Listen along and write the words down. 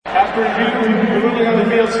moving on the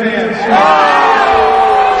field stands.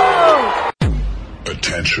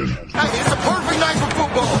 Attention. Hey, it's a perfect night for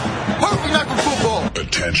football. Perfect night for football.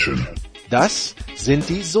 Attention. Das sind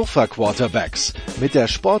die Sofa-Quarterbacks mit der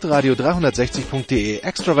Sportradio 360.de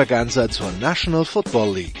Extravaganza zur National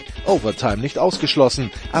Football League. Overtime nicht ausgeschlossen,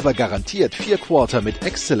 aber garantiert 4 Quarter mit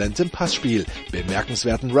exzellentem Passspiel,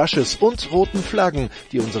 bemerkenswerten Rushes und roten Flaggen,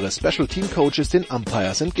 die unsere Special Team Coaches den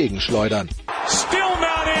Umpires entgegenschleudern. Still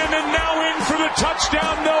not in and now in for the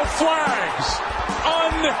touchdown, no flags.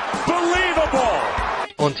 Unbelievable.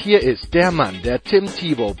 Und hier ist der Mann, der Tim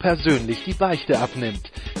Tebow persönlich die Beichte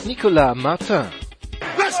abnimmt. Nicolas Martin.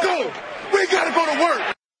 Let's go. We gotta go to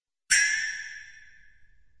work.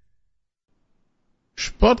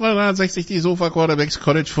 Sport 360, die Sofa Quarterbacks,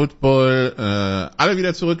 College Football, alle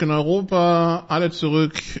wieder zurück in Europa, alle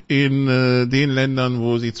zurück in den Ländern,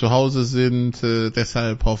 wo sie zu Hause sind,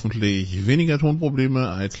 deshalb hoffentlich weniger Tonprobleme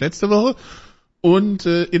als letzte Woche und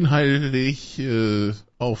inhaltlich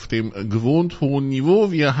auf dem gewohnt hohen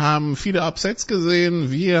Niveau. Wir haben viele Upsets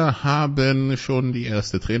gesehen, wir haben schon die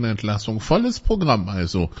erste Trainerentlassung, volles Programm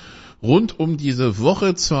also rund um diese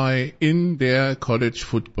Woche 2 in der College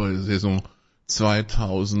Football Saison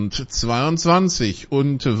 2022.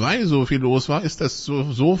 Und weil so viel los war, ist das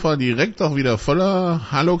Sofa direkt auch wieder voller.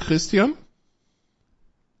 Hallo Christian.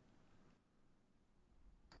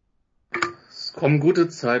 Es kommen gute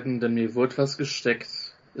Zeiten, denn mir wird was gesteckt.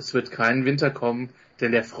 Es wird kein Winter kommen,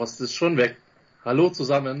 denn der Frost ist schon weg. Hallo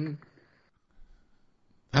zusammen.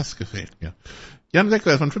 Das gefällt mir. Jan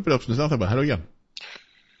Seckler von Triple Option ist auch dabei. Hallo Jan.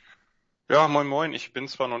 Ja, moin moin. Ich bin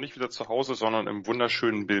zwar noch nicht wieder zu Hause, sondern im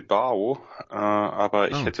wunderschönen Bilbao, aber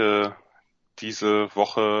ich hätte diese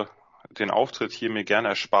Woche den Auftritt hier mir gerne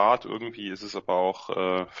erspart. Irgendwie ist es aber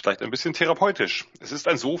auch vielleicht ein bisschen therapeutisch. Es ist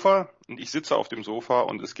ein Sofa und ich sitze auf dem Sofa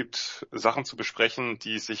und es gibt Sachen zu besprechen,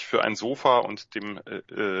 die sich für ein Sofa und dem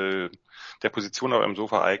der Position auf einem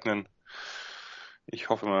Sofa eignen. Ich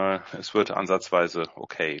hoffe mal, es wird ansatzweise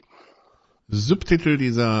okay. Subtitel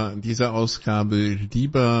dieser Ausgabe: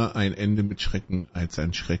 Lieber ein Ende mit Schrecken als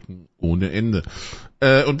ein Schrecken ohne Ende.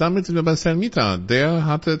 Und damit sind wir bei Sal Mita. Der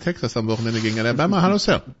hatte Texas am Wochenende gegen Alabama. Hallo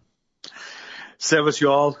Sal. Servus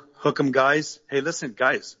y'all. Hook 'em guys. Hey listen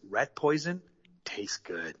guys, rat poison tastes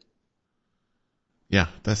good. Ja,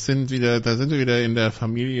 da sind wir wieder in der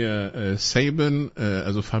Familie Saban,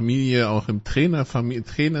 also Familie auch im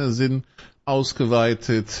Trainersinn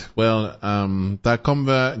ausgeweitet. Da kommen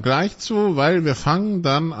wir gleich zu, weil wir fangen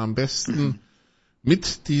dann am besten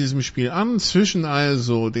mit diesem Spiel an, zwischen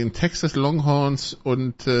also den Texas Longhorns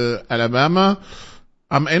und Alabama.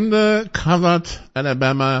 Am Ende covert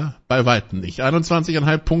Alabama bei weitem nicht.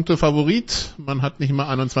 21,5 Punkte Favorit. Man hat nicht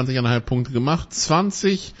mal 21,5 Punkte gemacht.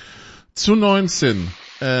 20-19.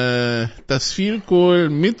 Das Field Goal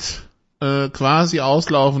mit quasi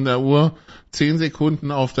Auslaufen der Uhr. 10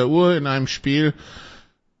 Sekunden auf der Uhr in einem Spiel,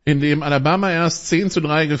 in dem Alabama erst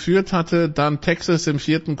 10-3 geführt hatte, dann Texas im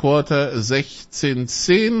 4. Quarter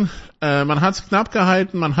 16-10. Man hat es knapp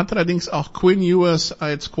gehalten, man hat allerdings auch Quinn Ewers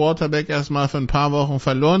als Quarterback erstmal für ein paar Wochen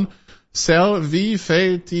verloren. Sal, wie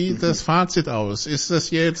fällt das Fazit aus? Ist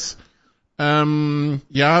das jetzt,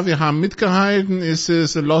 ja, wir haben mitgehalten, ist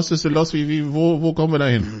es a loss, wo kommen wir da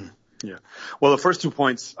hin? Yeah. Well, the first 2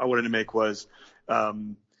 points I wanted to make was,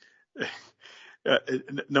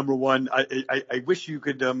 number one, I wish you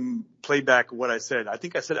could play back what I said. I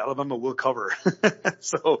think I said Alabama will cover.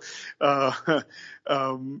 So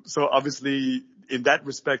obviously in that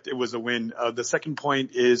respect it was a win. The second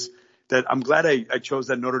point is that I'm glad I chose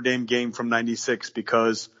that Notre Dame game from 96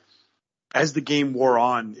 because as the game wore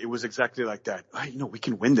on, it was exactly like that. We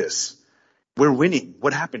can win this. We're winning.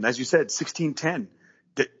 What happened? As you said, 16-10.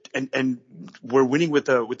 And we're winning with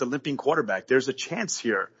a limping quarterback. There's a chance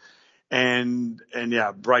here. And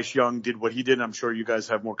yeah, Bryce Young did what he did. I'm sure you guys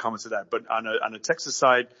have more comments to that. But on a Texas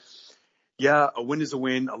side, yeah, a win is a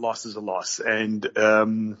win, a loss is a loss. And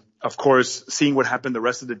of course, seeing what happened the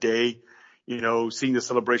rest of the day, seeing the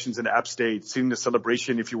celebrations in App State, seeing the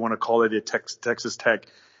celebration, if you want to call it, at Texas Tech,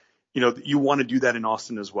 you want to do that in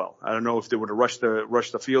Austin as well. I don't know if they would have rushed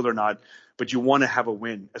the field or not, but you want to have a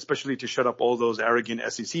win, especially to shut up all those arrogant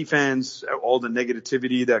SEC fans, all the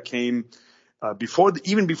negativity that came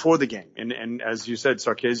even before the game. And as you said,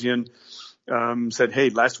 Sarkisian said,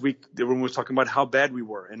 hey, last week everyone was talking about how bad we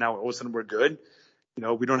were, and now all of a sudden we're good.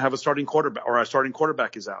 We don't have a starting quarterback, or our starting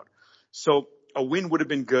quarterback is out. So a win would have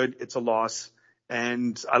been good. It's a loss.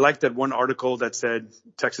 And I like that one article that said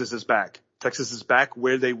Texas is back. Texas is back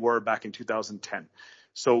where they were back in 2010.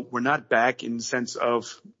 So we're not back in the sense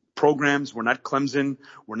of programs. We're not Clemson.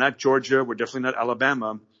 We're not Georgia. We're definitely not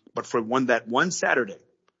Alabama. But for that one Saturday,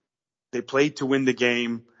 They played to win the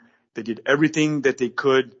game. They did everything that they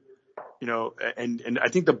could, and I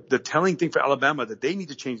think the telling thing for Alabama that they need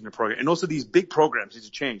to change in their program, and also these big programs need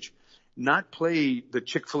to change, not play the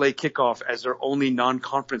Chick-fil-A kickoff as their only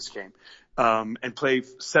non-conference game, and play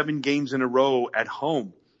 7 games in a row at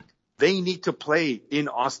home. They need to play in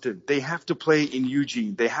Austin. They have to play in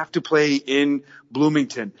Eugene. They have to play in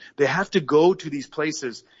Bloomington. They have to go to these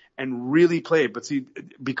places and really play. But see,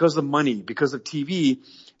 because of money, because of TV,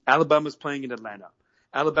 Alabama's playing in Atlanta.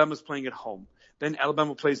 Alabama's playing at home. Then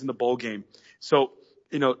Alabama plays in the bowl game. So,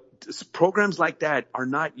 programs like that are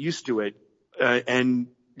not used to it. And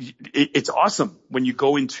it's awesome when you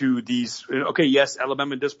go into these. Okay, yes,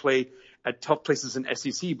 Alabama does play at tough places in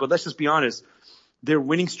SEC, but let's just be honest. Their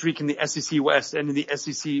winning streak in the SEC West and in the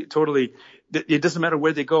SEC totally, it doesn't matter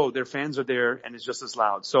where they go. Their fans are there and it's just as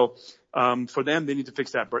loud. So, for them, they need to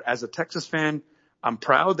fix that. But as a Texas fan, I'm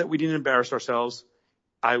proud that we didn't embarrass ourselves.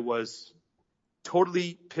 I was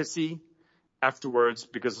totally pissy afterwards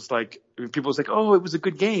because it's like, people was like, oh, it was a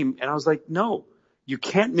good game. And I was like, no, you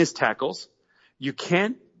can't miss tackles. You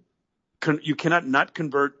cannot not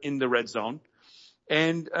convert in the red zone,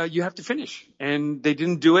 and you have to finish. And they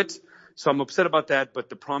didn't do it. So I'm upset about that, but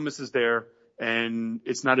the promise is there, and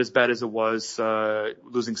it's not as bad as it was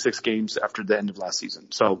losing 6 games after the end of last season.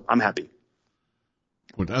 So I'm happy.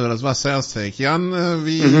 Gut, also das war Sales Take. Jan,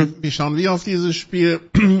 wie schauen wir auf dieses Spiel?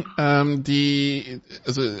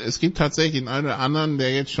 Es gibt tatsächlich den einen oder anderen,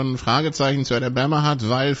 der jetzt schon ein Fragezeichen zu Alabama hat,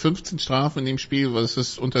 weil 15 Strafen in dem Spiel, was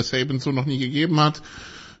es unter Saban so noch nie gegeben hat.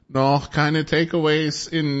 Noch keine Takeaways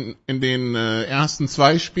in den ersten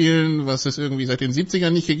 2 Spielen, was es irgendwie seit den 70ern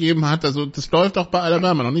nicht gegeben hat. Also das läuft auch bei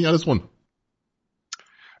Alabama noch nicht alles rund.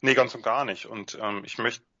 Nee, ganz und gar nicht. Und ich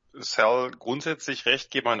möchte Sal grundsätzlich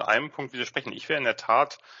recht geben, an einem Punkt widersprechen. Ich wäre in der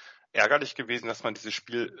Tat ärgerlich gewesen, dass man dieses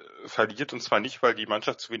Spiel verliert, und zwar nicht, weil die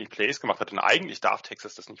Mannschaft zu wenig Plays gemacht hat, denn eigentlich darf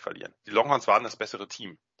Texas das nicht verlieren. Die Longhorns waren das bessere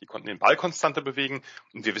Team. Die konnten den Ball konstanter bewegen,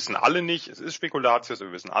 und wir wissen alle nicht, es ist Spekulatius,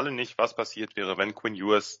 wir wissen alle nicht, was passiert wäre, wenn Quinn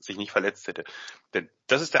Ewers sich nicht verletzt hätte. Denn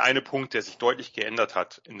das ist der eine Punkt, der sich deutlich geändert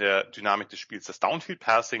hat in der Dynamik des Spiels. Das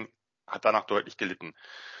Downfield-Passing hat danach deutlich gelitten.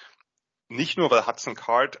 Nicht nur, weil Hudson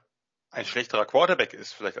Card ein schlechterer Quarterback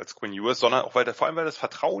ist, vielleicht als Quinn Ewers, sondern auch vor allem, weil das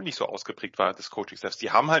Vertrauen nicht so ausgeprägt war des Coaching-Staffs.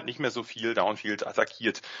 Die haben halt nicht mehr so viel Downfield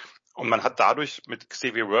attackiert. Und man hat dadurch mit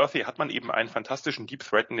Xavier Worthy hat man eben einen fantastischen Deep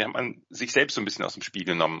Threat, und den hat man sich selbst so ein bisschen aus dem Spiel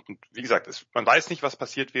genommen. Und wie gesagt, man weiß nicht, was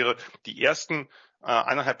passiert wäre. Die ersten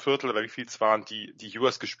 1,5 Viertel, oder wie viel es waren, die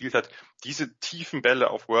Ewers gespielt hat, diese tiefen Bälle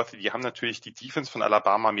auf Worthy, die haben natürlich die Defense von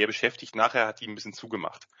Alabama mehr beschäftigt. Nachher hat die ein bisschen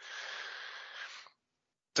zugemacht.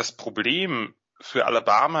 Das Problem für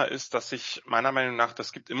Alabama ist, dass sich meiner Meinung nach,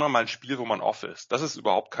 das gibt immer mal ein Spiel, wo man off ist. Das ist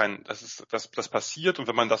überhaupt das passiert, und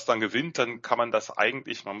wenn man das dann gewinnt, dann kann man das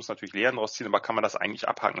eigentlich, man muss natürlich Lehren daraus ziehen, aber kann man das eigentlich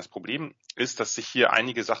abhaken. Das Problem ist, dass sich hier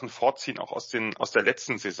einige Sachen fortziehen, auch aus der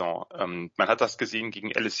letzten Saison. Man hat das gesehen gegen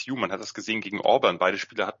LSU, man hat das gesehen gegen Auburn. Beide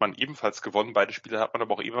Spiele hat man ebenfalls gewonnen, beide Spiele hat man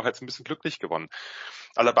aber auch ebenfalls ein bisschen glücklich gewonnen.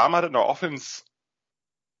 Alabama hat in der Offense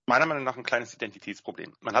meiner Meinung nach ein kleines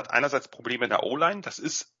Identitätsproblem. Man hat einerseits Probleme in der O-Line, das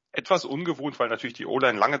ist etwas ungewohnt, weil natürlich die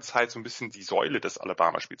O-Line lange Zeit so ein bisschen die Säule des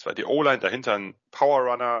Alabama-Spiels war. Die O-Line, dahinter ein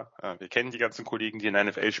Power-Runner, wir kennen die ganzen Kollegen, die in der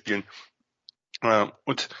NFL spielen.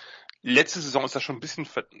 Und letzte Saison ist das schon ein bisschen,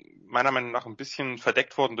 meiner Meinung nach, ein bisschen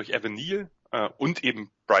verdeckt worden durch Evan Neal und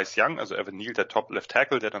eben Bryce Young, also Evan Neal, der Top Left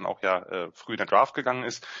Tackle, der dann auch früh in der Draft gegangen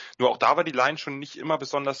ist. Nur auch da war die Line schon nicht immer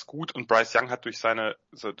besonders gut, und Bryce Young hat durch seine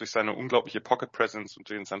unglaubliche Pocket Presence und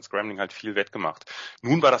durch sein Scrambling halt viel wettgemacht.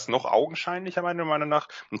 Nun war das noch augenscheinlicher, meiner Meinung nach.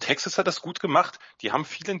 Und Texas hat das gut gemacht. Die haben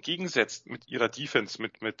viel entgegengesetzt mit ihrer Defense,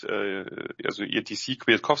 also ihr DC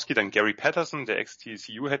Kwiatkowski, dann Gary Patterson, der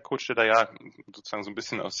Ex-TCU Head Coach, der da ja sozusagen so ein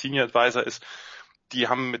bisschen aus Senior Advisor ist. Die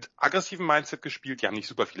haben mit aggressivem Mindset gespielt, die haben nicht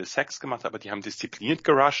super viele Sacks gemacht, aber die haben diszipliniert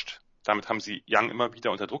gerusht. Damit haben sie Young immer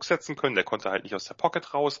wieder unter Druck setzen können. Der konnte halt nicht aus der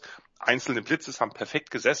Pocket raus. Einzelne Blitzes haben perfekt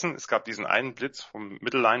gesessen. Es gab diesen einen Blitz vom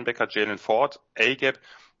Middle-Linebacker Jalen Ford, A-Gap,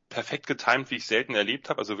 perfekt getimed, wie ich selten erlebt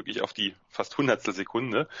habe, also wirklich auf die fast 100stel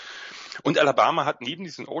Sekunde. Und Alabama hat neben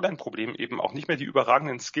diesen O-Line-Problemen eben auch nicht mehr die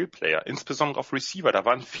überragenden Skill-Player, insbesondere auf Receiver. Da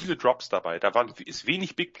waren viele Drops dabei, ist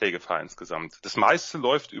wenig Big-Play-Gefahr insgesamt. Das meiste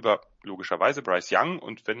läuft über, logischerweise, Bryce Young,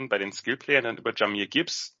 und wenn bei den Skill-Playern dann über Jahmyr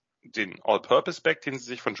Gibbs, den All-Purpose-Back, den sie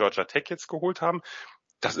sich von Georgia Tech jetzt geholt haben.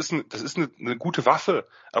 Das ist eine gute Waffe,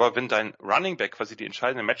 aber wenn dein Running Back quasi die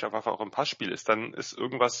entscheidende Matchup-Waffe auch im Passspiel ist, dann ist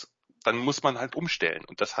irgendwas, dann muss man halt umstellen.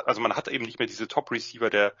 Und man hat eben nicht mehr diese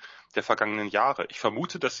Top-Receiver der vergangenen Jahre. Ich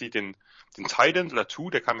vermute, dass sie den Tight End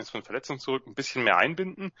Latu, der kam jetzt von Verletzung zurück, ein bisschen mehr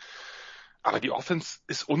einbinden. Aber die Offense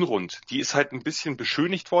ist unrund. Die ist halt ein bisschen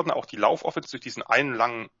beschönigt worden, auch die Lauf-Offense durch diesen einen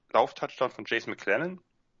langen Lauf-Touchdown von Jace McClellan.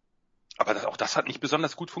 Aber auch das hat nicht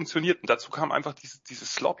besonders gut funktioniert. Und dazu kam einfach diese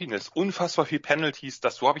Sloppiness, unfassbar viel Penalties,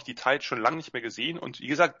 so habe ich die Tide schon lange nicht mehr gesehen. Und wie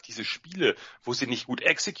gesagt, diese Spiele, wo sie nicht gut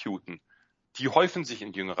exekuten, die häufen sich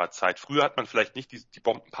in jüngerer Zeit. Früher hat man vielleicht nicht die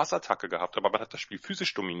Bombenpassattacke gehabt, aber man hat das Spiel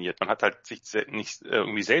physisch dominiert. Man hat halt sich nicht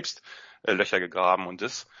irgendwie selbst Löcher gegraben. Und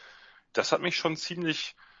das hat mich schon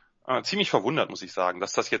ziemlich verwundert, muss ich sagen,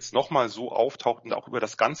 dass das jetzt nochmal so auftaucht und auch über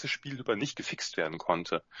das ganze Spiel über nicht gefixt werden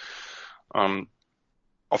konnte.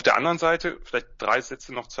 Auf der anderen Seite, vielleicht 3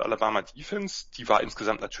 Sätze noch zur Alabama Defense. Die war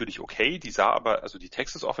insgesamt natürlich okay. Die sah aber, also die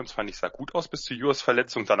Texas Offense fand ich sah gut aus bis zur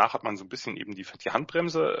Ewers-Verletzung. Danach hat man so ein bisschen eben die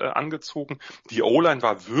Handbremse angezogen. Die O-Line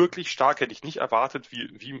war wirklich stark. Hätte ich nicht erwartet,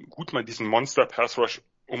 wie gut man diesen Monster-Pass-Rush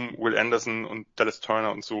um Will Anderson und Dallas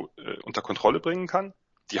Turner und so unter Kontrolle bringen kann.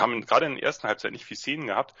 Die haben gerade in der ersten Halbzeit nicht viel Szenen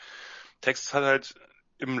gehabt. Texas hat halt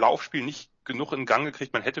im Laufspiel nicht genug in Gang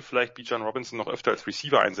gekriegt. Man hätte vielleicht Bijan Robinson noch öfter als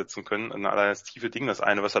Receiver einsetzen können. Das tiefe Ding, das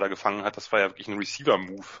eine, was er da gefangen hat, das war ja wirklich ein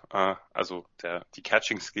Receiver-Move. Also die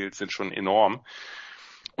Catching-Skills sind schon enorm.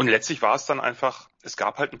 Und letztlich war es dann einfach, es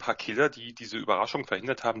gab halt ein paar Killer, die diese Überraschung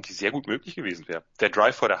verhindert haben, die sehr gut möglich gewesen wäre. Der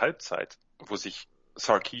Drive vor der Halbzeit, wo sich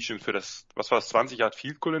Sarkisian für das 20 Yard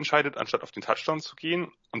Field Goal entscheidet, anstatt auf den Touchdown zu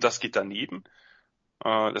gehen. Und das geht daneben.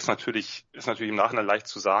 Das ist natürlich im Nachhinein leicht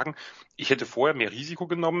zu sagen. Ich hätte vorher mehr Risiko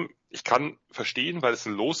genommen. Ich kann verstehen, weil es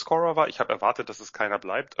ein Low-Scorer war. Ich habe erwartet, dass es keiner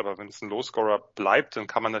bleibt. Aber wenn es ein Low-Scorer bleibt, dann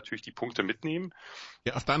kann man natürlich die Punkte mitnehmen.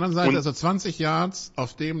 Ja, auf der anderen Seite, also 20 Yards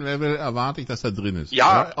auf dem Level erwarte ich, dass er drin ist.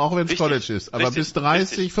 Ja, auch wenn es College ist. Aber bis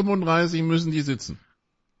 30, 35 müssen die sitzen.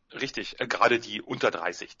 Richtig, gerade die unter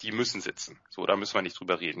 30, die müssen sitzen. So, da müssen wir nicht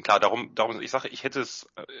drüber reden. Klar, darum, ich sage, ich hätte es,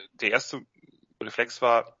 der erste Reflex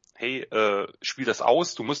war, hey, spiel das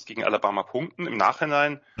aus, du musst gegen Alabama punkten. Im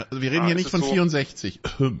Nachhinein. Also wir reden hier nicht von 64.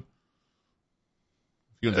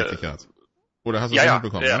 64 Yards. Oder hast du es nicht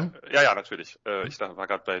mitbekommen? Ja, natürlich. Ich war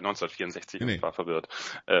gerade bei 1964 und war verwirrt.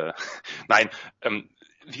 Nein,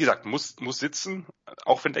 wie gesagt, muss sitzen,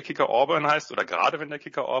 auch wenn der Kicker Auburn heißt oder gerade wenn der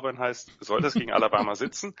Kicker Auburn heißt, soll das gegen Alabama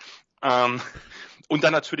sitzen. Und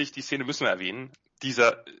dann natürlich, die Szene müssen wir erwähnen,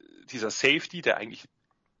 dieser Safety, der eigentlich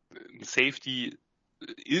ein Safety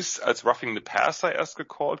ist, als Roughing the Passer erst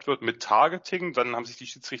gecallt wird mit Targeting, dann haben sich die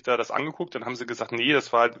Schiedsrichter das angeguckt, dann haben sie gesagt, nee,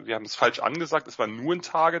 wir haben es falsch angesagt, es war nur ein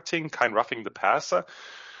Targeting, kein Roughing the Passer,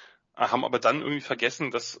 haben aber dann irgendwie vergessen,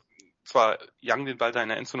 dass zwar Young den Ball da in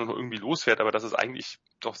der Endzone noch irgendwie losfährt, aber dass es eigentlich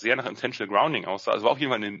doch sehr nach Intentional Grounding aussah. Also war auf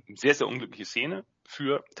jeden Fall eine sehr, sehr unglückliche Szene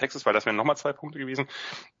für Texas, weil das wären nochmal 2 Punkte gewesen.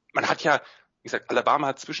 Man hat ja, wie gesagt, Alabama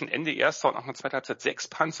hat zwischen Ende erster und Anfang zweiter Halbzeit 6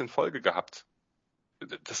 Punts in Folge gehabt.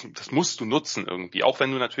 Das musst du nutzen irgendwie, auch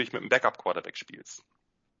wenn du natürlich mit einem Backup-Quarterback spielst.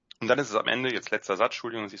 Und dann ist es am Ende, jetzt letzter Satz,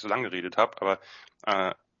 Entschuldigung, dass ich so lange geredet habe, aber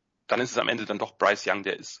dann ist es am Ende dann doch Bryce Young,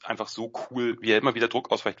 der ist einfach so cool, wie er immer wieder Druck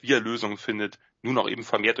ausweicht, wie er Lösungen findet, nur noch eben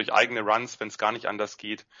vermehrt durch eigene Runs, wenn es gar nicht anders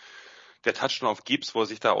geht. Der Touchdown auf Gibbs, wo er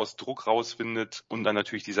sich da aus Druck rausfindet und dann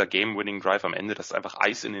natürlich dieser Game-Winning-Drive am Ende, das ist einfach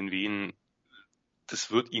Eis in den Venen. Das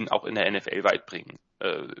wird ihn auch in der NFL weit bringen.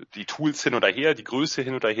 Die Tools hin oder her, die Größe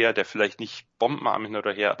hin oder her, der vielleicht nicht Bombenarm hin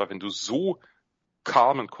oder her, aber wenn du so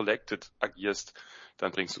calm and collected agierst,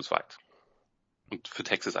 dann bringst du es weit. Und für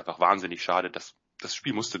Texas einfach wahnsinnig schade, das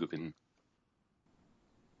Spiel musste gewinnen.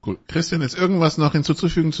 Cool. Christian, ist irgendwas noch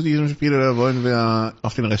hinzuzufügen zu diesem Spiel oder wollen wir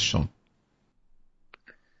auf den Rest schauen?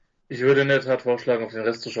 Ich würde in der Tat vorschlagen, auf den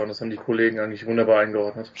Rest zu schauen. Das haben die Kollegen eigentlich wunderbar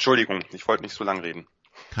eingeordnet. Entschuldigung, ich wollte nicht so lang reden.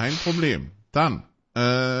 Kein Problem. Dann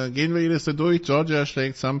gehen wir die Liste durch. Georgia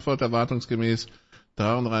schlägt Samford erwartungsgemäß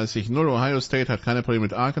 33-0. Ohio State hat keine Probleme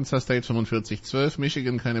mit Arkansas State 45-12.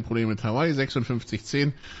 Michigan keine Probleme mit Hawaii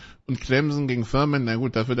 56-10. Und Clemson gegen Furman, na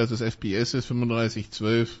gut, dafür, dass es FBS ist,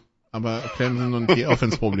 35-12. Aber Clemson und die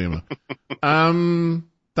Offense-Probleme.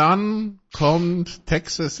 Dann kommt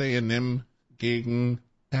Texas A&M gegen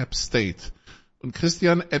App State. Und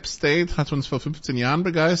Christian, App State hat uns vor 15 Jahren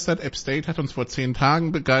begeistert. App State hat uns vor 10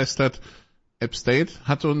 Tagen begeistert. App State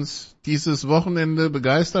hat uns dieses Wochenende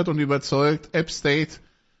begeistert und überzeugt. App State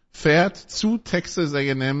fährt zu Texas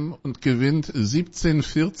A&M und gewinnt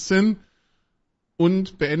 17-14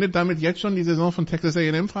 und beendet damit jetzt schon die Saison von Texas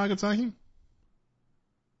A&M? Fragezeichen?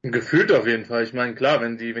 Gefühlt auf jeden Fall. Ich meine, klar,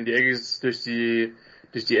 wenn die Aggies durch die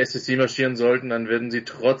SEC marschieren sollten, dann werden sie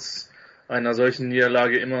trotz einer solchen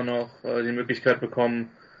Niederlage immer noch die Möglichkeit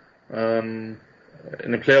bekommen, in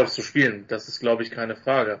den Playoffs zu spielen. Das ist, glaube ich, keine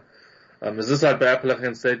Frage. Es ist halt bei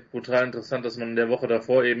Appalachian State brutal interessant, dass man in der Woche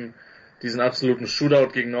davor eben diesen absoluten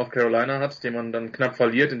Shootout gegen North Carolina hat, den man dann knapp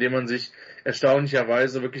verliert, indem man sich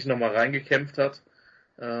erstaunlicherweise wirklich nochmal reingekämpft hat,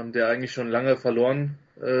 der eigentlich schon lange verloren,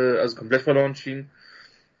 also komplett verloren schien.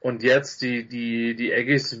 Und jetzt die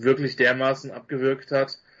Aggies wirklich dermaßen abgewürgt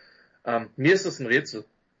hat. Mir ist das ein Rätsel.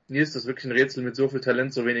 mir ist das wirklich ein Rätsel, mit so viel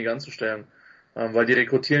Talent so wenig anzustellen. Weil die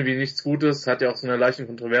rekrutieren wie nichts Gutes, hat ja auch so eine leichte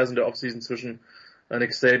Kontroverse in der Offseason zwischen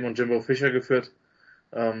Nick Saban und Jimbo Fisher geführt.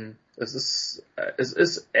 Es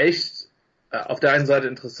ist echt auf der einen Seite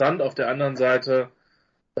interessant, auf der anderen Seite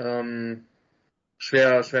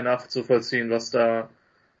schwer nachzuvollziehen, was da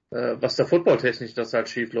footballtechnisch das halt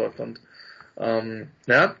schief läuft. Und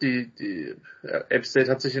die App State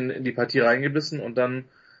hat sich in die Partie reingebissen und dann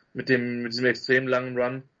mit diesem extrem langen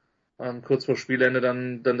Run kurz vor Spielende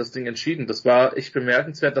dann das Ding entschieden. Das war echt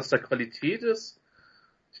bemerkenswert, dass da Qualität ist.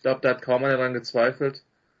 Ich glaube, da hat kaum einer dran gezweifelt.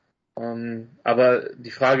 Aber die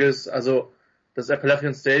Frage ist, also, dass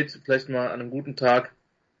Appalachian State vielleicht mal an einem guten Tag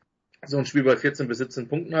so ein Spiel bei 14 bis 17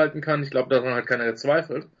 Punkten halten kann. Ich glaube, daran hat keiner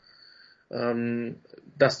gezweifelt.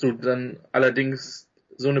 Dass du dann allerdings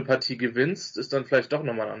so eine Partie gewinnst, ist dann vielleicht doch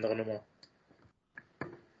nochmal eine andere Nummer.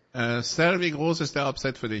 Sal, wie groß ist der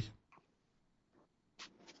Upset für dich?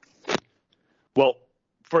 Well,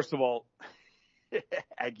 first of all,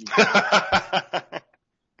 Aggie.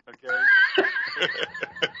 Okay.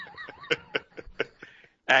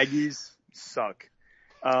 Aggies suck.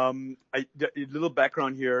 A little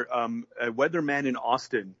background here. A weatherman in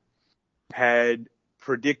Austin had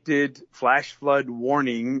predicted flash flood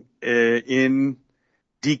warning in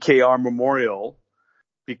DKR Memorial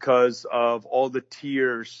because of all the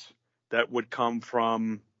tears that would come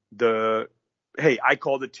from I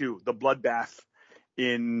called it too, the bloodbath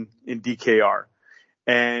in DKR.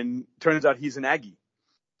 And turns out he's an Aggie.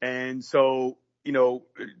 And so,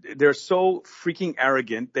 they're so freaking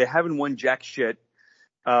arrogant. They haven't won jack shit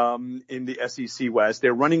in the SEC West.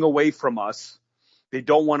 They're running away from us. They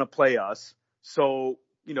don't want to play us. So,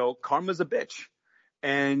 karma's a bitch.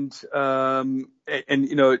 And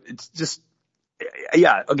it's just,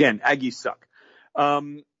 again, Aggies suck.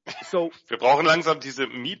 So wir brauchen langsam diese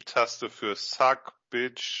Miep-Taste für Suck,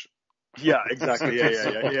 Bitch. Yeah, exactly.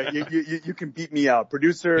 Yeah. You can beat me out.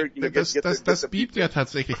 Producer, das biebt ja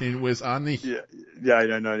tatsächlich in den USA nicht.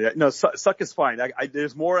 Yeah. No, suck is fine.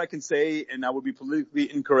 There's more I can say, and I would be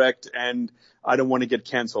politically incorrect, and I don't want to get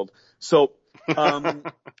canceled. So,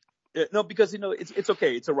 no, because it's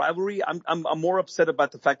okay. It's a rivalry. I'm more upset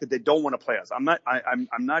about the fact that they don't want to play us. I'm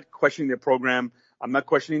not questioning their program. I'm not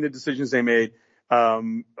questioning the decisions they made.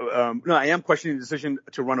 No, I am questioning the decision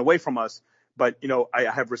to run away from us. But, I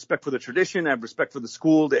have respect for the tradition. I have respect for the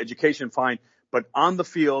school, the education, fine. But on the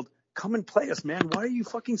field, come and play us, man. Why are you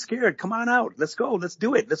fucking scared? Come on out. Let's go. Let's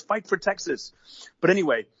do it. Let's fight for Texas. But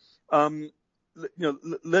anyway,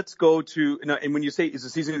 let's go to, and when you say, is the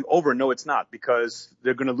season over? No, it's not, because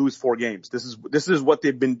they're going to lose 4 games. This is what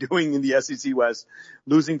they've been doing in the SEC West,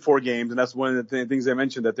 losing 4 games. And that's one of the things I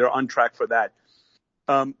mentioned, that they're on track for that.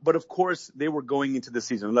 But of course they were going into the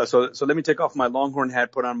season. So let me take off my Longhorn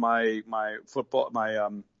hat, put on my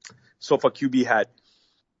Sofa QB hat.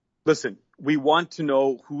 Listen, we want to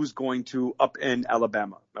know who's going to upend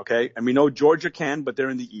Alabama. Okay. And we know Georgia can, but they're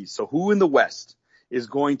in the East. So who in the West is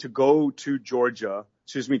going to go to to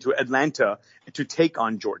Atlanta to take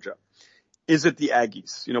on Georgia? Is it the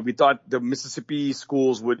Aggies? We thought the Mississippi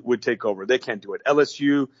schools would take over. They can't do it.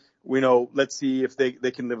 LSU, let's see if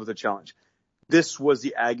they can live with the challenge. This was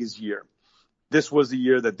the Aggies' year. This was the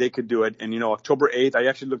year that they could do it. And, October 8th, I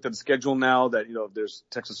actually looked at the schedule now that, there's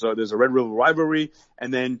Texas, there's a Red River rivalry,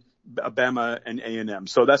 and then Alabama and A&M.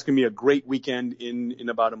 So that's going to be a great weekend in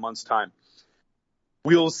about a month's time.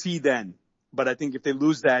 We'll see then. But I think if they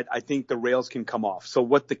lose that, I think the rails can come off. So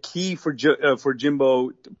what the key for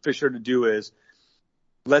Jimbo Fisher to do is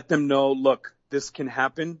let them know, look, this can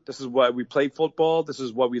happen. This is why we play football. This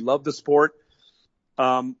is why we love the sport.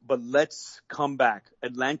 But let's come back.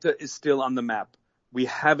 Atlanta is still on the map. We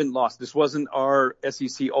haven't lost. This wasn't our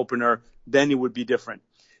SEC opener. Then it would be different.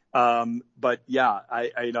 But yeah,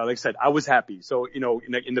 like I said, I was happy. So,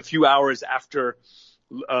 in the few hours after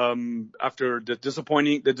the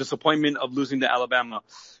disappointment of losing to Alabama,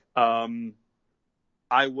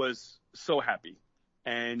 I was so happy.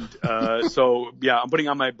 And, so yeah, I'm putting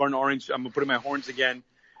on my burnt orange. I'm putting my horns again.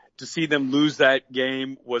 To see them lose that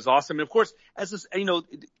game was awesome. And of course, I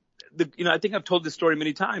think I've told this story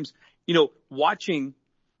many times, watching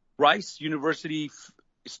Rice University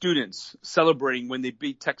students celebrating when they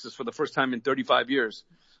beat Texas for the first time in 35 years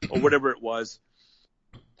or whatever it was.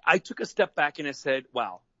 I took a step back and I said,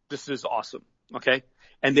 wow, this is awesome. Okay.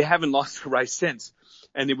 And they haven't lost to Rice since.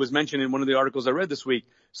 And it was mentioned in one of the articles I read this week.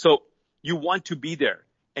 So you want to be there.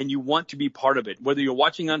 And you want to be part of it, whether you're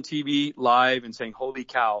watching on TV live and saying, holy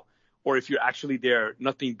cow, or if you're actually there,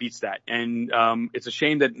 nothing beats that. And, it's a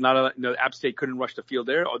shame that App State couldn't rush the field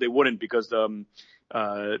there, or they wouldn't, because,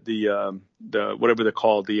 whatever they're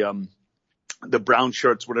called, the brown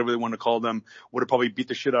shirts, whatever they want to call them, would have probably beat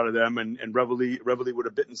the shit out of them, and Reveille would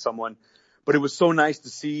have bitten someone. But it was so nice to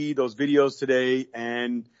see those videos today,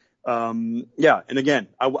 and and again,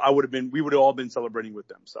 we would have all been celebrating with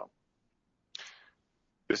them. So.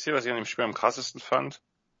 Wisst ihr, was ich an dem Spiel am krassesten fand?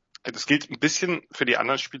 Das gilt ein bisschen für die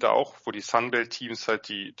anderen Spiele auch, wo die Sunbelt-Teams halt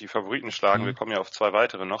die Favoriten schlagen. Wir kommen ja auf 2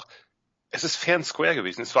 weitere noch. Es ist fair and square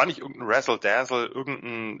gewesen. Es war nicht irgendein Razzle-Dazzle,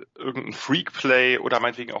 irgendein Freak-Play oder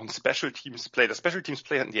meinetwegen auch ein Special-Teams-Play. Das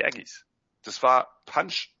Special-Teams-Play hatten die Aggies. Das war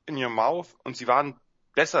Punch in your mouth und sie waren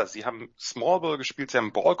besser. Sie haben Small Ball gespielt, sie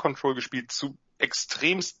haben Ball Control gespielt zu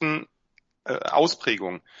extremsten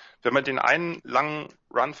Ausprägungen. Wenn man den einen langen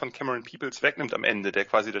Run von Cameron Peoples wegnimmt am Ende, der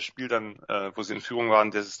quasi das Spiel dann, wo sie in Führung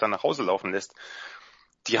waren, der es dann nach Hause laufen lässt,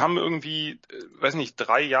 die haben irgendwie,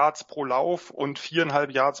 3 Yards pro Lauf und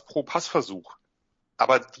 4,5 Yards pro Passversuch.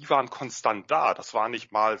 Aber die waren konstant da. Das war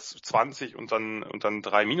nicht mal 20 und dann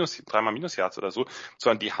 3 mal Minus-Yards oder so,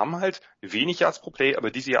 sondern die haben halt wenig Yards pro Play, aber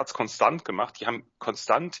diese Yards konstant gemacht. Die haben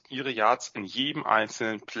konstant ihre Yards in jedem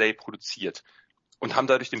einzelnen Play produziert und haben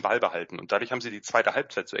dadurch den Ball behalten. Und dadurch haben sie die zweite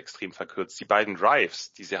Halbzeit so extrem verkürzt. Die beiden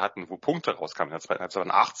Drives, die sie hatten, wo Punkte rauskamen in der zweiten Halbzeit,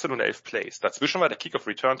 waren 18 und 11 Plays. Dazwischen war der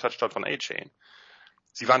Kick-Off-Return-Touchdown von A-Chain.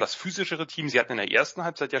 Sie waren das physischere Team. Sie hatten in der ersten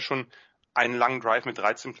Halbzeit ja schon einen langen Drive mit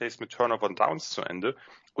 13 Plays mit Turnover und Downs zu Ende.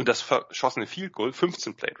 Und das verschossene Field Goal,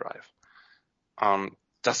 15-Play-Drive.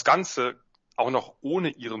 Das Ganze auch noch ohne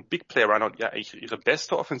ihren Big Play Runner und ihre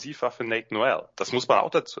beste Offensivwaffe Nate Noel. Das muss man auch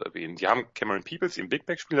dazu erwähnen. Die haben Cameron Peoples im Big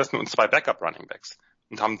Back spielen lassen und 2 Backup Running Backs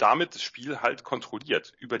und haben damit das Spiel halt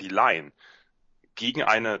kontrolliert über die Line gegen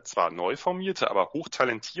eine zwar neu formierte, aber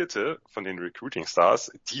hochtalentierte von den Recruiting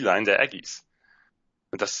Stars D-Line der Aggies.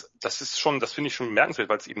 Und das finde ich schon bemerkenswert,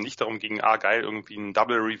 weil es eben nicht darum ging, geil, irgendwie ein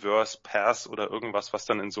Double Reverse Pass oder irgendwas, was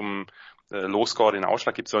dann in so einem Low-Score den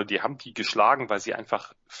Ausschlag gibt, sondern die haben die geschlagen, weil sie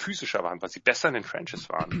einfach physischer waren, weil sie besser in den Trenches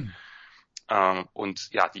waren. Und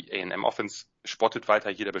ja, die A&M Offense spottet weiter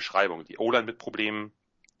jeder Beschreibung. Die O-Line mit Problemen,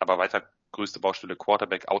 aber weiter größte Baustelle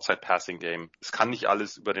Quarterback, Outside Passing Game. Es kann nicht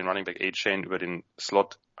alles über den Running Back A-Chain, über den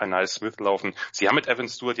Slot Niles Smith laufen. Sie haben mit Evan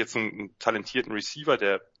Stewart jetzt einen talentierten Receiver,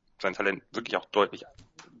 der sein Talent wirklich auch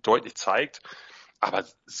deutlich zeigt. Aber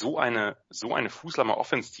so eine Fußlammer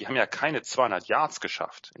Offense, die haben ja keine 200 Yards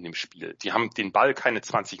geschafft in dem Spiel. Die haben den Ball keine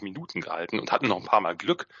 20 Minuten gehalten und hatten noch ein paar Mal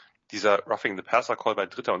Glück. Dieser Roughing the Passer Call bei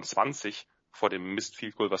 3. und 20 vor dem Missed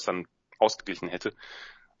Field Goal, was dann ausgeglichen hätte,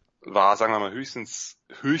 war, sagen wir mal, höchstens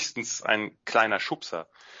ein kleiner Schubser.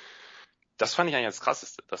 Das fand ich eigentlich das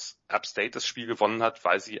Krasseste, dass App State das Spiel gewonnen hat,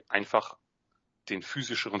 weil sie einfach den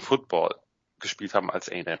physischeren Football gespielt haben als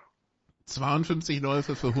A&M. 52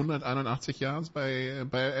 Läufe für 181 Yards bei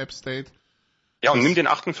App State. Ja, und nimm den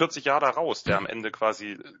 48 Jahre raus, der am Ende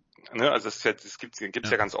quasi, also das gibt's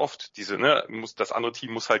ja ganz oft, das andere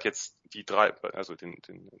Team muss halt jetzt die 3, also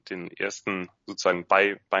den ersten sozusagen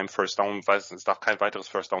beim First Down, es darf kein weiteres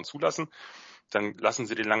First Down zulassen, dann lassen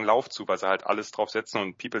sie den langen Lauf zu, weil sie halt alles drauf setzen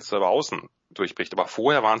und Peoples selber außen durchbricht. Aber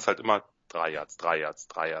vorher waren es halt immer 3 Yards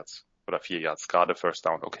oder 4 Yards, gerade First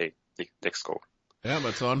Down, okay, next go. Ja,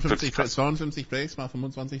 aber 52 Plays mal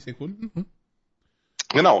 25 Sekunden.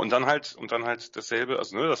 Genau, und dann halt dasselbe,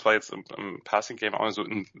 also das war jetzt im Passing Game auch so,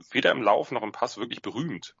 weder im Lauf noch im Pass wirklich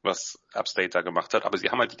berühmt, was App State da gemacht hat, aber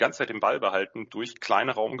sie haben halt die ganze Zeit den Ball behalten durch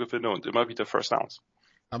kleine Raumgewinne und immer wieder First Downs.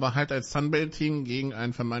 Aber halt als Sunbelt-Team gegen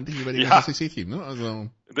ein vermeintlich überlegenes SEC-Team, ne?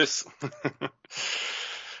 Also.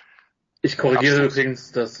 Ich korrigiere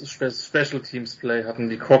übrigens, das Special Teams Play hatten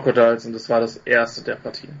die Crocodiles und das war das erste der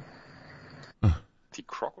Partie. Die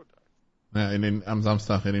Crocodiles? Ja, am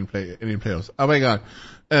Samstag in den Playoffs. Aber egal.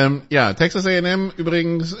 Texas A&M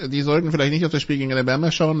übrigens, die sollten vielleicht nicht auf das Spiel gegen Alabama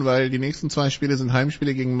schauen, weil die nächsten 2 Spiele sind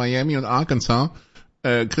Heimspiele gegen Miami und Arkansas.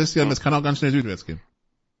 Christian, das kann auch ganz schnell südwärts gehen.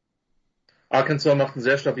 Arkansas macht einen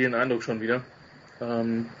sehr stabilen Eindruck schon wieder.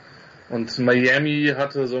 Und Miami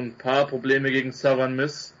hatte so ein paar Probleme gegen Southern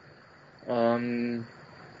Miss. Dann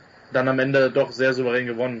am Ende doch sehr souverän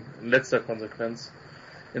gewonnen, in letzter Konsequenz.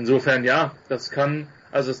 Insofern, ja, das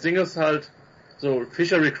Ding ist halt, so,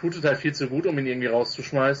 Fischer recruitet halt viel zu gut, um ihn irgendwie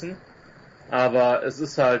rauszuschmeißen. Aber es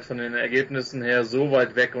ist halt von den Ergebnissen her so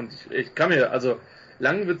weit weg und ich kann mir, also,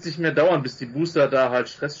 lang wird es nicht mehr dauern, bis die Booster da halt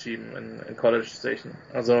Stress schieben in College Station.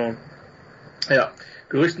 Also, ja,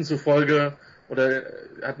 Gerüchten zufolge, oder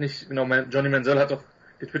hat nicht, genau, Johnny Manziel hat doch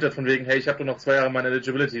getwittert von wegen, hey, ich habe doch noch 2 Jahre meine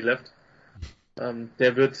Eligibility left.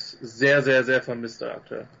 Der wird sehr, sehr, sehr vermisst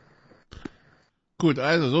aktuell. Gut,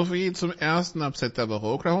 also so viel zum ersten Upset der Woche.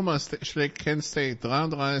 Oklahoma schlägt Kent State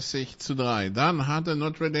 33-3. Dann hatte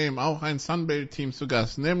Notre Dame auch ein Sunbelt-Team zu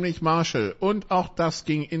Gast, nämlich Marshall. Und auch das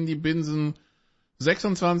ging in die Binsen.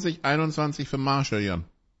 26-21 für Marshall, Jan.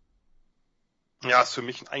 Ja, ist für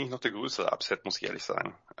mich eigentlich noch der größere Upset, muss ich ehrlich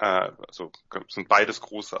sagen. Also sind beides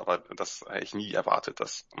große, aber das hätte ich nie erwartet,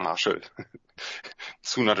 dass Marshall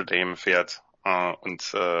zu Notre Dame fährt und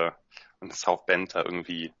South Bend da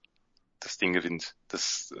irgendwie das Ding gewinnt.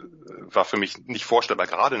 Das war für mich nicht vorstellbar,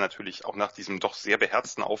 gerade natürlich auch nach diesem doch sehr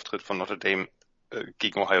beherzten Auftritt von Notre Dame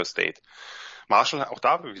gegen Ohio State. Marshall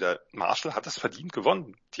hat das verdient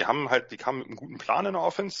gewonnen. Die kamen mit einem guten Plan in der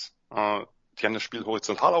Offense. Die haben das Spiel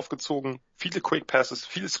horizontal aufgezogen, viele Quick Passes,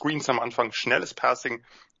 viele Screens am Anfang, schnelles Passing,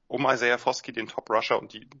 um Isaiah Foskey, den Top Rusher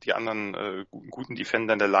und die anderen guten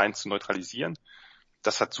Defender in der Line zu neutralisieren.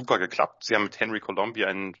 Das hat super geklappt. Sie haben mit Henry Colombi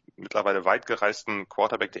einen mittlerweile weit gereisten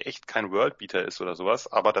Quarterback, der echt kein Worldbeater ist oder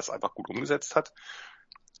sowas, aber das einfach gut umgesetzt hat.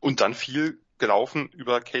 Und dann viel gelaufen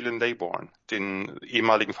über Kalen Laybourne, den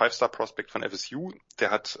ehemaligen Five-Star-Prospect von FSU.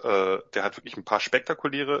 Der hat wirklich ein paar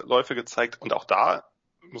spektakuläre Läufe gezeigt und auch da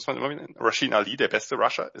muss man immer wieder, Rasheen Ali, der beste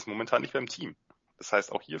Rusher, ist momentan nicht mehr im Team. Das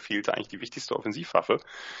heißt, auch hier fehlte eigentlich die wichtigste Offensivwaffe.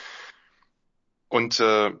 Und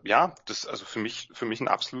das also für mich ein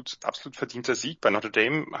absolut verdienter Sieg. Bei Notre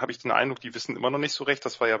Dame habe ich den Eindruck, die wissen immer noch nicht so recht.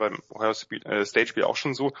 Das war ja beim Ohio State Spiel auch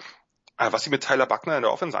schon so, was sie mit Tyler Buckner in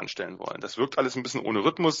der Offense anstellen wollen. Das wirkt alles ein bisschen ohne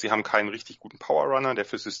Rhythmus. Sie haben keinen richtig guten Power Runner, der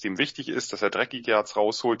fürs System wichtig ist, dass er dreckige Yards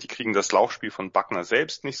rausholt. Die kriegen das Laufspiel von Buckner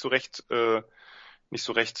selbst nicht so recht an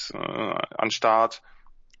Start.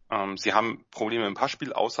 Sie haben Probleme im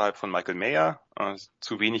Passspiel außerhalb von Michael Mayer,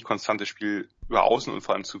 zu wenig konstantes Spiel über Außen und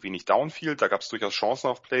vor allem zu wenig Downfield. Da gab es durchaus Chancen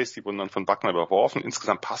auf Plays, die wurden dann von Buckner überworfen.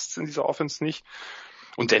 Insgesamt passt es in dieser Offense nicht.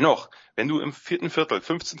 Und dennoch, wenn du im vierten Viertel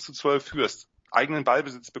 15-12 führst, eigenen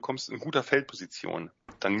Ballbesitz bekommst in guter Feldposition,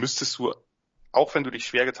 dann müsstest du, auch wenn du dich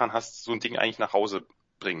schwer getan hast, so ein Ding eigentlich nach Hause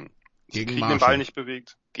bringen. Sie kriegen den Ball nicht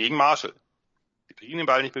bewegt. Gegen Marshall. Sie kriegen den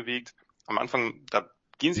Ball nicht bewegt. Am Anfang, da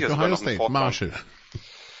gehen sie ja sogar noch eine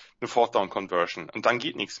Fourth Down Conversion. Und dann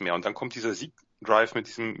geht nichts mehr. Und dann kommt dieser Sieg-Drive mit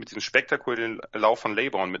diesem spektakulären Lauf von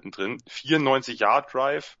Laybourne mittendrin.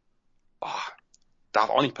 94-Yard-Drive.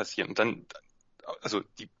 Darf auch nicht passieren. Und dann, also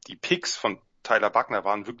die Picks von Tyler Buckner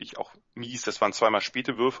waren wirklich auch mies. Das waren zweimal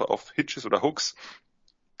späte Würfe auf Hitches oder Hooks.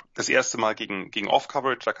 Das erste Mal gegen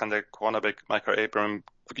Off-Coverage, da kann der Cornerback Micah Abram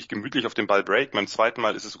wirklich gemütlich auf den Ball breaken. Beim zweiten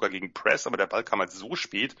Mal ist es sogar gegen Press, aber der Ball kam halt so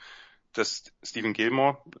spät, dass Stephen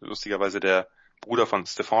Gilmore, lustigerweise der Bruder von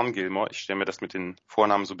Stephon Gilmore, ich stelle mir das mit den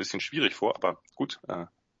Vornamen so ein bisschen schwierig vor, aber gut,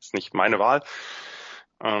 ist nicht meine Wahl.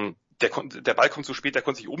 Der Ball kommt so spät, der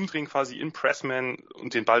konnte sich umdrehen quasi in Pressman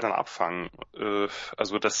und den Ball dann abfangen.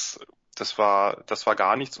 Also das war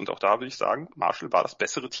gar nichts und auch da würde ich sagen, Marshall war das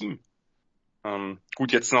bessere Team.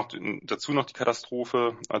 Gut, jetzt dazu noch die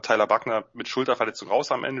Katastrophe. Tyler Buckner mit Schulterverletzung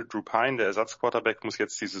raus am Ende. Drew Pine, der Ersatzquarterback, muss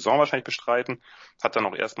jetzt die Saison wahrscheinlich bestreiten. Hat dann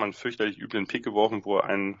auch erstmal einen fürchterlich üblen Pick geworfen, wo er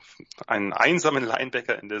einen einsamen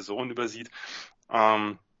Linebacker in der Zone übersieht.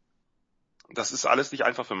 Das ist alles nicht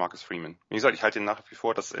einfach für Marcus Freeman. Wie gesagt, ich halte ihn nach wie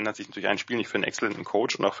vor, das ändert sich natürlich ein Spiel nicht für einen exzellenten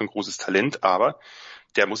Coach und auch für ein großes Talent, aber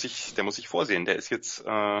der muss sich vorsehen. Der ist jetzt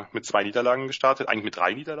mit 2 Niederlagen gestartet, eigentlich mit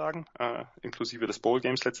 3 Niederlagen, inklusive des Bowl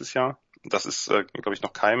Games letztes Jahr. Das ist, glaube ich,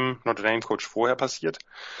 noch keinem Notre Dame Coach vorher passiert.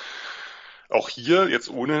 Auch hier,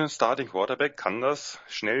 jetzt ohne Starting Quarterback, kann das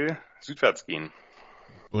schnell südwärts gehen.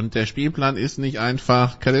 Und der Spielplan ist nicht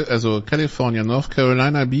einfach, also California, North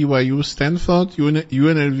Carolina, BYU, Stanford,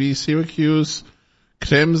 UNLV, Syracuse,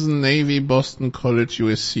 Clemson, Navy, Boston College,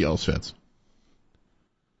 USC auswärts.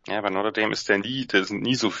 Ja, bei Notre Dame da sind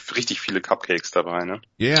nie so richtig viele Cupcakes dabei, ne?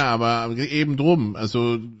 Ja, aber eben drum.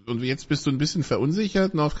 Also, und jetzt bist du ein bisschen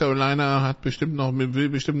verunsichert. North Carolina will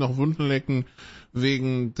bestimmt noch Wunden lecken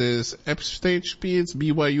wegen des App State Spiels.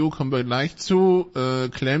 BYU kommen wir gleich zu.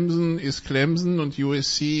 Clemson ist Clemson und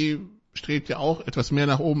USC strebt ja auch etwas mehr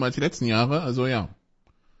nach oben als die letzten Jahre. Also ja.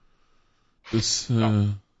 Das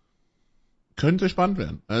könnte spannend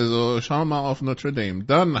werden. Also schauen wir mal auf Notre Dame.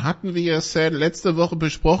 Dann hatten wir es letzte Woche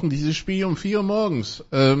besprochen, dieses Spiel um 4 Uhr morgens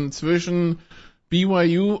zwischen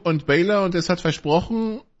BYU und Baylor, und es hat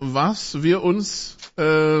versprochen, es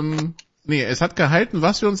hat gehalten,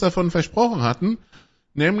 was wir uns davon versprochen hatten,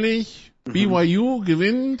 nämlich BYU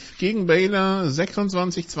gewinnt gegen Baylor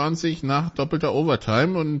 26-20 nach doppelter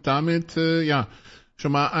Overtime und damit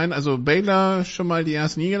schon mal Baylor schon mal die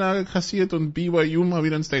erste Niederlage kassiert und BYU mal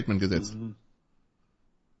wieder ein Statement gesetzt.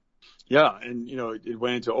 Yeah, and it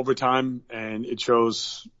went into overtime, and it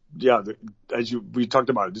shows. Yeah, we talked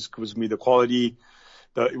about, this was me the quality.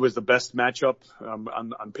 It was the best matchup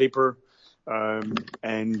on paper,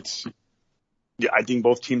 and yeah, I think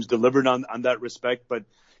both teams delivered on that respect. But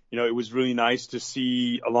it was really nice to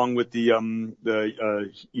see, along with the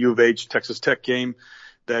U of H Texas Tech game,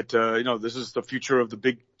 that this is the future of the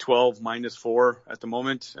Big 12 -4 at the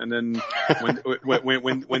moment, and then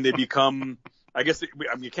when they become I guess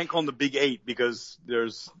you can't call them the Big Eight because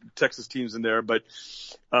there's Texas teams in there, but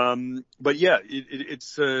yeah,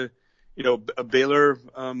 it's Baylor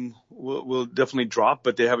will definitely drop,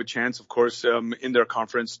 but they have a chance, of course, in their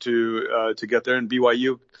conference to get there, and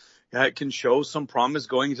BYU can show some promise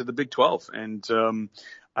going into the Big 12, and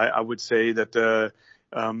I would say that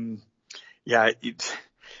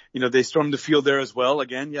they stormed the field there as well.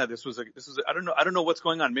 Again, this was I don't know what's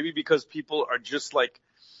going on. Maybe because people are just like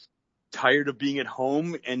tired of being at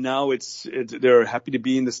home, and now they're happy to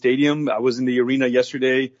be in the stadium. I was in the arena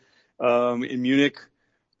yesterday in Munich,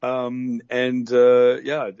 the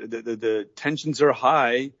tensions are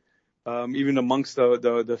high, even amongst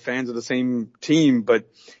the fans of the same team. But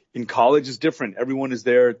in college, it's different. Everyone is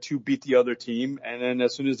there to beat the other team, and then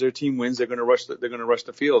as soon as their team wins, they're going to rush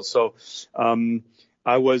the field. So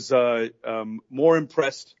I was more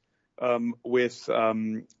impressed with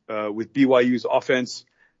BYU's offense.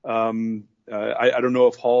 I don't know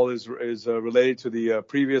if Hall is related to the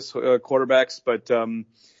previous quarterbacks, but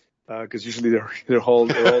because usually they're all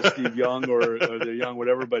Steve Young or they're Young,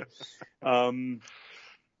 whatever. But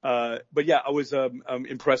yeah, I was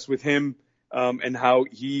impressed with him and how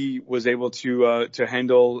he was able to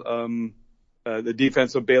handle the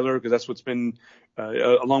defense of Baylor, because that's what's been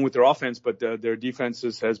along with their offense, but their defense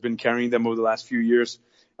has been carrying them over the last few years.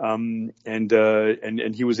 And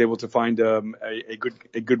he was able to find a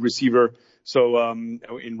good receiver. So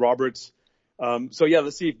in Roberts. So yeah,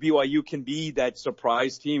 let's see if BYU can be that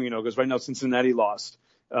surprise team, because right now Cincinnati lost.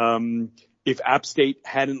 If App State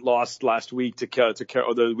hadn't lost last week or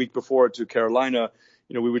the week before to Carolina,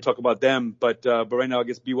 we would talk about them. But right now, I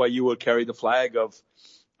guess BYU will carry the flag of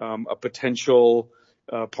a potential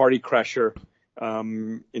party crasher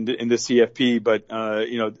in the CFP. But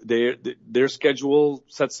their schedule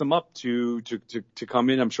sets them up to come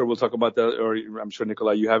in. I'm sure we'll talk about that, or I'm sure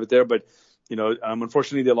Nikolai, you have it there. But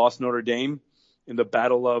unfortunately, they lost Notre Dame in the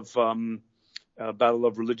battle of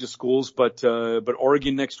religious schools. But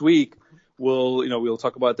Oregon next week we'll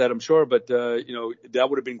talk about that, I'm sure. But that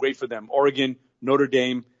would have been great for them. Oregon, Notre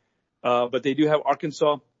Dame, but they do have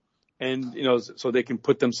Arkansas, and so they can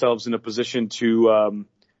put themselves in a position to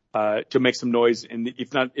make some noise in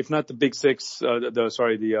if not the Big Six,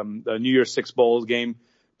 the New Year's Six Bowl game,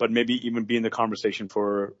 but maybe even be in the conversation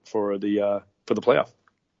for the playoff.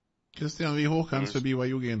 Christian, wie hoch kann es für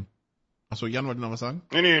BYU gehen? Achso, Jan wollte noch was sagen?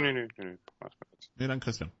 Nee. Nee, dann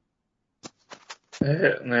Christian.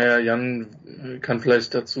 Naja, Jan kann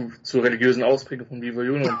vielleicht dazu zur religiösen Ausprägung von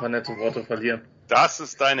BYU noch ein paar nette Worte verlieren. Das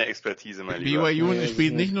ist deine Expertise, mein Lieber. BYU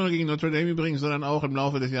spielt nicht nur gegen Notre Dame übrigens, sondern auch im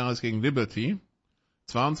Laufe des Jahres gegen Liberty.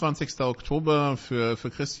 22. Oktober für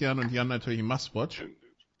Christian und Jan natürlich ein Must-Watch.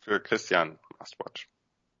 Für Christian Must-Watch.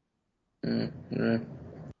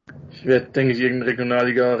 Ich werde, denke ich, irgendein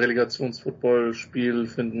Regionalliga-Relegationsfootball-Spiel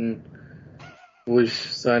finden, wo ich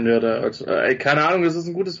sein werde. Also, keine Ahnung, das ist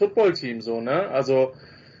ein gutes Footballteam, so, ne? Also,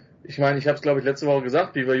 ich meine, ich habe es, glaube ich, letzte Woche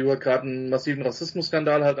gesagt, BYU hat gerade einen massiven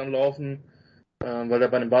Rassismusskandal halt am Laufen, weil da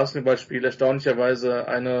bei einem Basketballspiel erstaunlicherweise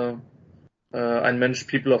ein Mensch,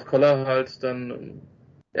 People of Color, halt dann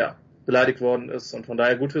beleidigt worden ist. Und von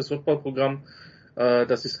daher gut fürs Footballprogramm,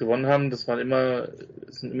 dass sie es gewonnen haben. Es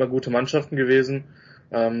sind immer gute Mannschaften gewesen.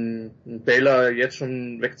 Baylor jetzt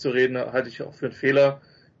schon wegzureden, halte ich auch für einen Fehler.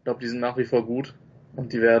 Ich glaube, die sind nach wie vor gut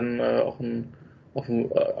und die werden auf einem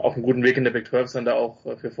guten Weg in der Big 12 sein, da auch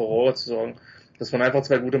für Furore zu sorgen. Das waren einfach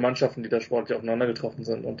zwei gute Mannschaften, die da sportlich aufeinander getroffen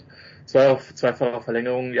sind, und zweifache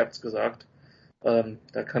Verlängerungen, ihr habt es gesagt.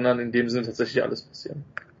 Da kann dann in dem Sinne tatsächlich alles passieren.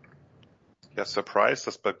 Ja, Surprise,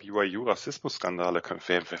 dass bei BYU Rassismusskandale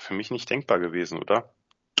wäre für mich nicht denkbar gewesen, oder?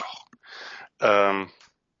 Doch. Nein,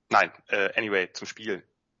 anyway, zum Spiel.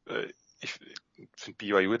 Ich finde,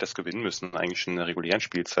 BYU hätte das gewinnen müssen, eigentlich schon in der regulären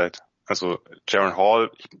Spielzeit. Also Jaron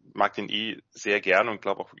Hall, ich mag den sehr gern und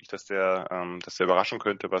glaube auch wirklich, dass der überraschen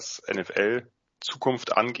könnte, was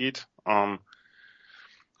NFL-Zukunft angeht.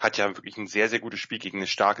 Hat ja wirklich ein sehr, sehr gutes Spiel gegen eine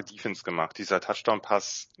starke Defense gemacht. Dieser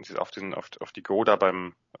Touchdown-Pass auf die Go da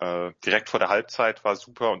direkt vor der Halbzeit war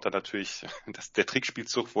super, und dann natürlich der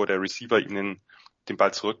Trickspielzug, wo der Receiver ihm den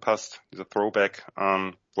Ball zurückpasst, dieser Throwback,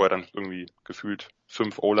 wo er dann irgendwie gefühlt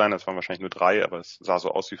 5 O-Line, das waren wahrscheinlich nur 3, aber es sah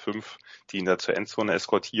so aus wie 5, die ihn da zur Endzone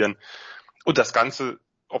eskortieren. Und das Ganze,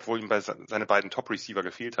 obwohl ihm seine beiden Top-Receiver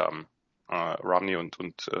gefehlt haben, Romney und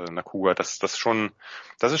Nakua, das ist schon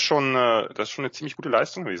eine ziemlich gute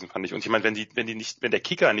Leistung gewesen, fand ich. Und ich meine, wenn der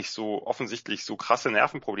Kicker nicht so offensichtlich so krasse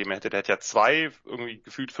Nervenprobleme hätte, der hätte ja 2 irgendwie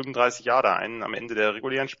gefühlt 35 Jahre, einen am Ende der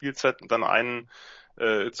regulären Spielzeit und dann einen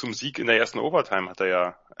zum Sieg in der ersten Overtime hat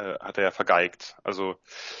er ja vergeigt. Also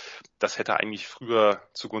das hätte eigentlich früher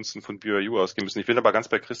zugunsten von BYU ausgehen müssen. Ich bin aber ganz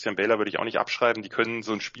bei Christian Baylor, würde ich auch nicht abschreiben. Die können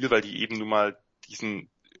so ein Spiel, weil die eben nun mal diesen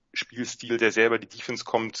Spielstil, der selber die Defense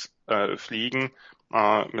kommt, pflegen.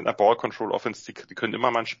 Mit einer Ball-Control-Offense, die können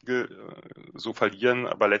immer mal ein Spiel so verlieren,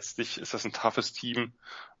 aber letztlich ist das ein toughes Team.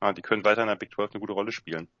 Die können weiter in der Big 12 eine gute Rolle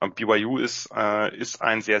spielen. Und BYU ist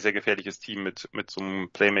ein sehr, sehr gefährliches Team mit so einem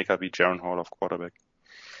Playmaker wie Jaron Hall auf Quarterback.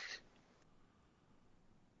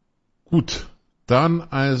 Gut, dann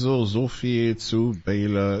also so viel zu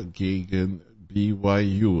Baylor gegen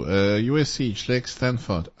BYU. USC schlägt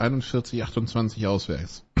Stanford 41-28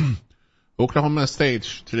 auswärts. Oklahoma State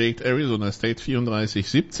schlägt Arizona State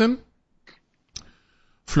 34-17.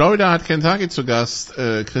 Florida hat Kentucky zu Gast.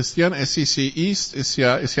 Christian, SEC East ist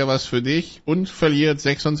ja was für dich und verliert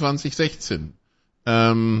 26-16.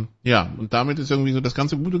 Ja, und damit ist irgendwie so das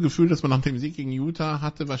ganze gute Gefühl, das man nach dem Sieg gegen Utah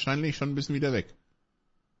hatte, wahrscheinlich schon ein bisschen wieder weg.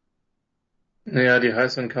 Naja, die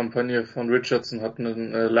Heisman-Kampagne von Richardson hat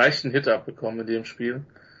einen leichten Hit abbekommen in dem Spiel.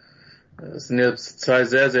 Es sind jetzt zwei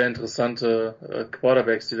sehr, sehr interessante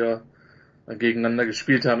Quarterbacks, die da gegeneinander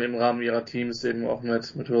gespielt haben im Rahmen ihrer Teams, eben auch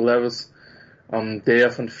mit Will Levis, der ja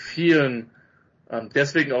von vielen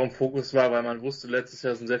deswegen auch im Fokus war, weil man wusste, letztes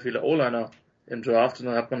Jahr sind sehr viele O-Liner im Draft und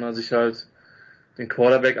dann hat man sich halt den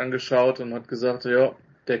Quarterback angeschaut und hat gesagt, ja,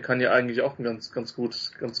 der kann ja eigentlich auch ganz gut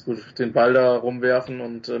den Ball da rumwerfen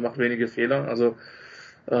und macht wenige Fehler. Also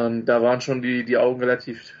da waren schon die Augen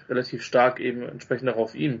relativ stark eben entsprechend auch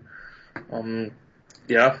auf ihn.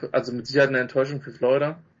 Ja, also mit Sicherheit eine Enttäuschung für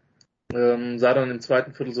Florida. Sah dann im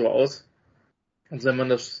zweiten Viertel so aus, als wenn man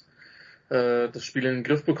das Spiel in den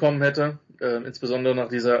Griff bekommen hätte, insbesondere nach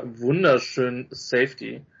dieser wunderschönen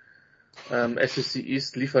Safety. SEC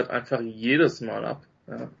East liefert einfach jedes Mal ab.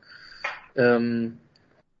 Ja.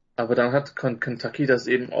 Aber dann hat Kentucky das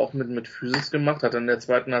eben auch mit Physis gemacht, hat in der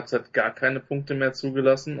zweiten Halbzeit gar keine Punkte mehr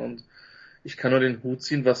zugelassen und ich kann nur den Hut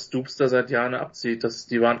ziehen, was Stoops da seit Jahren abzieht.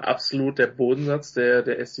 Die waren absolut der Bodensatz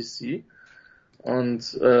der SEC.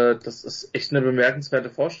 Und das ist echt eine bemerkenswerte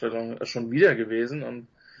Vorstellung schon wieder gewesen. Und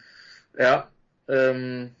ja,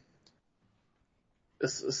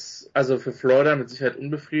 es ist also für Florida mit Sicherheit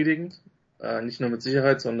unbefriedigend. Nicht nur mit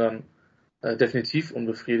Sicherheit, sondern definitiv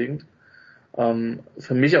unbefriedigend.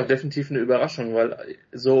 Für mich auch definitiv eine Überraschung, weil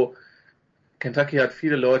so Kentucky hat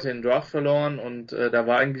viele Leute in Draft verloren und da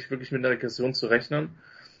war eigentlich wirklich mit einer Regression zu rechnen.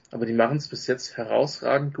 Aber die machen es bis jetzt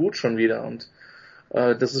herausragend gut schon wieder. Und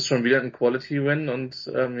das ist schon wieder ein Quality-Win und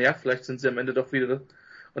ja, vielleicht sind sie am Ende doch wieder,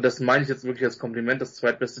 und das meine ich jetzt wirklich als Kompliment, das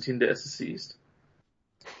zweitbeste Team der SEC East.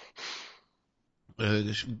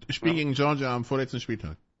 Spiel gegen Georgia am vorletzten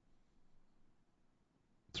Spieltag.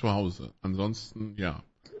 Zu Hause. Ansonsten, ja.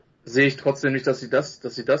 Sehe ich trotzdem nicht, dass sie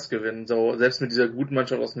das gewinnen. So, selbst mit dieser guten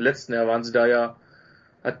Mannschaft aus dem letzten Jahr waren sie da ja,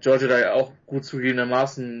 hat Georgia da ja auch gut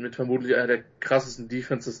zugegebenermaßen mit vermutlich einer der krassesten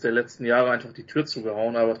Defenses der letzten Jahre einfach die Tür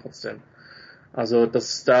zugehauen, aber trotzdem. Also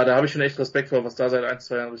da habe ich schon echt Respekt vor, was da seit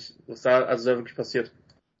 1-2 Jahren, was da wirklich passiert.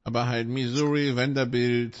 Aber halt Missouri,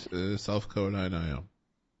 Vanderbilt, South Carolina, ja.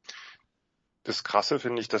 Das Krasse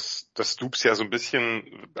finde ich, dass Stoops ja so ein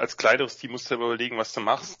bisschen als kleineres Team musst du überlegen, was du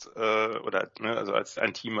machst, also als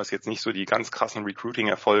ein Team, was jetzt nicht so die ganz krassen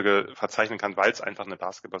Recruiting-Erfolge verzeichnen kann, weil es einfach eine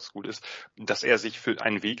Basketball-School ist, dass er sich für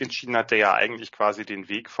einen Weg entschieden hat, der ja eigentlich quasi den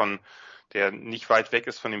Weg der nicht weit weg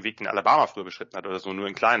ist von dem Weg, den Alabama früher beschritten hat oder so, nur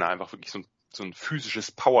in kleiner, einfach wirklich so ein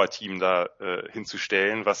physisches Power-Team da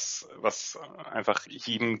hinzustellen, was einfach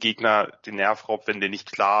jedem Gegner den Nerv raubt, wenn der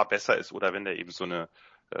nicht klar besser ist oder wenn der eben so eine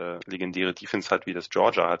legendäre Defense hat, wie das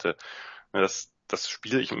Georgia hatte. Das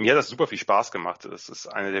Spiel, mir hat das super viel Spaß gemacht. Das ist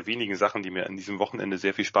eine der wenigen Sachen, die mir an diesem Wochenende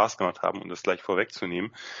sehr viel Spaß gemacht haben, um das gleich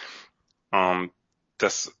vorwegzunehmen.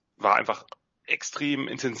 Das war einfach extrem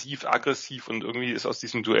intensiv, aggressiv und irgendwie ist aus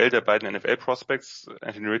diesem Duell der beiden NFL-Prospects,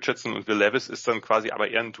 Anthony Richardson und Will Levis, ist dann quasi aber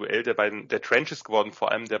eher ein Duell der Trenches geworden, vor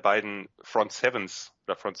allem der beiden Front Sevens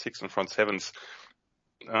oder Front Six und Front Sevens.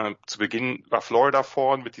 Zu Beginn war Florida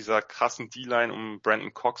vorn mit dieser krassen D-Line um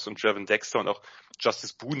Brandon Cox und Javon Dexter und auch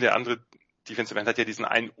Justice Boone, der andere Defensive End, hat ja diesen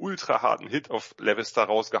einen ultra harten Hit auf Levis da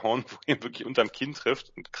rausgehauen, wo er wirklich unterm Kinn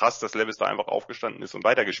trifft. Und krass, dass Levis da einfach aufgestanden ist und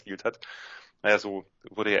weitergespielt hat. Naja, so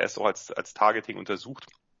wurde er erst auch als Targeting untersucht.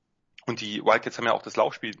 Und die Wildcats haben ja auch das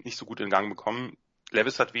Laufspiel nicht so gut in Gang bekommen.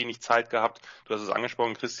 Levis hat wenig Zeit gehabt. Du hast es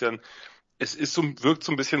angesprochen, Christian. Es wirkt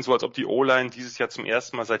so ein bisschen so, als ob die O-Line dieses Jahr zum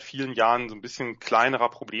ersten Mal seit vielen Jahren so ein bisschen kleinerer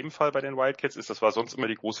Problemfall bei den Wildcats ist. Das war sonst immer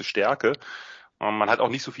die große Stärke. Man hat auch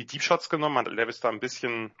nicht so viel Deep Shots genommen. Man hat Levis da ein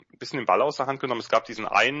bisschen den Ball aus der Hand genommen. Es gab diesen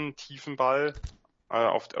einen tiefen Ball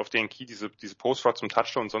auf den Key, diese Post-Route zum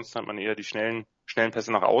Touchdown, und sonst hat man eher die schnellen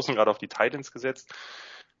Pässe nach außen, gerade auf die Tight Ends gesetzt.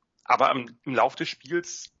 Aber im Lauf des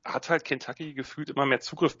Spiels hat halt Kentucky gefühlt immer mehr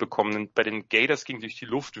Zugriff bekommen. Und bei den Gators ging durch die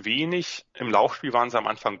Luft wenig. Im Laufspiel waren sie am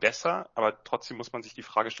Anfang besser, aber trotzdem muss man sich die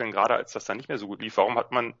Frage stellen, gerade als das dann nicht mehr so gut lief, warum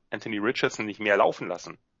hat man Anthony Richardson nicht mehr laufen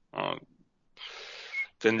lassen?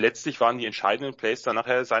 Denn letztlich waren die entscheidenden Plays dann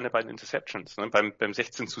nachher seine beiden Interceptions. Ne? Beim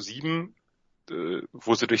 16:7,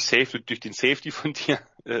 wo sie durch den Safety von dir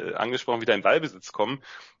angesprochen wieder in Ballbesitz kommen,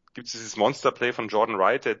 gibt es dieses Monster-Play von Jordan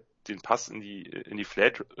Wright, der den Pass in die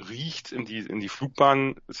Flat riecht, in die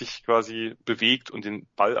Flugbahn sich quasi bewegt und den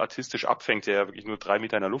Ball artistisch abfängt, der ja wirklich nur 3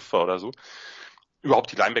 Meter in der Luft war oder so.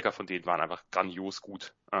 Überhaupt die Linebacker von denen waren einfach grandios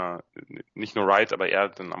gut. Nicht nur Wright, aber er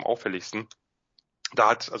dann am auffälligsten.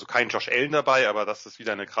 Da hat also kein Josh Allen dabei, aber das ist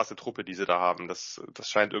wieder eine krasse Truppe, die sie da haben. Das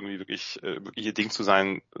scheint irgendwie wirklich ihr Ding zu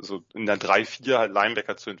sein, so in der 3-4 halt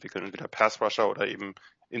Linebacker zu entwickeln, entweder Pass Rusher oder eben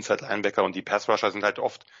Inside Linebacker. Und die Pass Rusher sind halt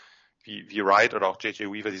oft wie Wright oder auch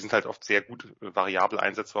J.J. Weaver, die sind halt oft sehr gut variabel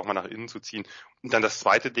einsetzbar, auch mal nach innen zu ziehen. Und dann das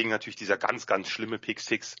zweite Ding natürlich dieser ganz, ganz schlimme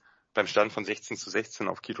Pick-Six beim Stand von 16:16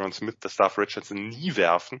 auf Keydron Smith. Das darf Richardson nie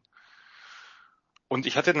werfen. Und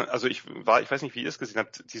ich weiß nicht, wie ihr es gesehen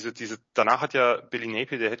habt, danach hat ja Billy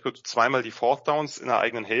Napier, der Headcoach, zweimal die Fourth Downs in der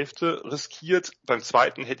eigenen Hälfte riskiert. Beim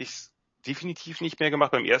zweiten hätte ich es definitiv nicht mehr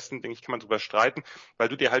gemacht. Beim ersten, denke ich, kann man drüber streiten, weil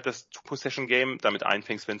du dir halt das Two-Possession-Game damit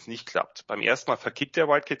einfängst, wenn es nicht klappt. Beim ersten Mal verkickt der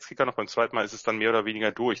Wildcats-Kicker noch, beim zweiten Mal ist es dann mehr oder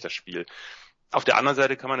weniger durch, das Spiel. Auf der anderen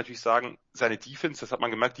Seite kann man natürlich sagen, seine Defense, das hat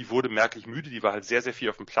man gemerkt, die wurde merklich müde, die war halt sehr, sehr viel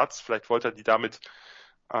auf dem Platz. Vielleicht wollte er die damit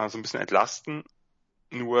so ein bisschen entlasten.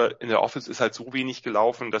 Nur in der Offense ist halt so wenig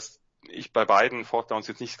gelaufen, dass ich bei beiden Fourth Downs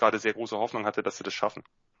jetzt nicht gerade sehr große Hoffnung hatte, dass sie das schaffen.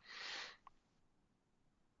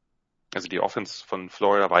 Also die Offense von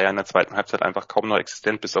Florida war ja in der zweiten Halbzeit einfach kaum noch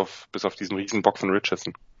existent, bis auf diesen riesen Bock von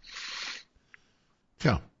Richardson.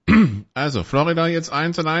 Tja, also Florida jetzt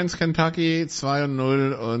 1-1, Kentucky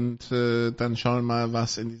 2-0 und dann schauen wir mal,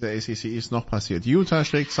 was in dieser ACC East noch passiert. Utah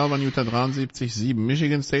schlägt Southern Utah 73-7,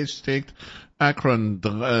 Michigan State schlägt Akron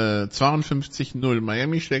 52-0,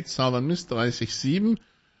 Miami schlägt Southern Miss 30-7,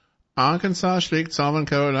 Arkansas schlägt South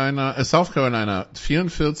Carolina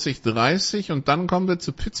 44-30 und dann kommen wir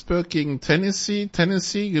zu Pittsburgh gegen Tennessee.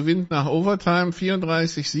 Tennessee gewinnt nach Overtime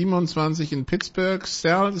 34-27 in Pittsburgh.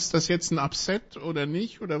 Sal, ist das jetzt ein Upset oder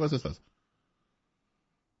nicht? Oder was ist das?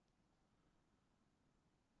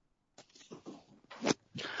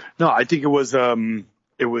 No, I think it was a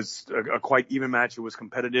quite even match. It was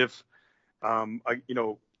competitive.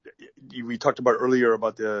 We talked about earlier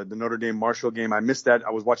about the Notre Dame Marshall game. I missed that. I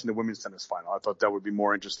was watching the women's tennis final. I thought that would be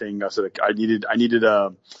more interesting. I said I needed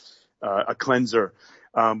a cleanser.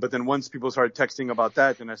 But then once people started texting about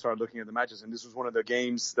that, then I started looking at the matches, and this was one of the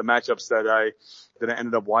games, the matchups that I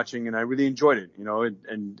ended up watching, and I really enjoyed it.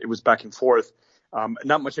 And it was back and forth.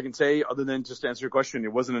 Not much I can say other than just to answer your question.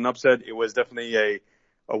 It wasn't an upset. It was definitely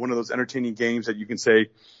one of those entertaining games that you can say,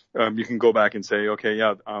 you can go back and say, okay,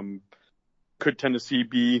 yeah, could Tennessee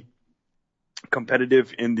be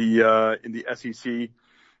competitive in the SEC?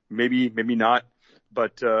 Maybe not.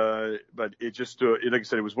 But it just, like I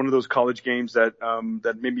said, it was one of those college games that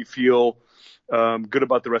made me feel, good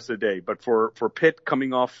about the rest of the day. But for Pitt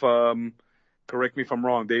coming off, correct me if I'm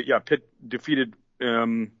wrong, Pitt defeated,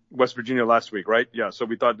 West Virginia last week, right? Yeah. So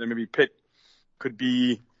we thought that maybe Pitt could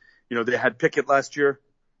be, they had Pickett last year.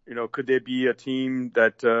 Could they be a team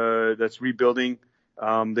that's rebuilding?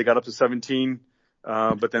 They got up to 17,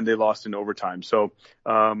 but then they lost in overtime. So,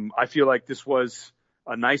 I feel like this was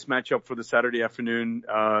a nice matchup for the Saturday afternoon.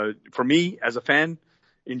 For me as a fan,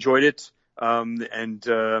 enjoyed it. And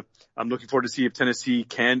I'm looking forward to see if Tennessee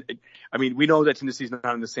can. I mean, we know that Tennessee's not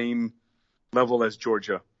on the same level as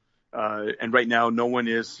Georgia. And right now, no one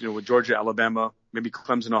is, with Georgia, Alabama, maybe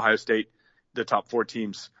Clemson, Ohio State, the top 4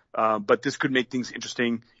 teams. But this could make things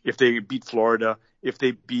interesting if they beat Florida, if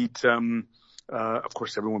they beat, of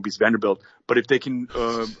course, everyone beats Vanderbilt, but if they can,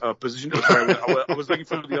 position, I was looking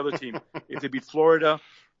for the other team. If they beat Florida,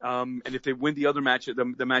 and if they win the other match, the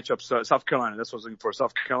matchups, South Carolina, that's what I was looking for.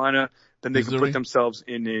 South Carolina, then they Missouri can put themselves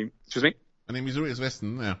in excuse me? I mean, Missouri is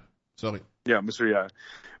Western, yeah. Sorry. Yeah, Missouri, yeah.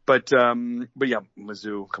 But yeah,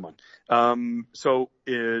 Mizzou, come on.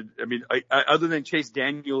 Other than Chase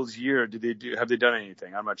Daniel's year, have they done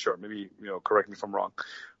anything? I'm not sure. Maybe, correct me if I'm wrong.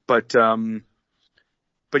 But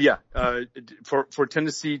yeah, for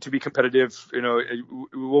Tennessee to be competitive,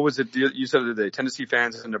 what was it you said the other day? Tennessee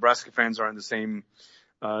fans and Nebraska fans are in the same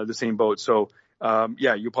boat. So,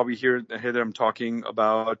 yeah, you'll probably hear them talking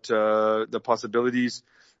about, the possibilities,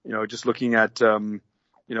 just looking at,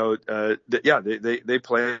 they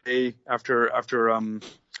play after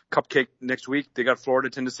cupcake next week. They got Florida,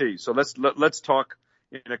 Tennessee. So let's talk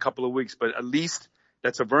in a couple of weeks, but at least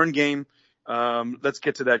that's a Vern game. Let's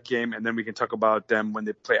get to that game, and then we can talk about them when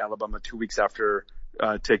they play Alabama 2 weeks after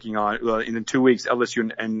taking on in 2 weeks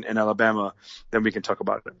LSU and Alabama. Then we can talk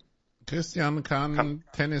about it. Christian, kann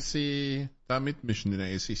Tennessee da mitmischen in der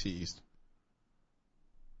ACC East?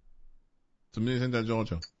 Zumindest hinter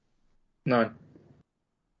Georgia. Nein,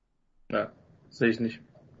 sehe ich nicht.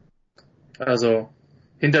 Also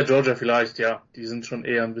hinter Georgia vielleicht, ja. Die sind schon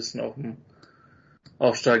eher ein bisschen auf dem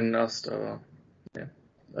aufsteigenden Ast, aber ja.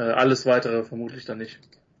 Alles weitere vermutlich dann nicht.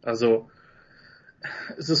 Also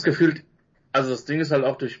es ist gefühlt, also das Ding ist halt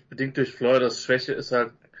auch bedingt durch Floridas Schwäche ist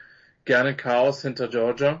halt gerne Chaos hinter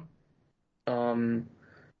Georgia. Und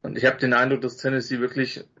ich habe den Eindruck, dass Tennessee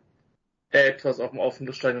wirklich etwas auf dem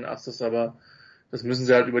aufsteigenden Ast ist, aber das müssen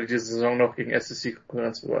sie halt über die Saison noch gegen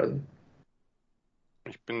SEC-Konkurrenz beweisen.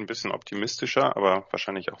 Ich bin ein bisschen optimistischer, aber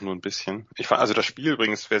wahrscheinlich auch nur ein bisschen. Also das Spiel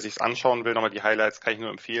übrigens, wer sich's anschauen will, nochmal die Highlights, kann ich nur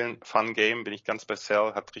empfehlen. Fun Game, bin ich ganz bei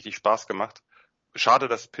Sal, hat richtig Spaß gemacht. Schade,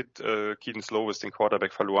 dass Pitt Keaton Slovis den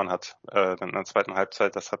Quarterback verloren hat dann in der zweiten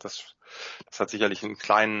Halbzeit. Das hat sicherlich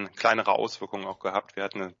kleinere Auswirkungen auch gehabt. Wir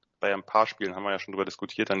hatten bei ein paar Spielen, haben wir ja schon darüber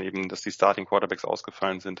diskutiert, dann eben, dass die Starting Quarterbacks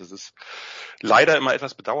ausgefallen sind. Das ist leider immer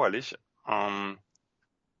etwas bedauerlich.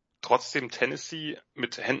 Trotzdem Tennessee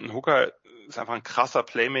mit Hendon Hooker ist einfach ein krasser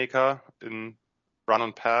Playmaker in Run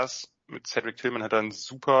und Pass. Mit Cedric Tillman hat er einen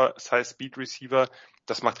super Size-Speed-Receiver.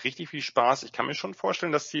 Das macht richtig viel Spaß. Ich kann mir schon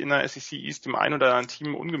vorstellen, dass die in der SEC East dem einen oder anderen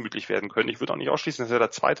Team ungemütlich werden können. Ich würde auch nicht ausschließen, dass wir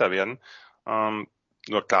da Zweiter werden.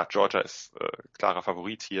 Nur klar, Georgia ist klarer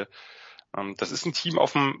Favorit hier. Das ist ein Team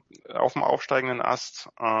auf dem aufsteigenden Ast.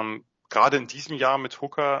 Gerade in diesem Jahr mit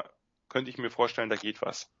Hooker könnte ich mir vorstellen, da geht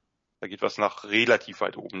was. Da geht was nach relativ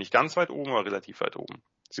weit oben. Nicht ganz weit oben, aber relativ weit oben.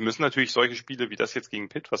 Sie müssen natürlich solche Spiele wie das jetzt gegen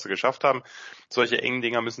Pitt, was sie geschafft haben, solche engen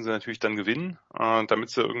Dinger müssen sie natürlich dann gewinnen, damit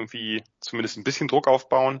sie irgendwie zumindest ein bisschen Druck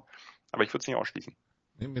aufbauen. Aber ich würde es nicht ausschließen.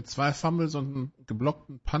 Mit 2 Fumbles und einem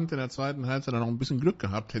geblockten Punt in der zweiten Halbzeit dann noch ein bisschen Glück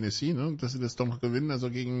gehabt, Tennessee, ne? Dass sie das doch noch gewinnen. Also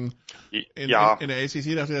in der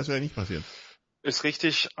ACC dachte ich, das wäre nicht passiert. Ist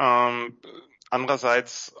richtig.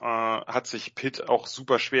 Andererseits hat sich Pitt auch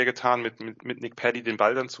super schwer getan, mit Nick Paddy den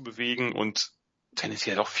Ball dann zu bewegen, und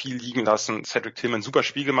Tennessee hat auch viel liegen lassen. Cedric Tillman super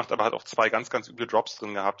Spiel gemacht, aber hat auch 2 ganz, ganz üble Drops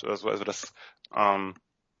drin gehabt oder so. Also das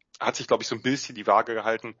hat sich, glaube ich, so ein bisschen die Waage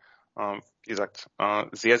gehalten. Wie gesagt,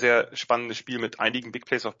 sehr, sehr spannendes Spiel mit einigen Big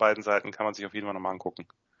Plays auf beiden Seiten, kann man sich auf jeden Fall nochmal angucken.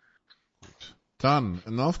 Dann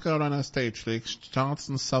North Carolina State schlägt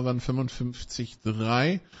Charleston Southern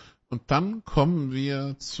 55-3. Und dann kommen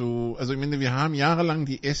wir also ich meine, wir haben jahrelang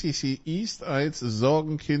die SEC East als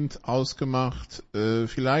Sorgenkind ausgemacht.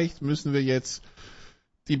 Vielleicht müssen wir jetzt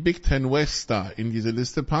die Big Ten West da in diese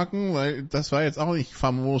Liste packen, weil das war jetzt auch nicht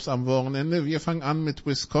famos am Wochenende. Wir fangen an mit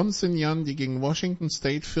Wisconsin, Jan, die gegen Washington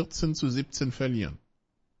State 14-17 verlieren.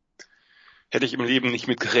 Hätte ich im Leben nicht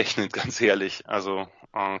mit gerechnet, ganz ehrlich. Also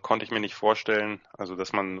konnte ich mir nicht vorstellen, also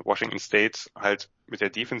dass man Washington State halt mit der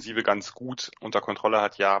Defensive ganz gut unter Kontrolle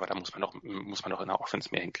hat, ja, aber da muss man doch in der Offense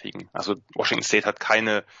mehr hinkriegen. Also Washington State hat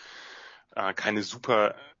keine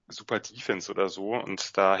super Defense oder so,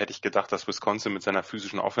 und da hätte ich gedacht, dass Wisconsin mit seiner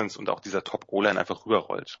physischen Offense und auch dieser Top-O-Line einfach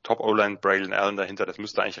rüberrollt. Top-O-Line, Braylon Allen dahinter, das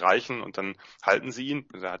müsste eigentlich reichen, und dann halten sie ihn.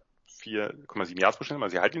 Er hat 4,7 Yards pro Spiel, aber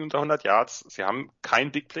sie halten ihn unter 100 Yards. Sie haben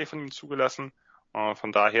kein Big Play von ihm zugelassen.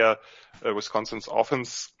 Von daher Wisconsins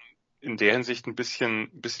Offense in der Hinsicht ein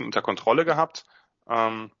bisschen unter Kontrolle gehabt.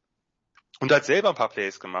 Und hat selber ein paar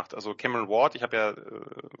Plays gemacht. Also Cameron Ward,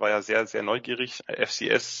 war ja sehr, sehr neugierig.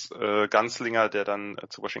 FCS Gunslinger, der dann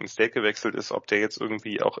zu Washington State gewechselt ist, ob der jetzt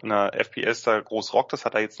irgendwie auch in der FBS da groß rockt, das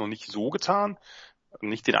hat er jetzt noch nicht so getan.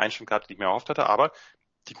 Nicht den Einstand gehabt, den ich mir erhofft hatte, aber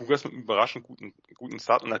die Cougars mit einem überraschend guten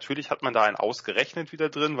Start. Und natürlich hat man da einen ausgerechnet wieder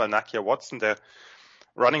drin, weil Nakia Watson, der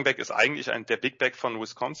Running Back, ist eigentlich der Big Back von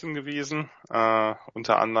Wisconsin gewesen,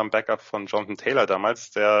 unter anderem Backup von Jonathan Taylor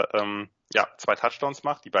damals, der 2 Touchdowns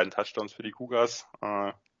macht, die beiden Touchdowns für die Cougars,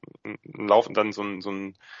 laufen dann so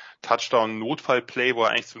ein Touchdown-Notfall-Play, wo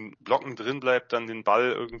er eigentlich zum Blocken drin bleibt, dann den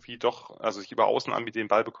Ball irgendwie doch, also sich über Außen anbietet, den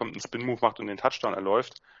Ball bekommt, einen Spin-Move macht und den Touchdown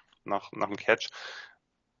erläuft nach dem Catch.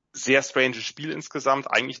 Sehr stranges Spiel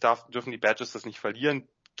insgesamt. Eigentlich dürfen die Badgers das nicht verlieren.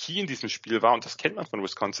 Key in diesem Spiel war, und das kennt man von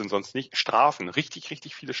Wisconsin sonst nicht, Strafen. Richtig,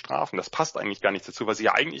 richtig viele Strafen. Das passt eigentlich gar nicht dazu, weil sie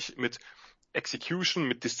ja eigentlich mit Execution,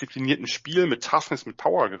 mit diszipliniertem Spiel, mit Toughness, mit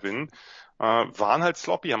Power gewinnen. Waren halt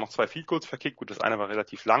sloppy, haben auch 2 Field Goals verkickt. Gut, das eine war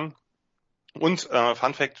relativ lang. Und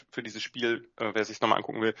Fun Fact für dieses Spiel, wer sich nochmal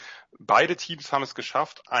angucken will, beide Teams haben es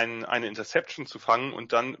geschafft, eine Interception zu fangen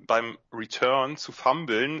und dann beim Return zu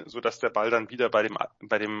fummeln, sodass der Ball dann wieder bei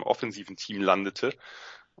dem offensiven Team landete.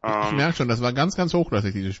 Ich merke schon, das war ganz, ganz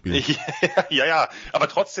hochklassig, dieses Spiel. Ja, aber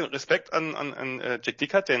trotzdem Respekt an Jack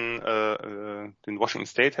Dickert, den Washington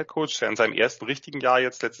State Head Coach, der in seinem ersten richtigen Jahr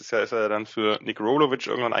jetzt, letztes Jahr ist er dann für Nick Rolovich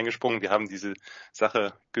irgendwann eingesprungen. Wir haben diese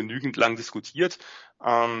Sache genügend lang diskutiert.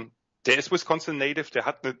 Der ist Wisconsin Native, der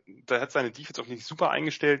hat seine Defense auch nicht super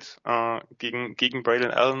eingestellt gegen Braylon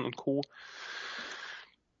Allen und Co.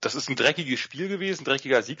 Das ist ein dreckiges Spiel gewesen,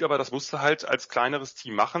 dreckiger Sieg, aber das musste halt als kleineres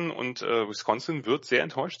Team machen und Wisconsin wird sehr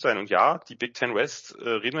enttäuscht sein. Und ja, die Big Ten West,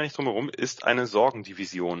 reden wir nicht drum herum, ist eine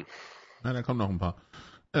Sorgendivision. Na, da kommen noch ein paar.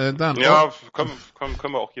 Können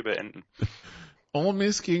wir auch hier beenden. Ole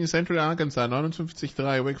Miss gegen Central Arkansas,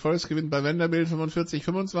 59-3. Wake Forest gewinnt bei Vanderbilt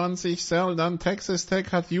 45-25. Sal, dann Texas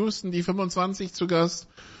Tech hat Houston die 25 zu Gast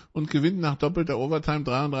und gewinnt nach doppelter Overtime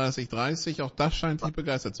 33-30. Auch das scheint dich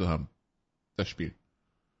begeistert zu haben, das Spiel.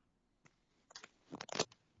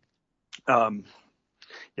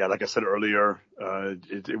 Yeah, like I said earlier,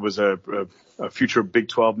 it was a future Big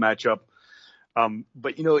 12 matchup.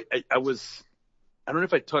 But you know, I don't know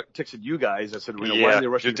if I texted you guys. I said, why are they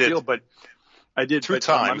rushing the field? But I did 2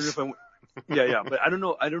 times. I don't know if but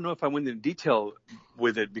I don't know if I went into detail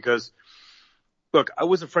with it because, look, I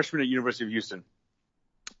was a freshman at University of Houston,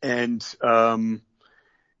 and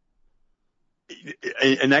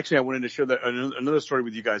actually I wanted to share that another story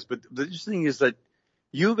with you guys. But the interesting thing is that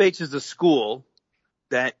U of H is a school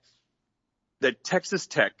that Texas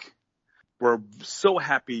Tech were so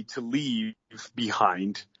happy to leave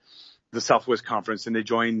behind the Southwest Conference, and they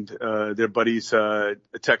joined their buddies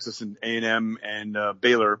Texas and A&M and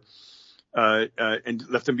Baylor and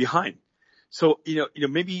left them behind. So you know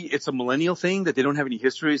maybe it's a millennial thing that they don't have any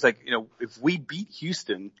history. It's like, if we beat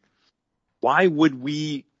Houston, why would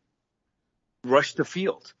we rush the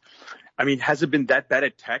field? I mean, has it been that bad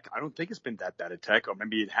at Tech? I don't think it's been that bad at Tech, or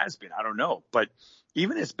maybe it has been. I don't know. But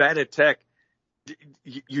even as bad at Tech,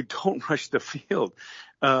 you don't rush the field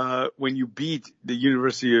when you beat the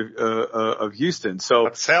University of Houston. So,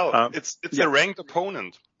 but Sal, it's a ranked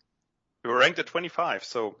opponent. We were ranked at 25,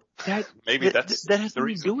 so maybe that has nothing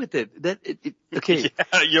to do with it. Okay.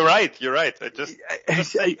 Yeah, you're right.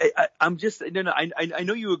 I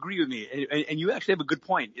know you agree with me, and you actually have a good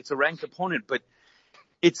point. It's a ranked opponent, but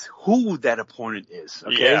it's who that opponent is.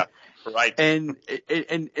 Okay. Yeah, right. And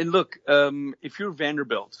look, if you're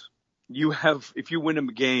Vanderbilt, if you win a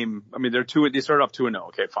game, I mean, they start off 2-0.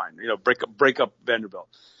 Okay, fine. Break up Vanderbilt.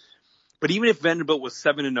 But even if Vanderbilt was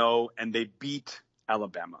 7-0 and they beat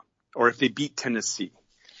Alabama, or if they beat Tennessee,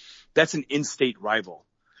 that's an in-state rival.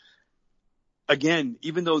 Again,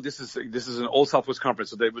 even though this is an old Southwest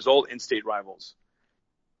Conference, so it was all in-state rivals.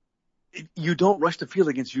 You don't rush the field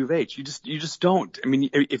against U of H. You just don't. I mean,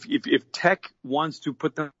 if Tech wants to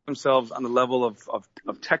put themselves on the level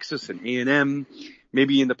of Texas and A&M,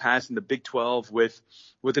 maybe in the past in the Big 12 with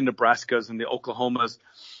the Nebraskas and the Oklahomas,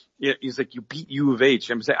 it's like you beat U of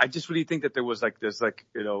H. I just really think that there was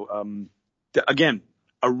again,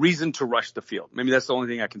 a reason to rush the field. Maybe that's the only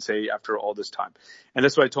thing I can say after all this time. And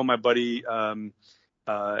that's what I told my buddy who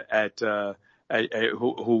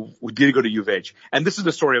did go to U of H. And this is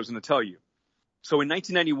the story I was going to tell you. So in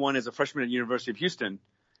 1991, as a freshman at the University of Houston,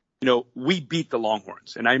 we beat the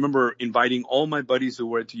Longhorns. And I remember inviting all my buddies who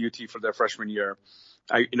went to UT for their freshman year.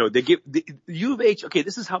 They give the U of H. Okay,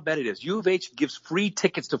 this is how bad it is. U of H gives free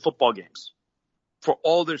tickets to football games for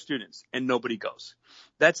all their students, and nobody goes.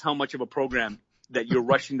 That's how much of a program that you're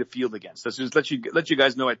rushing the field against. Let's just let you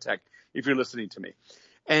guys know at Tech if you're listening to me.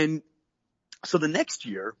 And so the next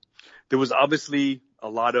year, there was obviously a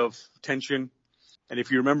lot of tension. And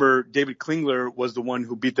if you remember, David Klingler was the one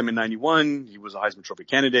who beat them in 91. He was a Heisman Trophy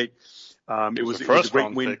candidate. It was a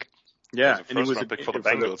great win. Pick. Yeah. And it was a pick for the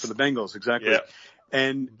Bengals. For the Bengals, exactly. Yeah.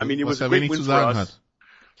 And I mean, it was a great win for us.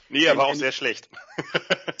 Nee, er war auch sehr schlecht.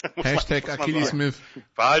 Hashtag Achilles Smith.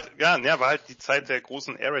 War halt die Zeit der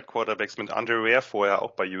großen Air Raid Quarterbacks mit Andre Ware vorher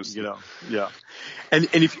auch bei Houston. Yeah. And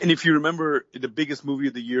if you remember, the biggest movie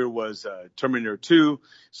of the year was Terminator 2.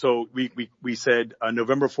 So we said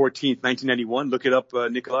November 14th, 1991. Look it up,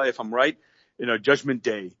 Nikolai, if I'm right. Judgment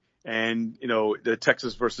Day, and the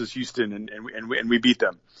Texas versus Houston, and we beat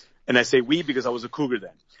them. And I say we because I was a Cougar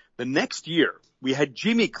then. The next year we had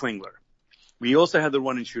Jimmy Klingler. We also had the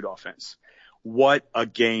run and shoot offense. What a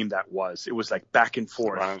game that was. It was like back and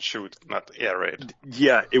forth. Run and shoot, not air raid.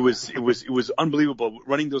 Yeah, it was unbelievable.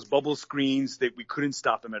 Running those bubble screens that we couldn't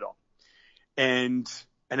stop them at all. And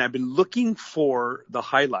I've been looking for the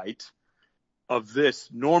highlight of this.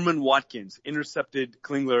 Norman Watkins intercepted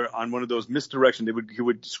Klingler on one of those misdirection. He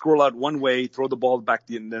would scroll out one way, throw the ball back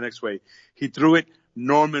the next way. He threw it.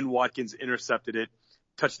 Norman Watkins intercepted it.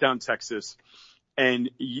 Touchdown Texas.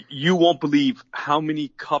 And you won't believe how many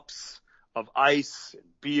cups of ice and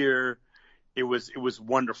beer. It was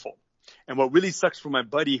wonderful. And what really sucks for my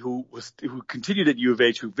buddy who continued at U of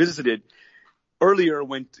H, who visited earlier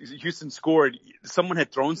when Houston scored, someone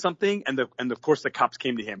had thrown something and of course the cops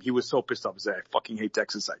came to him. He was so pissed off. He said, I fucking hate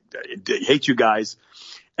Texas. I hate you guys.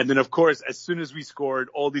 And then of course, as soon as we scored,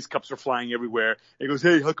 all these cups are flying everywhere. And he goes,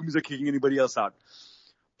 hey, how come he's not kicking anybody else out?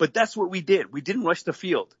 But that's what we did. We didn't rush the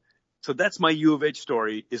field. So that's my U of H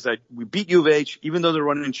story, is that we beat U of H, even though they're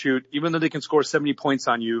run and shoot, even though they can score 70 points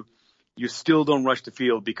on you, you still don't rush the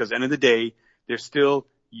field because at the end of the day, they're still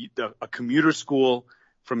a commuter school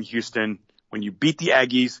from Houston. When you beat the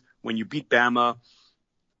Aggies, when you beat Bama,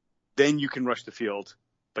 then you can rush the field,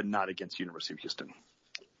 but not against University of Houston.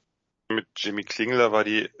 Mit Jimmy Klingler war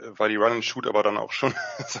die Run and Shoot aber dann auch schon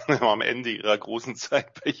am Ende ihrer großen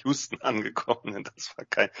Zeit bei Houston angekommen. Und das war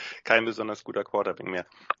kein besonders guter Quarterback mehr.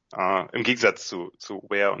 Im Gegensatz zu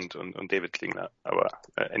Ware und David Klingler. Aber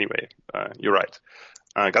anyway, you're right.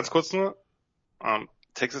 Ganz kurz nur,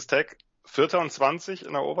 Texas Tech, 4. und 20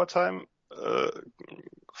 in der Overtime,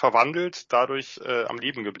 verwandelt, dadurch am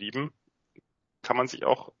Leben geblieben. Kann man sich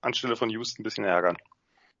auch anstelle von Houston ein bisschen ärgern.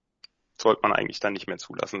 Sollte man eigentlich dann nicht mehr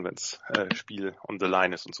zulassen, wenn das Spiel on the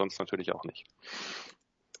line ist und sonst natürlich auch nicht.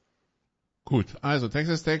 Gut, also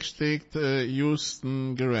Texas Tech schlägt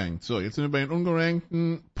Houston gerankt. So, jetzt sind wir bei den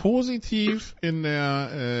Ungerankten. Positiv in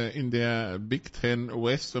der Big Ten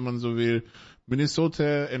West, wenn man so will.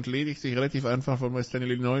 Minnesota entledigt sich relativ einfach von Western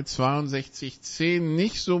Illinois, 62-10.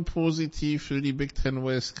 Nicht so positiv für die Big Ten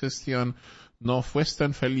West, Christian.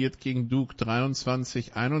 Northwestern verliert gegen Duke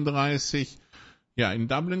 23-31. Ja, in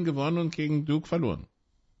Dublin gewonnen und gegen Duke verloren.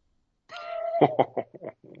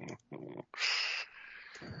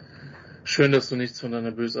 Schön, dass du nichts von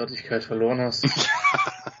deiner Bösartigkeit verloren hast.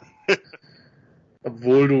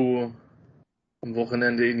 Obwohl du am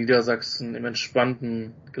Wochenende in Niedersachsen, im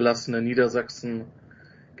entspannten, gelassenen Niedersachsen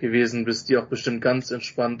gewesen bist, die auch bestimmt ganz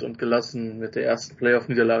entspannt und gelassen mit der ersten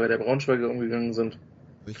Playoff-Niederlage der Braunschweiger umgegangen sind.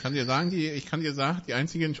 Ich kann dir sagen, die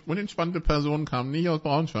einzige unentspannte Person kam nicht aus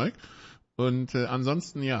Braunschweig. Und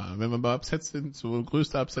ansonsten, ja, wenn wir bei Upsets sind, so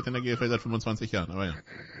größte Upset in der GFL seit 25 Jahren, aber ja.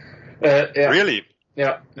 Ja. Really?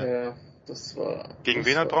 Ja, das war... Gegen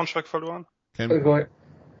wen hat Braunschweig verloren? Ja,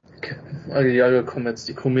 kommen jetzt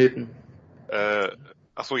die Kometen.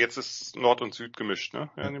 Achso, jetzt ist Nord und Süd gemischt, ne?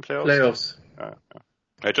 Ja, in den Playoffs. Ja.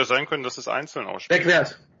 Hätte ja sein können, dass es einzeln ausspielt.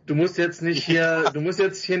 Wegwert. Du musst jetzt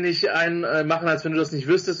hier nicht einen machen, als wenn du das nicht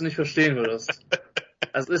wüsstest und nicht verstehen würdest.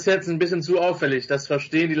 Das ist jetzt ein bisschen zu auffällig. Das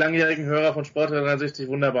verstehen die langjährigen Hörer von Sport 360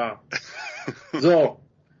 wunderbar. So.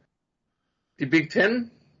 Die Big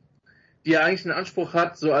Ten, die ja eigentlich einen Anspruch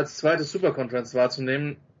hat, so als zweites Superconference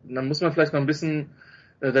wahrzunehmen, dann muss man vielleicht noch ein bisschen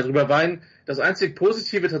darüber weinen. Das einzig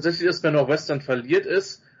Positive tatsächlich ist, wenn Northwestern verliert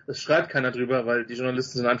ist, es schreibt keiner drüber, weil die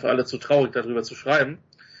Journalisten sind einfach alle zu traurig, darüber zu schreiben.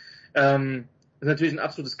 Ist natürlich ein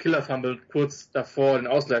absolutes Killer-Fumble, kurz davor den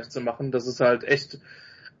Ausgleich zu machen. Das ist halt echt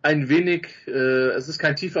ein wenig, es ist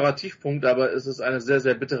kein tieferer Tiefpunkt, aber es ist eine sehr,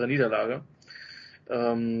 sehr bittere Niederlage.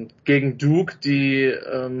 Gegen Duke, die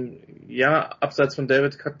abseits von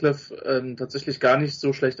David Cutcliffe tatsächlich gar nicht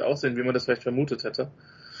so schlecht aussehen, wie man das vielleicht vermutet hätte.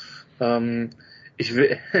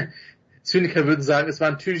 Zyniker würden sagen, es war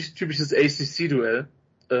ein typisches ACC-Duell.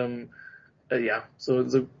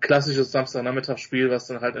 So klassisches Samstagnachmittagsspiel, was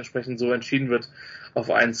dann halt entsprechend so entschieden wird auf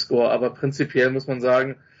einen Score. Aber prinzipiell muss man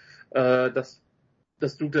sagen, dass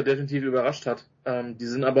Duke da definitiv überrascht hat. Die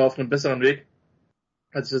sind aber auf einem besseren Weg,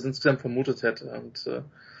 als ich das insgesamt vermutet hätte. Und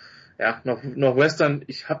Northwestern,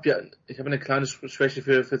 ich habe eine kleine Schwäche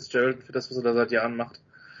für Fitzgerald, für das, was er da seit Jahren macht.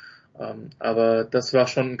 Aber das war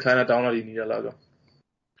schon ein kleiner Downer, die Niederlage.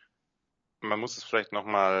 Man muss es vielleicht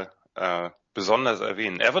nochmal besonders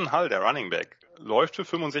erwähnen. Evan Hull, der Running Back, läuft für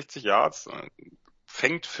 65 Yards,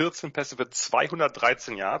 fängt 14 Pässe für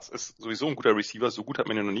 213 Yards, ist sowieso ein guter Receiver, so gut hat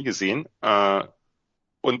man ihn noch nie gesehen,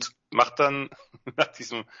 und macht dann nach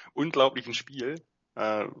diesem unglaublichen Spiel,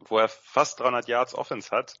 wo er fast 300 Yards Offense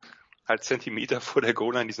hat, halt Zentimeter vor der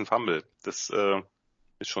Goal-Line diesen Fumble. Das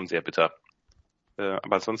ist schon sehr bitter.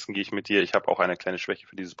 Aber ansonsten gehe ich mit dir, ich habe auch eine kleine Schwäche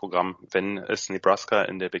für dieses Programm. Wenn es Nebraska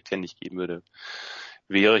in der Big Ten nicht geben würde,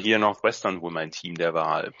 wäre hier Northwestern wohl mein Team der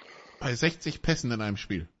Wahl. Bei 60 Pässen in einem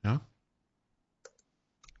Spiel, ja?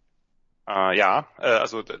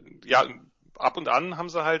 Ab und an haben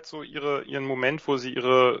sie halt so ihren Moment, wo sie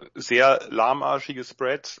ihre sehr lahmarschige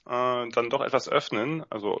Spread dann doch etwas öffnen.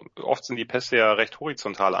 Also oft sind die Pässe ja recht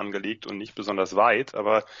horizontal angelegt und nicht besonders weit,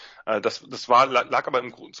 aber das lag aber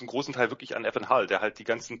zum großen Teil wirklich an Evan Hull, der halt die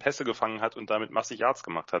ganzen Pässe gefangen hat und damit massig Yards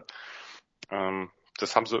gemacht hat.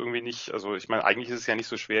 das haben sie irgendwie nicht, also ich meine, eigentlich ist es ja nicht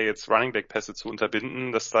so schwer, jetzt Running Back Pässe zu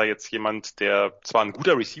unterbinden, dass da jetzt jemand, der zwar ein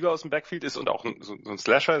guter Receiver aus dem Backfield ist und auch so ein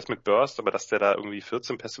Slasher ist mit Burst, aber dass der da irgendwie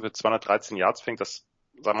 14 Pässe für 213 Yards fängt, das,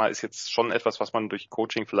 sag mal, ist jetzt schon etwas, was man durch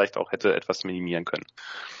Coaching vielleicht auch hätte etwas minimieren können.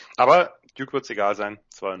 Aber Duke wird's egal sein,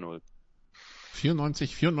 2-0.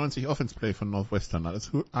 94 Offense Play von Northwestern,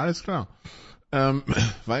 alles klar.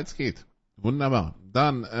 Weil's geht. Wunderbar.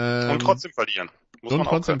 Dann, und trotzdem verlieren. Und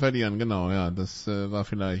trotzdem verlieren, genau, ja, das war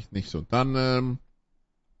vielleicht nicht so. Dann,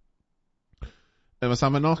 was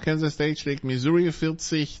haben wir noch? Kansas State schlägt Missouri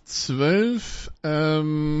 40-12.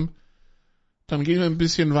 Dann gehen wir ein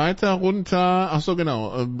bisschen weiter runter. Ach so,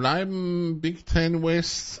 genau. Bleiben Big Ten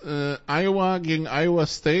West Iowa gegen Iowa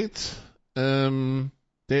State.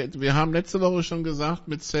 Wir haben letzte Woche schon gesagt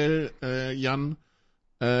mit Cell, Jan,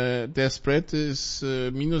 der Spread ist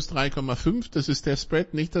minus 3,5. Das ist der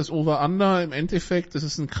Spread, nicht das Over-Under. Im Endeffekt, das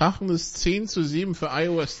ist ein krachendes 10-7 für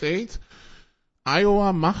Iowa State.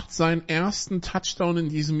 Iowa macht seinen ersten Touchdown in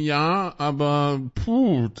diesem Jahr, aber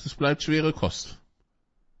das bleibt schwere Kost.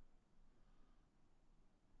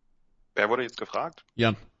 Wer wurde jetzt gefragt?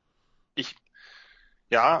 Jan. Ich.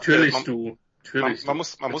 Ja. Natürlich Man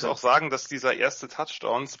muss auch sagen, dass dieser erste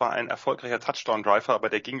Touchdown zwar ein erfolgreicher Touchdown-Drive war, aber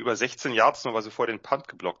der ging über 16 Yards, nur weil sie vorher den Punt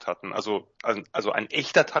geblockt hatten. Also ein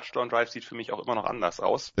echter Touchdown-Drive sieht für mich auch immer noch anders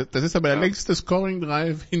aus. Das ist aber der längste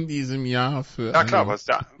Scoring-Drive in diesem Jahr für. Ja klar, was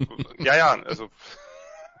also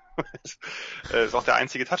ist auch der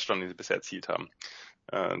einzige Touchdown, den sie bisher erzielt haben.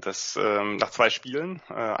 Das nach 2 Spielen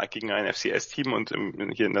gegen ein FCS-Team und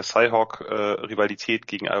hier in der Cyhawk-Rivalität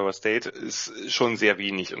gegen Iowa State ist schon sehr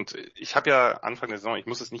wenig. Und ich habe ja Anfang der Saison, ich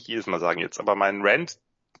muss es nicht jedes Mal sagen jetzt, aber mein Rant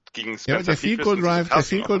gegen Spencer der Field Goal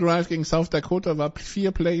Drive gegen South Dakota war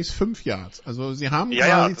 4 Plays, 5 Yards. Also sie haben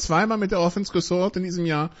quasi zweimal mit der Offense gescored in diesem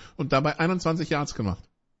Jahr und dabei 21 Yards gemacht.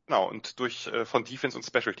 Genau, und von Defense und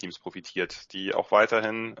Special Teams profitiert, die auch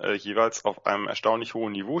weiterhin jeweils auf einem erstaunlich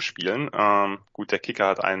hohen Niveau spielen. Gut, der Kicker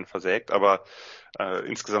hat einen versägt, aber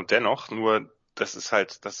insgesamt dennoch, nur das ist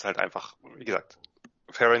halt einfach, wie gesagt,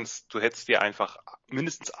 Ferentz, du hättest dir einfach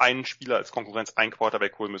mindestens einen Spieler als Konkurrenz, einen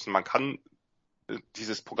Quarterback holen müssen. Man kann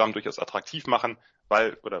dieses Programm durchaus attraktiv machen,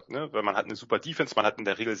 weil man hat eine super Defense, man hat in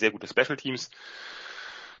der Regel sehr gute Special Teams.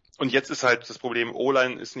 Und jetzt ist halt das Problem,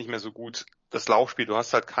 O-Line ist nicht mehr so gut. Das Laufspiel, du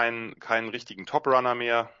hast halt keinen richtigen Top-Runner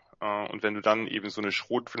mehr. Und wenn du dann eben so eine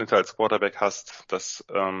Schrotflinte als Quarterback hast, das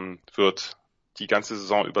wird die ganze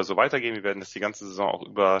Saison über so weitergehen. Wir werden das die ganze Saison auch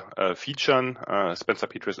über featuren. Spencer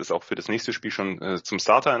Petras ist auch für das nächste Spiel schon zum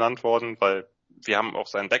Starter ernannt worden, weil wir haben auch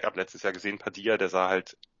seinen Backup letztes Jahr gesehen, Padilla, der sah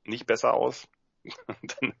halt nicht besser aus.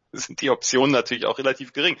 Dann sind die Optionen natürlich auch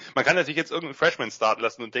relativ gering. Man kann natürlich jetzt irgendeinen Freshman starten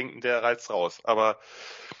lassen und denken, der reizt raus. Aber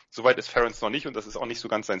soweit ist Ferentz noch nicht und das ist auch nicht so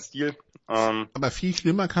ganz sein Stil. Aber viel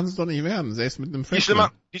schlimmer kann es doch nicht werden, selbst mit einem Freshman.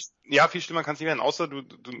 Viel schlimmer kann es nicht werden, außer du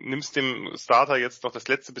nimmst dem Starter jetzt noch das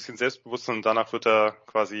letzte bisschen Selbstbewusstsein und danach wird er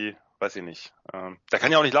quasi, weiß ich nicht, der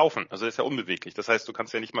kann ja auch nicht laufen, also er ist ja unbeweglich. Das heißt, du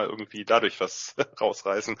kannst ja nicht mal irgendwie dadurch was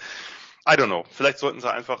rausreißen. I don't know. Vielleicht sollten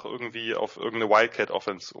sie einfach irgendwie auf irgendeine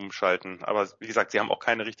Wildcat-Offense umschalten. Aber wie gesagt, sie haben auch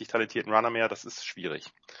keine richtig talentierten Runner mehr. Das ist schwierig.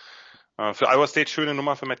 Für Iowa State schöne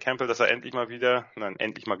Nummer für Matt Campbell, dass er endlich eine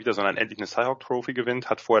Cyhawk-Trophy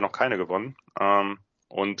gewinnt. Hat vorher noch keine gewonnen.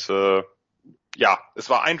 Es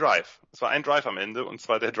war ein Drive. Es war ein Drive am Ende. Und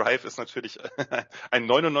zwar der Drive ist natürlich ein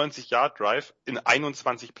 99-Yard-Drive in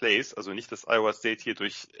 21 Plays. Also nicht, dass Iowa State hier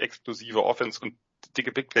durch explosive Offense und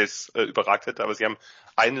dicke Big Plays überragt hätte, aber sie haben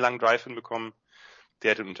einen langen Drive hinbekommen,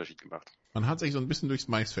 der hat den Unterschied gemacht. Man hat sich so ein bisschen durchs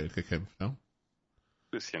Maisfeld gekämpft, ja?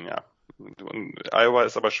 Bisschen, ja. Und Iowa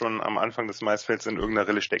ist aber schon am Anfang des Maisfelds in irgendeiner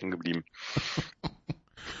Rille stecken geblieben.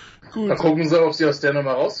 Gut. Mal gucken sie, ob sie aus der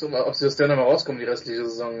Nummer rauskommen, die restliche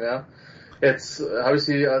Saison, ja. Jetzt habe ich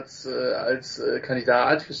sie als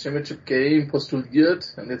Kandidat fürs Championship Game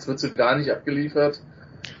postuliert und jetzt wird sie gar nicht abgeliefert.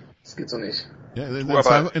 Das geht so nicht. Ja,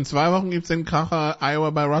 in 2 Wochen gibt's den Kracher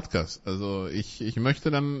Iowa bei Rutgers. Also ich möchte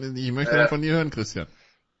dann von dir hören, Christian.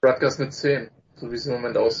 Rutgers mit 10, so wie es im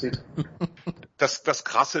Moment aussieht. Das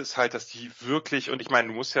Krasse ist halt, dass die wirklich, und ich meine,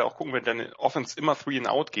 du musst ja auch gucken, wenn deine Offense immer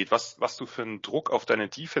 3-and-out geht, was du für einen Druck auf deine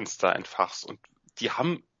Defense da entfachst. Und die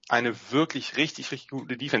haben eine wirklich richtig, richtig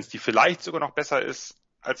gute Defense, die vielleicht sogar noch besser ist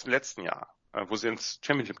als im letzten Jahr, wo sie ins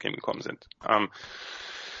Championship Game gekommen sind.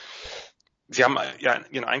 Sie haben ja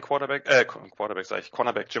ihren einen Cornerback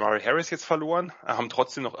Jamari Harris jetzt verloren, haben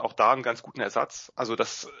trotzdem noch auch da einen ganz guten Ersatz. Also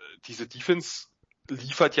diese Defense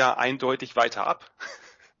liefert ja eindeutig weiter ab.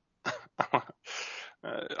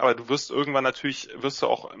 Aber du wirst irgendwann wirst du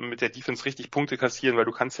auch mit der Defense richtig Punkte kassieren, weil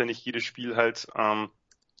du kannst ja nicht jedes Spiel halt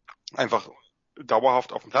einfach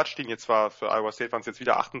dauerhaft auf dem Platz stehen. Jetzt war für Iowa State waren es jetzt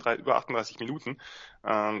wieder über 38 Minuten.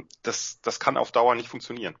 Das kann auf Dauer nicht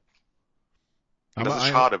funktionieren. Und das ist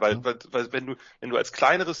schade, weil wenn du als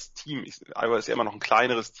kleineres Team, Iowa ist ja immer noch ein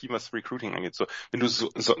kleineres Team, was Recruiting angeht, so, wenn du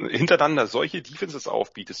so hintereinander solche Defenses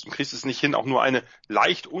aufbietest und kriegst es nicht hin, auch nur eine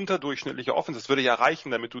leicht unterdurchschnittliche Offense, das würde ja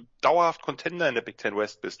reichen, damit du dauerhaft Contender in der Big Ten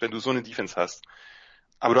West bist, wenn du so eine Defense hast.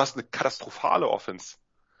 Aber du hast eine katastrophale Offense.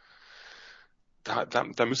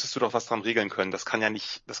 Da müsstest du doch was dran regeln können. Das kann ja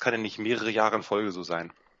nicht mehrere Jahre in Folge so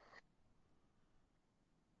sein.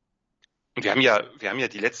 Und wir haben ja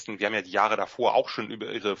die Jahre davor auch schon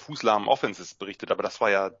über ihre fußlahmen Offenses berichtet, aber das war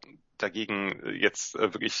ja dagegen jetzt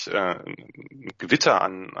wirklich ein Gewitter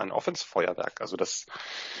an Offense-Feuerwerk. Also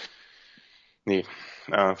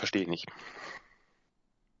verstehe ich nicht.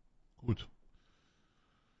 Gut.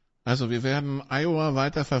 Also wir werden Iowa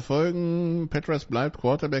weiter verfolgen. Petras bleibt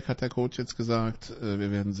Quarterback, hat der Coach jetzt gesagt.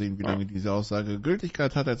 Wir werden sehen, wie lange diese Aussage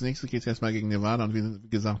Gültigkeit hat. Als nächstes geht es erstmal gegen Nevada und wie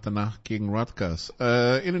gesagt danach gegen Rutgers.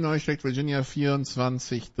 Illinois schlägt Virginia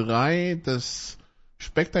 24-3. Das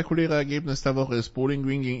spektakuläre Ergebnis der Woche ist Bowling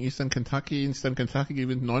Green gegen Eastern Kentucky. Eastern Kentucky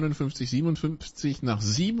gewinnt 59-57 nach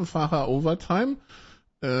 7-facher Overtime.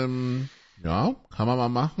 Ja, kann man mal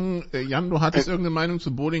machen. Jan, du hattest irgendeine Meinung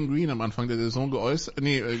zu Bowling Green am Anfang der Saison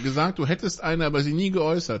gesagt, du hättest eine, aber sie nie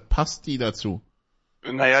geäußert. Passt die dazu?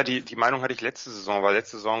 Naja, die Meinung hatte ich letzte Saison, weil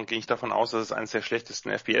letzte Saison ging ich davon aus, dass es eines der schlechtesten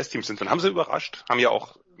FBS-Teams sind. Dann haben sie überrascht, haben ja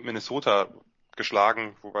auch Minnesota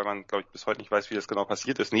geschlagen, wobei man, glaube ich, bis heute nicht weiß, wie das genau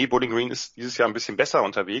passiert ist. Nee, Bowling Green ist dieses Jahr ein bisschen besser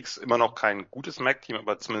unterwegs. Immer noch kein gutes MAC-Team,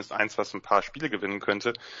 aber zumindest eins, was ein paar Spiele gewinnen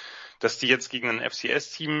könnte. Dass die jetzt gegen ein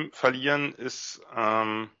FCS-Team verlieren, ist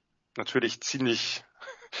natürlich ziemlich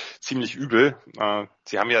übel.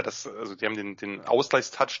 Sie haben ja die haben den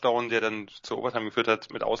Ausgleichstouchdown, der dann zur Overtime geführt hat,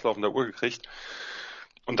 mit auslaufender Uhr gekriegt.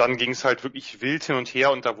 Und dann ging es halt wirklich wild hin und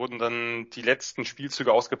her und da wurden dann die letzten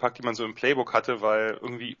Spielzüge ausgepackt, die man so im Playbook hatte, weil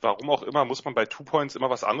irgendwie, warum auch immer, muss man bei 2 Points immer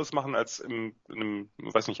was anderes machen als in einem,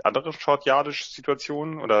 weiß nicht, anderen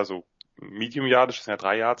Short-Yardage-Situationen oder so Medium-Yardage, das sind ja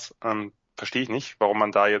 3 Yards. Verstehe ich nicht, warum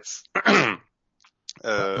man da jetzt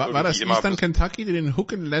war das Eastern Kentucky, der den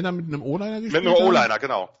Hook and Ladder mit einem O-Liner gespielt hat? Mit einem O-Liner,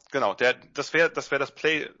 genau. Das wäre das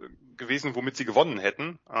Play gewesen, womit sie gewonnen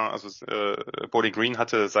hätten. Also Bowling Green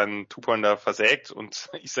hatte seinen Two-Pointer versägt und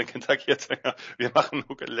Eastern Kentucky hat gesagt, wir machen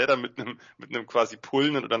Hook and Ladder mit einem quasi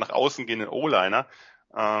pullenden oder nach außen gehenden O-Liner.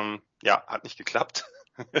 Hat nicht geklappt.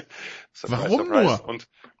 Warum nur? Und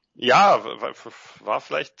ja, war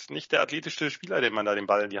vielleicht nicht der athletischste Spieler, dem man da den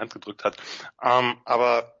Ball in die Hand gedrückt hat.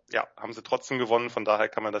 Aber ja, haben sie trotzdem gewonnen. Von daher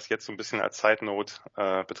kann man das jetzt so ein bisschen als Side Note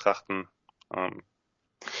betrachten.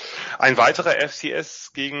 Ein weiterer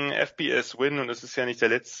FCS gegen FBS Win und es ist ja nicht der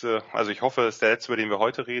letzte. Also ich hoffe, es ist der letzte, über den wir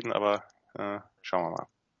heute reden, aber schauen wir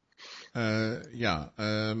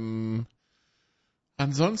mal.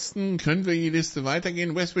 Ansonsten können wir die Liste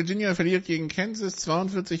weitergehen. West Virginia verliert gegen Kansas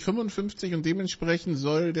 42-55 und dementsprechend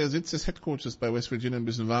soll der Sitz des Headcoaches bei West Virginia ein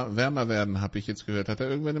bisschen wärmer werden, habe ich jetzt gehört. Hat er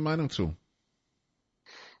irgendwer eine Meinung zu?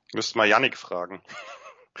 Müsst mal Yannick fragen.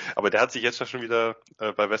 Aber der hat sich jetzt schon wieder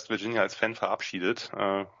bei West Virginia als Fan verabschiedet.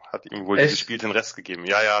 Hat ihm wohl dieses Spiel den Rest gegeben.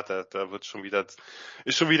 Ja, da ist schon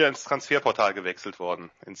wieder ins Transferportal gewechselt worden.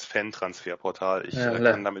 Ins Fan-Transferportal. Ich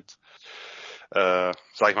kann damit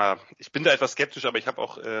sag ich mal, ich bin da etwas skeptisch, aber ich habe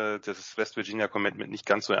auch das West Virginia Commitment nicht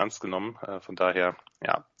ganz so ernst genommen. Von daher,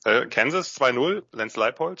 ja. Kansas 2-0, Lance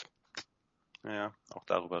Leipold. Ja, auch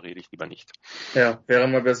darüber rede ich lieber nicht. Ja, wäre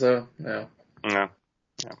mal besser, ja.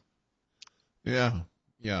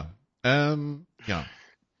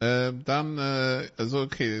 Dann,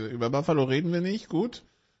 okay, über Buffalo reden wir nicht, gut.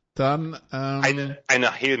 Dann eine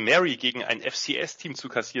Hail Mary gegen ein FCS-Team zu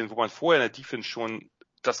kassieren, wo man vorher in der Defense schon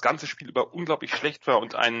das ganze Spiel über unglaublich schlecht war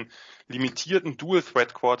und einen limitierten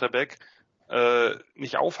Dual-Threat-Quarterback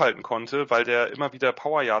nicht aufhalten konnte, weil der immer wieder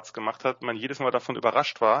Power Yards gemacht hat und man jedes Mal davon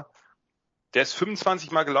überrascht war. Der ist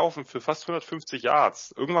 25 Mal gelaufen für fast 150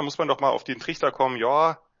 Yards. Irgendwann muss man doch mal auf den Trichter kommen,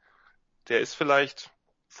 ja, der ist vielleicht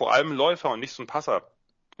vor allem ein Läufer und nicht so ein Passer.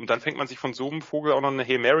 Und dann fängt man sich von so einem Vogel auch noch eine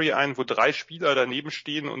Hail Mary ein, wo 3 Spieler daneben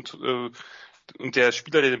stehen und der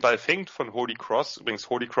Spieler, der den Ball fängt von Holy Cross, übrigens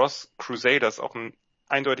Holy Cross Crusaders, auch ein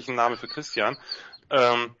eindeutigen Name für Christian.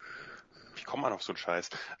 Wie kommt man auf so einen Scheiß?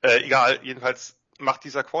 Egal, jedenfalls macht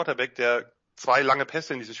dieser Quarterback, der 2 lange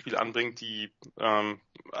Pässe in dieses Spiel anbringt, die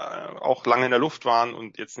auch lange in der Luft waren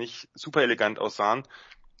und jetzt nicht super elegant aussahen.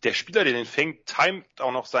 Der Spieler, der den fängt, timet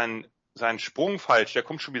auch noch seinen Sprung falsch, der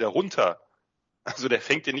kommt schon wieder runter. Also der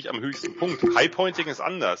fängt den nicht am höchsten Punkt. Highpointing ist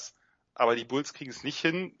anders. Aber die Bulls kriegen es nicht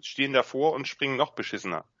hin, stehen davor und springen noch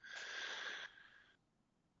beschissener.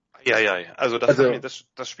 Ja. Also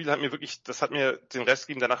das Spiel hat mir wirklich, das hat mir den Rest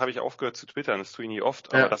gegeben. Danach habe ich aufgehört zu twittern. Das tue ich nie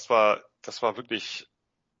oft. Aber das war wirklich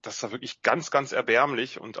ganz, ganz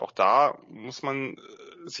erbärmlich. Und auch da muss man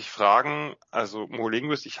sich fragen, also Mo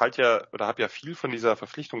Linguist, ich habe ja viel von dieser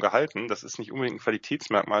Verpflichtung gehalten. Das ist nicht unbedingt ein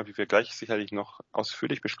Qualitätsmerkmal, wie wir gleich sicherlich noch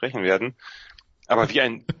ausführlich besprechen werden. Aber wie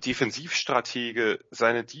ein Defensivstratege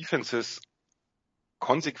seine Defenses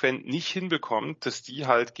konsequent nicht hinbekommt, dass die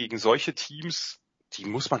halt gegen solche Teams, die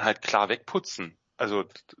muss man halt klar wegputzen. Also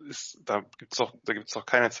da gibt's doch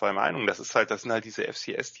keine zwei Meinungen. Das sind halt diese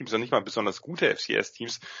FCS-Teams und nicht mal besonders gute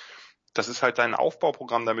FCS-Teams. Das ist halt dein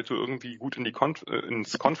Aufbauprogramm, damit du irgendwie gut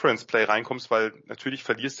ins Conference-Play reinkommst, weil natürlich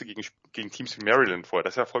verlierst du gegen Teams wie Maryland vorher.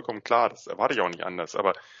 Das ist ja vollkommen klar. Das erwarte ich auch nicht anders.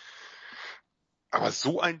 Aber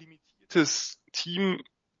so ein limitiertes Team,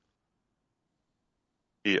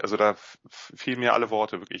 also da fehlen mir alle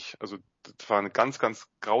Worte wirklich. Also das war eine ganz, ganz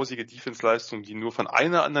grausige Defense-Leistung, die nur von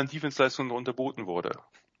einer anderen Defense-Leistung unterboten wurde.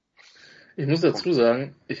 Ich muss dazu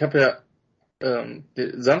sagen, ich habe ja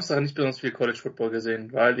Samstag nicht besonders viel College Football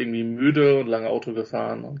gesehen, war halt irgendwie müde und lange Auto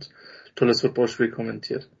gefahren und tolles Footballspiel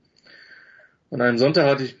kommentiert. Und am Vormittag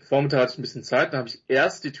hatte ich ein bisschen Zeit, dann habe ich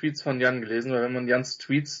erst die Tweets von Jan gelesen, weil wenn man Jans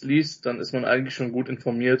Tweets liest, dann ist man eigentlich schon gut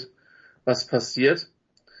informiert, was passiert.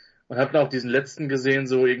 Und habe dann auch diesen letzten gesehen,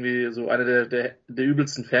 so irgendwie so einer der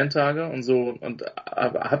übelsten Fantage und so, und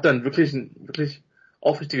habe dann wirklich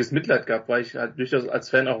aufrichtiges Mitleid gehabt, weil ich halt durchaus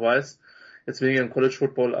als Fan auch weiß, jetzt weniger im College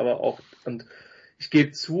Football, aber auch, und ich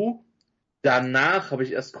gebe zu, danach habe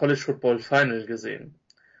ich erst College Football Final gesehen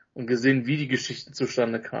und gesehen, wie die Geschichten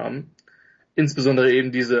zustande kamen. Insbesondere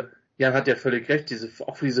eben Jan hat ja völlig recht,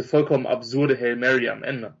 diese vollkommen absurde Hail Mary am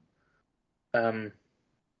Ende.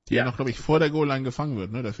 Die ja noch, glaube ich, vor der Goal-Line gefangen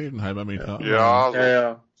wird, ne? Da fehlt ein halber Meter.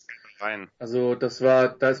 Ja. Rein. Also da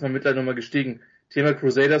ist mein Mitleid nochmal gestiegen. Thema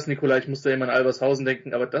Crusaders, Nikolai, ich musste immer an Albershausen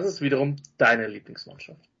denken, aber das ist wiederum deine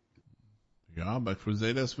Lieblingsmannschaft. Ja, bei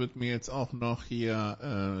Crusaders wird mir jetzt auch noch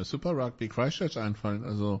hier Super Rugby Christchurch einfallen.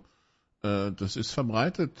 Also das ist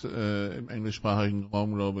verbreitet im englischsprachigen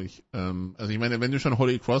Raum, glaube ich. Also ich meine, wenn du schon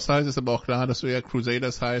Holy Cross heißt, ist aber auch klar, dass du ja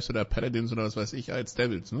Crusaders heißt oder Paladins oder was weiß ich als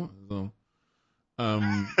Devils, ne? Also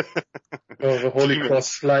the Holy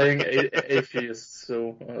Cross Flying Atheists,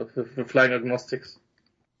 so für Flying Agnostics.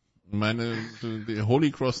 Die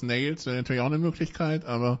Holy Cross Nails wäre natürlich auch eine Möglichkeit,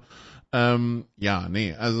 aber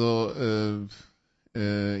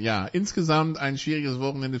insgesamt ein schwieriges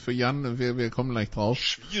Wochenende für Jan, wir kommen gleich drauf.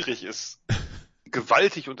 Schwierig ist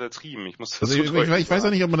gewaltig untertrieben, ich muss das also ich weiß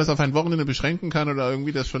auch nicht, ob man das auf ein Wochenende beschränken kann oder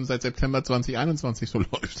irgendwie das schon seit September 2021 so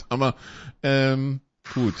läuft, aber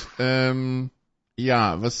gut.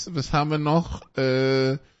 Was haben wir noch?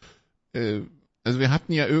 Also wir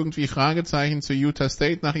hatten ja irgendwie Fragezeichen zu Utah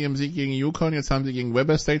State nach ihrem Sieg gegen Yukon. Jetzt haben sie gegen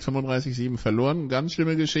Weber State 35-7 verloren. Ganz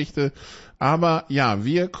schlimme Geschichte. Aber ja,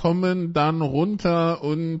 wir kommen dann runter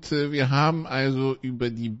und wir haben also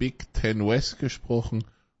über die Big Ten West gesprochen.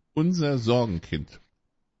 Unser Sorgenkind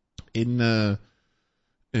in der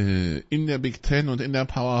Big Ten und in der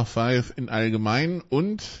Power 5 in allgemein.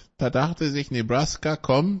 Und da dachte sich Nebraska,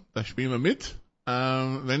 komm, da spielen wir mit.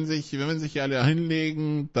 Wenn wir sich hier alle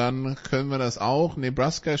hinlegen, dann können wir das auch.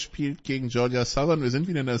 Nebraska spielt gegen Georgia Southern. Wir sind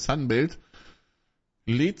wieder in der Sunbelt.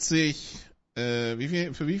 Lädt sich, wie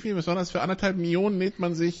viel, was war das? Für 1,5 Millionen lädt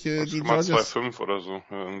man sich, die Georgia 2,5 oder so,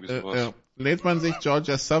 ja, irgendwie sowas. Lädt man sich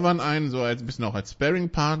Georgia Southern ein, so ein bisschen auch als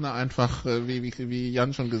Sparring-Partner, einfach, wie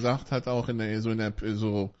Jan schon gesagt hat, auch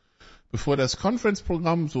bevor das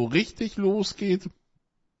Conference-Programm so richtig losgeht.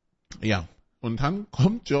 Ja. Und dann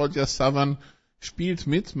kommt Georgia Southern, spielt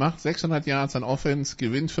mit, macht 600 Yards an Offense,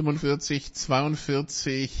 gewinnt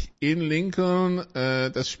 45-42 in Lincoln.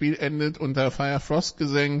 Das Spiel endet unter Fire Frost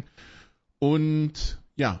Gesängen. Und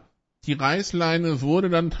ja, die Reißleine wurde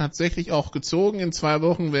dann tatsächlich auch gezogen. In 2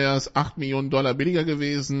 Wochen wäre es $8 Millionen billiger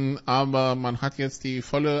gewesen, aber man hat jetzt die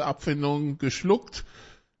volle Abfindung geschluckt,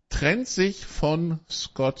 trennt sich von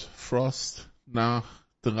Scott Frost nach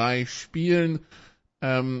 3 Spielen.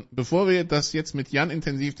 Bevor wir das jetzt mit Jan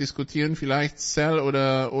intensiv diskutieren, vielleicht Sal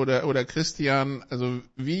oder Christian, also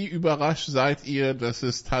wie überrascht seid ihr, dass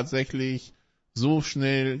es tatsächlich so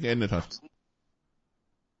schnell geendet hat?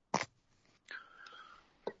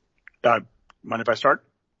 Mind if I start?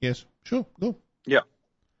 Yes, sure, go. Yeah.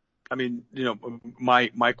 I mean,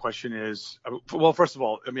 my question is, well, first of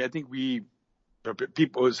all, I mean, I think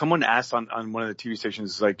someone asked on one of the TV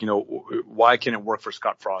stations, like, why can it work for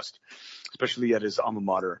Scott Frost, especially at his alma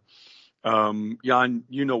mater? Jan,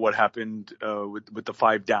 you know what happened with the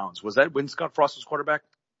 5 downs. Was that when Scott Frost was quarterback?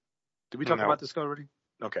 Did we talk about this already?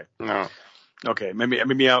 Okay. No. Okay,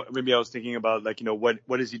 maybe I was thinking about like,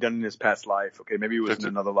 what has he done in his past life? Okay, maybe it was in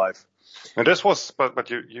another life. And this was, but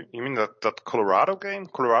you mean that Colorado game?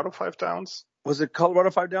 Colorado 5 downs? Was it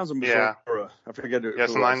Colorado 5 downs or Missouri? Yeah. I forget it.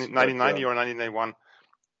 Yes, 1990 or 1991.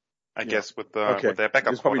 I guess with their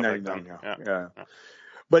backup it's probably quarterback 99 then. Yeah.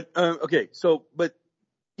 But okay, so but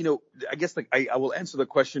I guess like I will answer the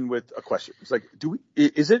question with a question. It's like,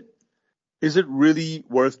 is it really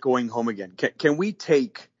worth going home again? Can we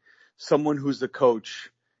take someone who's the coach,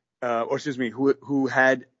 who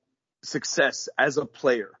had success as a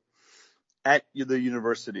player at the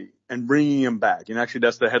university and bringing him back? And actually,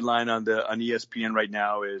 that's the headline on ESPN right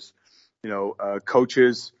now is,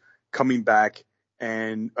 coaches coming back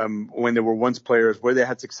and when they were once players where they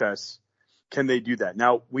had success, can they do that?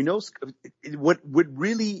 Now we know what would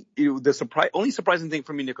really the only surprising thing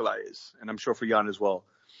for me, Nikolai, is, and I'm sure for Jan as well,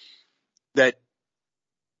 that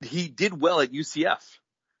he did well at UCF,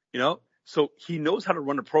 so he knows how to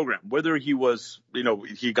run a program, whether he was,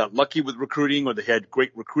 he got lucky with recruiting or they had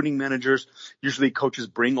great recruiting managers. Usually coaches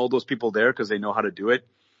bring all those people there because they know how to do it.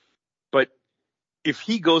 But if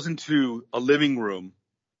he goes into a living room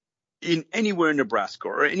in anywhere in Nebraska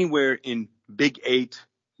or anywhere in Big 8,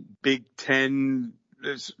 Big 10,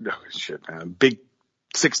 Big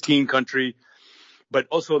 16 country, but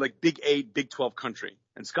also like Big 8, Big 12 country,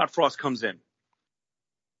 and Scott Frost comes in,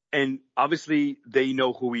 and obviously they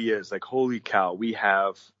know who he is. Like, holy cow, we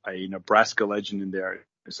have a Nebraska legend in there.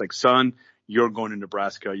 It's like, son, you're going to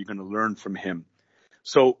Nebraska. You're going to learn from him.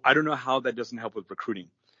 So I don't know how that doesn't help with recruiting.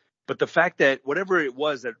 But the fact that whatever it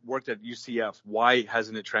was that worked at UCF, why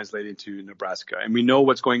hasn't it translated into Nebraska? And we know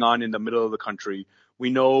what's going on in the middle of the country. We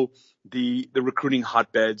know the recruiting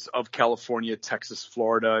hotbeds of California, Texas,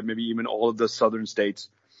 Florida, maybe even all of the southern states.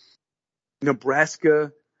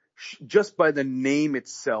 Nebraska, just by the name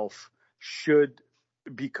itself, should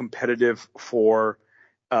be competitive for,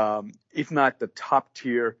 if not the top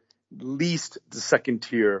tier, least the second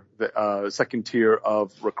tier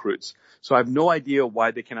of recruits. So I have no idea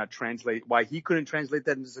why they cannot translate, why he couldn't translate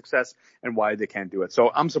that into success, and why they can't do it.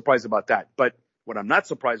 So I'm surprised about that. But what I'm not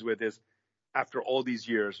surprised with is, after all these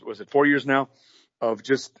years, was it 4 years now, of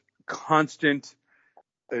just constant,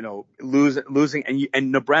 losing,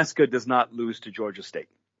 and Nebraska does not lose to Georgia State.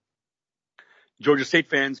 Georgia State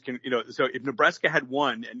fans can, so if Nebraska had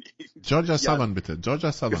won and Georgia Southern, bitte.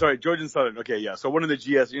 Georgia Southern. Sorry, Georgia Southern. Okay, yeah. So one of the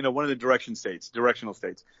GS, one of the directional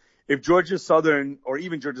states. If Georgia Southern or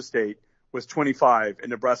even Georgia State was 25 and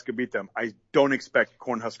Nebraska beat them, I don't expect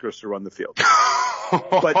Cornhuskers to run the field.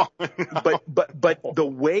 But the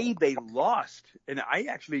way they lost, and I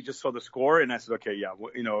actually just saw the score and I said, okay, yeah, I'm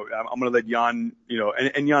going to let Jan,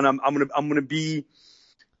 and Jan, I'm going to be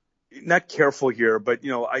not careful here, but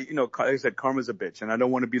like I said, karma's a bitch, and I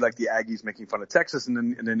don't want to be like the Aggies making fun of Texas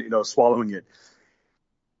and then swallowing it.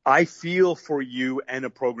 I feel for you and a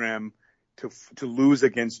program to lose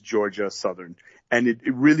against Georgia Southern, and it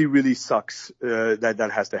really, really sucks that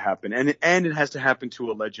has to happen, and it has to happen to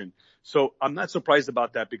a legend. So I'm not surprised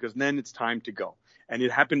about that, because then it's time to go. And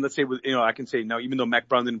it happened, let's say, with I can say now, even though Mac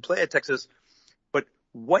Brown didn't play at Texas, but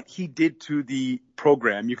what he did to the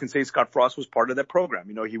program, you can say Scott Frost was part of that program.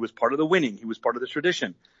 He was part of the winning. He was part of the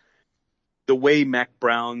tradition. The way Mac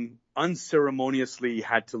Brown unceremoniously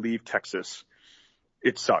had to leave Texas,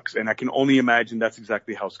 it sucks. And I can only imagine that's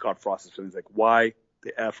exactly how Scott Frost is feeling. He's like, why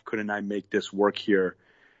the F couldn't I make this work here?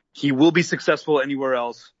 He will be successful anywhere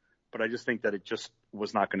else, but I just think that it just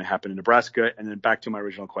was not going to happen in Nebraska. And then back to my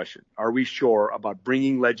original question. Are we sure about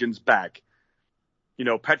bringing legends back?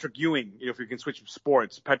 Patrick Ewing, if we can switch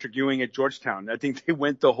sports, Patrick Ewing at Georgetown, I think they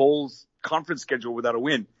went the whole conference schedule without a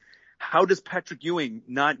win. How does Patrick Ewing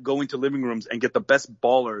not go into living rooms and get the best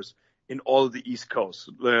ballers in all of the East Coast?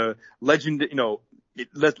 Legend,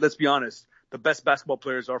 let's be honest, the best basketball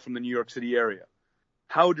players are from the New York City area.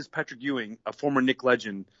 How does Patrick Ewing, a former Knick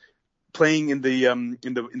legend, playing in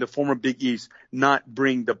the former Big East, not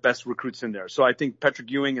bring the best recruits in there? So I think Patrick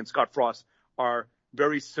Ewing and Scott Frost are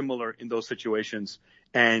very similar in those situations,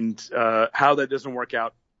 and how that doesn't work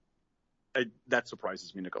out, that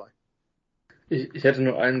surprises me, Nikolai. Ich hätte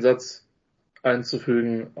nur einen Satz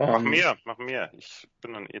einzufügen. Mach mehr. Ich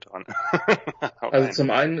bin dann dran. Also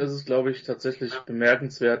zum einen ist es, glaube ich, tatsächlich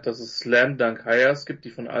bemerkenswert, dass es Slam Dunk Hires gibt,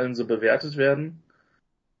 die von allen so bewertet werden,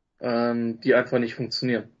 die einfach nicht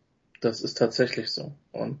funktionieren. Das ist tatsächlich so.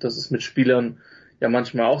 Und das ist mit Spielern ja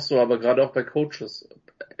manchmal auch so, aber gerade auch bei Coaches.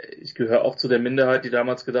 Ich gehöre auch zu der Minderheit, die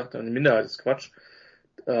damals gedacht hat, Minderheit ist Quatsch,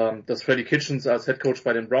 dass Freddie Kitchens als Headcoach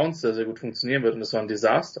bei den Browns sehr, sehr gut funktionieren wird. Und das war ein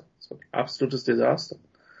Desaster. Das war ein absolutes Desaster.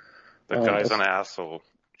 That guy is an asshole.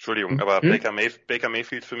 Entschuldigung, aber Baker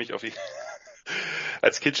Mayfield für mich auf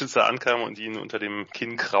als Kitchens ankam und ihn unter dem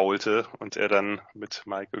Kinn kraulte und er dann mit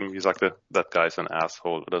Mike irgendwie sagte, that guy's an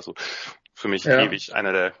asshole oder so. Für mich ewig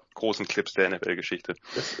einer der großen Clips der NFL-Geschichte.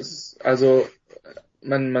 Es ist, also,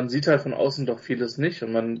 man sieht halt von außen doch vieles nicht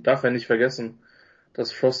und man darf ja nicht vergessen,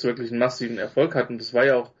 dass Frost wirklich einen massiven Erfolg hat und das war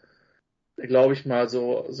ja auch, glaube ich mal,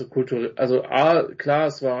 so kulturell, also klar,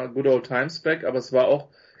 es war good old times back, aber es war auch,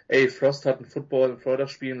 Frost hat einen Football in Florida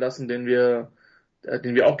spielen lassen, den wir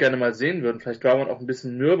auch gerne mal sehen würden. Vielleicht war man auch ein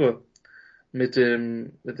bisschen mürbe mit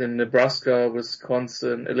dem Nebraska,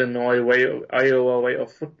 Wisconsin, Illinois Iowa Way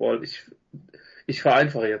of Football. Ich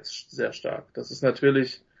vereinfache jetzt sehr stark. Das ist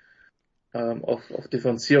natürlich auf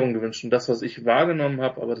Differenzierung gewünscht. Und das, was ich wahrgenommen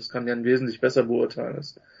habe, aber das kann Jan wesentlich besser beurteilen,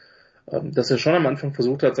 ist, dass er schon am Anfang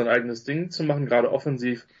versucht hat, sein eigenes Ding zu machen, gerade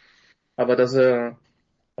offensiv, aber dass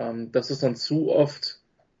es dann zu oft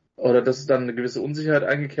oder dass es dann eine gewisse Unsicherheit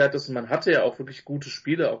eingekehrt ist. Und man hatte ja auch wirklich gute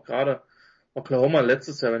Spiele, auch gerade Oklahoma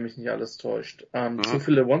letztes Jahr, wenn mich nicht alles täuscht. Zu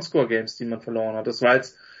viele One-Score-Games, die man verloren hat. Das war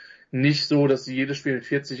jetzt nicht so, dass sie jedes Spiel mit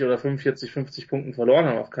 40 oder 45, 50 Punkten verloren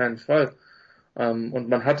haben, auf keinen Fall. Und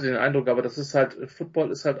man hatte den Eindruck, aber das ist halt,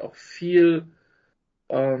 Football ist halt auch viel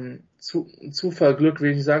Zufall, Glück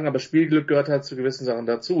will ich nicht sagen, aber Spielglück gehört halt zu gewissen Sachen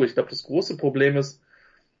dazu. Ich glaube, das große Problem ist,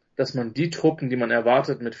 dass man die Truppen, die man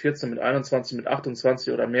erwartet, mit 14, mit 21, mit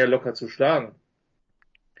 28 oder mehr locker zu schlagen,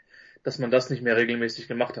 dass man das nicht mehr regelmäßig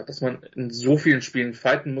gemacht hat, dass man in so vielen Spielen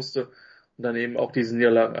fighten musste und dann eben auch diese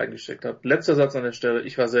Niederlagen eingesteckt hat. Letzter Satz an der Stelle,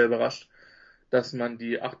 ich war sehr überrascht, dass man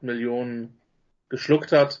die 8 Millionen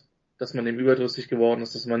geschluckt hat, dass man dem überdrüssig geworden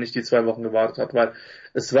ist, dass man nicht die 2 Wochen gewartet hat, weil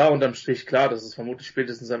es war unterm Strich klar, dass es vermutlich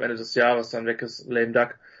spätestens am Ende des Jahres dann weg ist, lame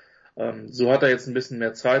duck. So hat er jetzt ein bisschen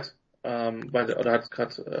mehr Zeit, oder hat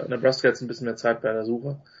gerade Nebraska jetzt ein bisschen mehr Zeit bei der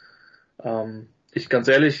Suche. Ich ganz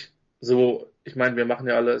ehrlich, ich meine, wir machen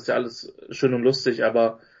ja alle, ist ja alles schön und lustig,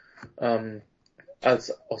 aber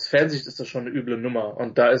aus Fansicht ist das schon eine üble Nummer.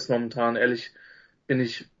 Und da ist momentan, ehrlich,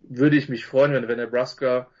 würde ich mich freuen, wenn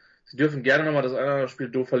Nebraska, sie dürfen gerne nochmal das eine oder andere Spiel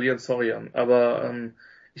doof verlieren, sorry, aber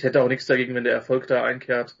ich hätte auch nichts dagegen, wenn der Erfolg da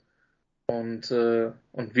einkehrt und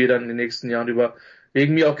wir dann in den nächsten Jahren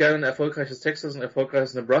wegen mir auch gerne ein erfolgreiches Texas, ein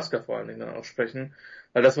erfolgreiches Nebraska vor allen Dingen dann auch sprechen,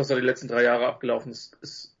 weil das, was da die letzten 3 Jahre abgelaufen ist,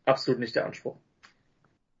 ist absolut nicht der Anspruch.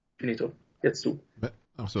 Finito. Jetzt du.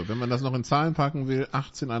 Ach so, wenn man das noch in Zahlen packen will,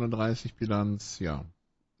 18:31 Bilanz, ja.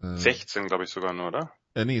 16, glaube ich sogar nur, oder?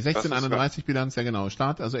 Nee, 16:31 Bilanz, ja genau.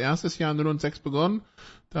 Start, also erstes Jahr 0-6 begonnen.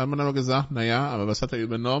 Da hat man aber gesagt, naja, aber was hat er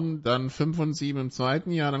übernommen? Dann 5-7 im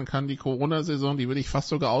zweiten Jahr, dann kann die Corona-Saison, die würde ich fast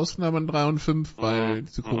sogar ausklammern, 3-5, weil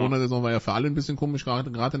diese Corona-Saison war ja für alle ein bisschen komisch, gerade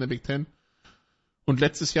in der Big Ten. Und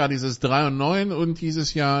letztes Jahr dieses 3-9 und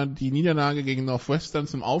dieses Jahr die Niederlage gegen Northwestern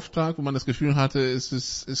zum Auftakt, wo man das Gefühl hatte,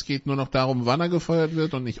 es geht nur noch darum, wann er gefeuert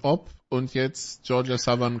wird und nicht ob. Und jetzt Georgia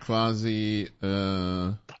Southern quasi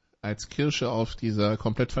als Kirsche auf dieser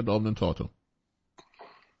komplett verdorbenen Torte.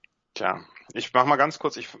 Tja, ich mach mal ganz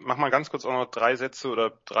kurz auch noch 3 Sätze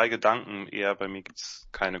oder 3 Gedanken eher. Bei mir gibt's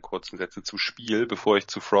keine kurzen Sätze zu Spiel, bevor ich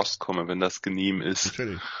zu Frost komme, wenn das genehm ist.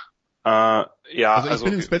 Natürlich. Ja, also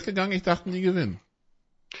ich bin ins Bett gegangen, ich dachte, die gewinnen.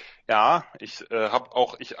 Ja,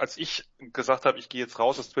 als ich gesagt habe, ich gehe jetzt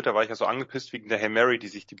raus aus Twitter, war ich ja so angepisst wegen der Hail Mary, die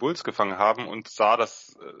sich die Bulls gefangen haben und sah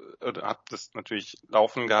das, hab das natürlich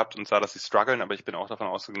laufen gehabt und sah, dass sie strugglen, aber ich bin auch davon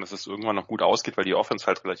ausgegangen, dass es irgendwann noch gut ausgeht, weil die Offense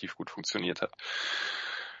halt relativ gut funktioniert hat.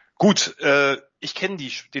 Gut, ich kenne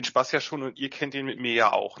den Spaß ja schon und ihr kennt den mit mir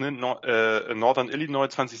ja auch, ne? Northern Illinois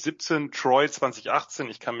 2017, Troy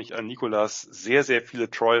 2018. Ich kann mich an Nikolas sehr, sehr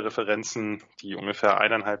viele Troy-Referenzen, die ungefähr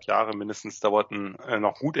 1,5 Jahre mindestens dauerten,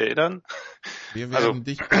 noch gut erinnern. Wir werden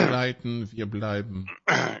dich begleiten, wir bleiben.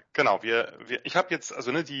 Genau, ich habe jetzt,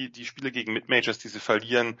 also ne, die Spiele gegen Mid-Majors, die sie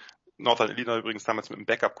verlieren, Northern Illinois übrigens damals mit einem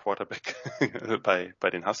Backup-Quarterback bei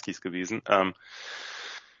den Huskies gewesen.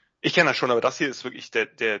 Ich kenne das schon, aber das hier ist wirklich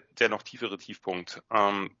der noch tiefere Tiefpunkt.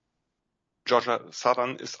 Georgia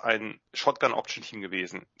Southern ist ein Shotgun-Option-Team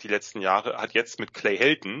gewesen die letzten Jahre, hat jetzt mit Clay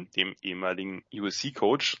Helton, dem ehemaligen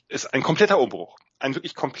USC-Coach, ist ein kompletter Umbruch. Ein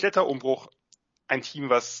wirklich kompletter Umbruch. Ein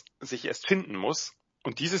Team, was sich erst finden muss.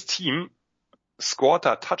 Und dieses Team scoret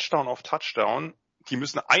da Touchdown auf Touchdown. Die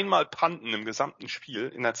müssen einmal punten im gesamten Spiel.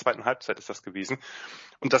 In der zweiten Halbzeit ist das gewesen.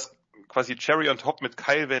 Und das quasi Cherry on top mit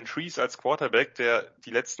Kyle Van Treese als Quarterback, der die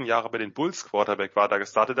letzten Jahre bei den Bulls Quarterback war, da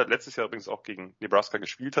gestartet hat, letztes Jahr übrigens auch gegen Nebraska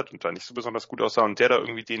gespielt hat und da nicht so besonders gut aussah und der da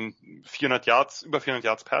irgendwie den über 400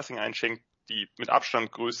 Yards Passing einschenkt, die mit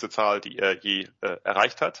Abstand größte Zahl, die er je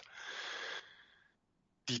erreicht hat.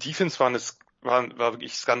 Die Defense war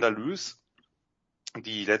wirklich skandalös.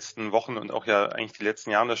 Die letzten Wochen und auch ja eigentlich die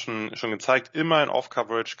letzten Jahre das schon gezeigt. Immer in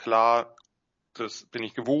Off-Coverage, klar, das bin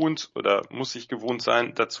ich gewohnt oder muss ich gewohnt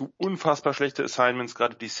sein. Dazu unfassbar schlechte Assignments,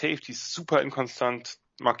 gerade die Safeties super inkonstant.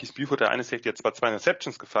 Marquise Buford, der eine Safety, hat zwar 2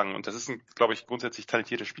 Interceptions gefangen und das ist ein, glaube ich, grundsätzlich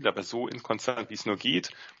talentierter Spieler, aber so inkonstant, wie es nur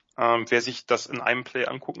geht. Wer sich das in einem Play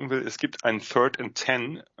angucken will, es gibt einen 3rd and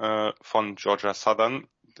 10 von Georgia Southern.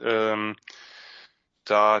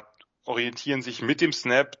 Da orientieren sich mit dem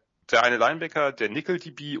Snap der eine Linebacker, der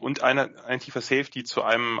Nickel-DB und ein tiefer Safety zu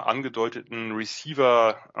einem angedeuteten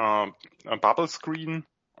Receiver Bubble Screen.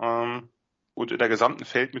 Und in der gesamten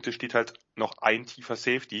Feldmitte steht halt noch ein tiefer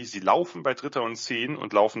Safety. Sie laufen bei 3. und 10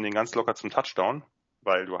 und laufen den ganz locker zum Touchdown,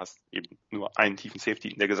 weil du hast eben nur einen tiefen Safety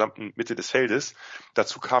in der gesamten Mitte des Feldes.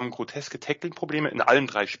 Dazu kamen groteske Tackling-Probleme in allen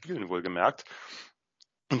 3 Spielen wohlgemerkt.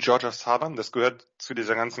 Und Georgia Southern, das gehört zu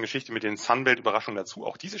dieser ganzen Geschichte mit den Sunbelt-Überraschungen dazu.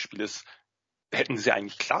 Auch dieses Spiel hätten sie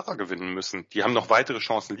eigentlich klarer gewinnen müssen. Die haben noch weitere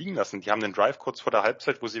Chancen liegen lassen. Die haben den Drive kurz vor der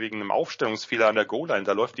Halbzeit, wo sie wegen einem Aufstellungsfehler an der Goal-Line,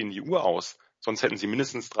 da läuft ihnen die Uhr aus. Sonst hätten sie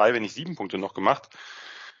mindestens 3, wenn nicht 7 Punkte noch gemacht.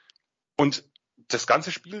 Und das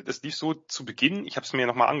ganze Spiel, das lief so zu Beginn, ich habe es mir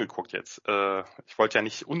nochmal angeguckt jetzt. Ich wollte ja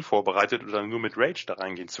nicht unvorbereitet oder nur mit Rage da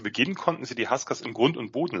reingehen. Zu Beginn konnten sie die Huskers im Grund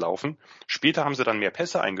und Boden laufen. Später haben sie dann mehr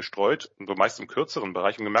Pässe eingestreut, so meist im kürzeren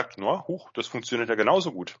Bereich, und gemerkt, das funktioniert ja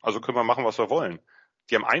genauso gut. Also können wir machen, was wir wollen.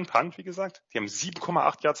 Die haben einen Punt, wie gesagt. Die haben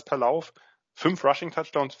 7,8 Yards per Lauf, 5 Rushing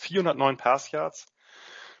Touchdowns, 409 Pass Yards,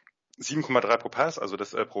 7,3 pro Pass, also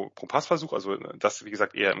das pro Passversuch, also das, wie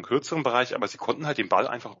gesagt, eher im kürzeren Bereich, aber sie konnten halt den Ball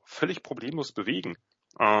einfach völlig problemlos bewegen.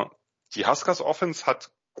 Die Huskers Offense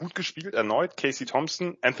hat gut gespielt, erneut. Casey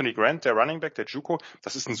Thompson, Anthony Grant, der Running Back, der Juco,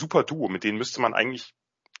 das ist ein super Duo, mit denen müsste man eigentlich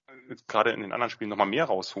gerade in den anderen Spielen nochmal mehr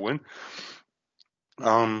rausholen.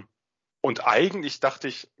 Und eigentlich dachte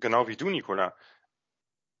ich, genau wie du, Nicola,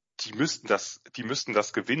 die müssten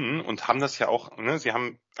das gewinnen und haben das ja auch, ne? Sie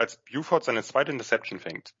haben, als Buford seine zweite Interception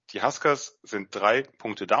fängt, die Huskers sind 3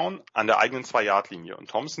 Punkte down an der eigenen 2-Yard-Linie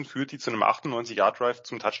und Thompson führt die zu einem 98-Yard-Drive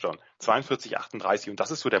zum Touchdown, 42-38, und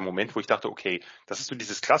das ist so der Moment, wo ich dachte, okay, das ist so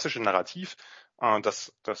dieses klassische Narrativ,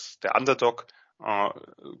 dass der Underdog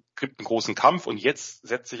gibt einen großen Kampf und jetzt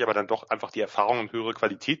setzt sich aber dann doch einfach die Erfahrung und höhere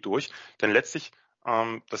Qualität durch, denn letztlich,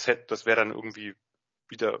 das wäre dann irgendwie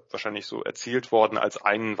wieder wahrscheinlich so erzählt worden als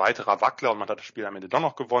ein weiterer Wackler und man hat das Spiel am Ende doch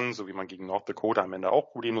noch gewonnen, so wie man gegen North Dakota am Ende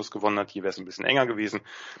auch problemlos gewonnen hat. Hier wäre es ein bisschen enger gewesen.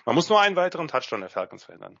 Man muss nur einen weiteren Touchdown der Falcons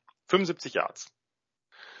verhindern. 75 Yards.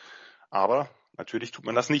 Aber natürlich tut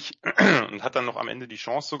man das nicht und hat dann noch am Ende die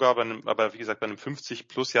Chance sogar, aber wie gesagt, bei einem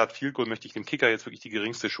 50-plus-Yard-Field-Goal möchte ich dem Kicker jetzt wirklich die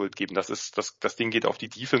geringste Schuld geben. Das Ding geht auf die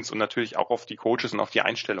Defense und natürlich auch auf die Coaches und auf die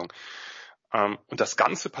Einstellung. Und das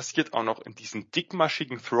Ganze passiert auch noch in diesen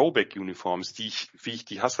dickmaschigen Throwback-Uniforms, wie ich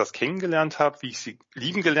die Huskers kennengelernt habe, wie ich sie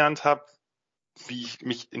lieben gelernt habe, wie ich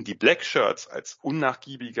mich in die Black Shirts als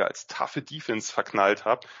unnachgiebige, als taffe Defense verknallt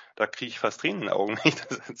habe. Da kriege ich fast Tränen in den Augen, wenn ich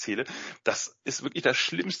das erzähle. Das ist wirklich das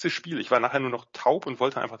schlimmste Spiel. Ich war nachher nur noch taub und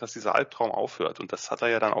wollte einfach, dass dieser Albtraum aufhört. Und das hat er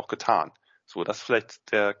ja dann auch getan. So, das ist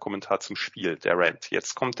vielleicht der Kommentar zum Spiel, der Rant.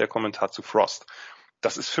 Jetzt kommt der Kommentar zu Frost.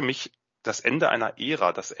 Das ist für mich das Ende einer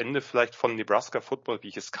Ära, das Ende vielleicht von Nebraska Football, wie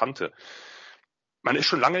ich es kannte. Man ist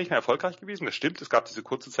schon lange nicht mehr erfolgreich gewesen, das stimmt. Es gab diese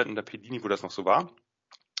kurze Zeit unter Pedini, wo das noch so war.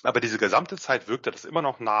 Aber diese gesamte Zeit wirkte das immer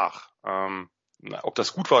noch nach. Ob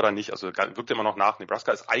das gut war oder nicht, also wirkte immer noch nach.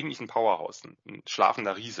 Nebraska ist eigentlich ein Powerhouse, ein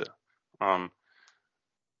schlafender Riese.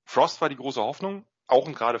 Frost war die große Hoffnung, auch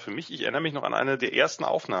und gerade für mich. Ich erinnere mich noch an eine der ersten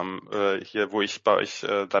Aufnahmen hier, wo ich bei euch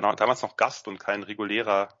damals noch Gast und kein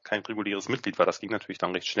reguläres Mitglied war. Das ging natürlich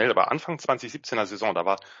dann recht schnell. Aber Anfang 2017er Saison, da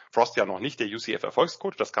war Frost ja noch nicht der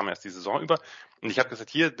UCF-Erfolgscoach. Das kam erst die Saison über. Und ich habe gesagt,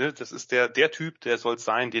 hier, ne, das ist der Typ, der soll es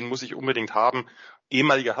sein. Den muss ich unbedingt haben.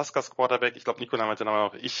 Ehemaliger Huskers-Quarterback. Ich glaube, Nicola meinte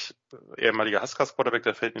noch ehemaliger Huskers-Quarterback.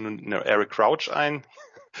 Da fällt mir nun Eric Crouch ein,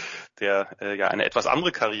 der ja eine etwas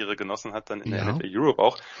andere Karriere genossen hat, dann in der NFL Europe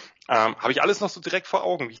auch, habe ich alles noch so direkt vor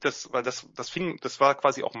Augen, weil das war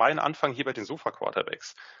quasi auch mein Anfang hier bei den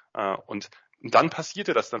Sofa-Quarterbacks. Und dann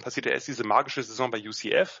passierte erst diese magische Saison bei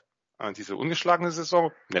UCF, diese ungeschlagene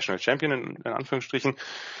Saison, National Champion in Anführungsstrichen,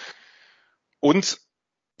 und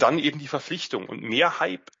dann eben die Verpflichtung. Und mehr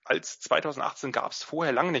Hype als 2018 gab es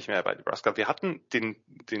vorher lange nicht mehr bei Nebraska. Wir hatten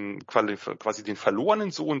quasi den verlorenen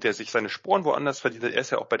Sohn, der sich seine Sporen woanders verdient hat. Er ist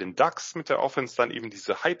ja auch bei den Ducks mit der Offense, dann eben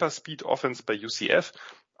diese Hyperspeed-Offense bei UCF.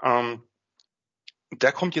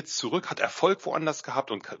 Der kommt jetzt zurück, hat Erfolg woanders gehabt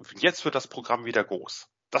und jetzt wird das Programm wieder groß.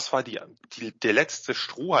 Das war der letzte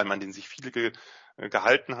Strohhalm, an den sich viele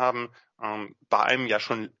gehalten haben, bei einem ja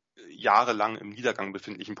schon jahrelang im Niedergang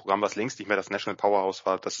befindlichen Programm, was längst nicht mehr das National Powerhouse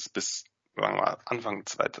war, das es bis, sagen wir mal,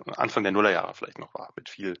 Anfang der Nullerjahre vielleicht noch war, mit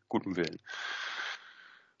viel gutem Willen.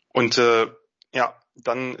 Und Ja,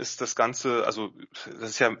 dann ist das Ganze, also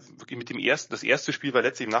das ist ja wirklich mit dem das erste Spiel war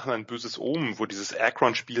letztlich im Nachhinein ein böses Omen, wo dieses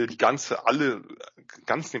Akron-Spiel ganz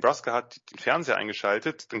Nebraska hat den Fernseher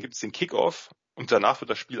eingeschaltet, dann gibt's den Kickoff und danach wird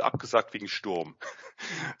das Spiel abgesagt wegen Sturm.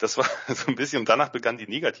 Das war so ein bisschen, und danach begann die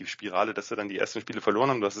Negativspirale, dass wir dann die ersten Spiele verloren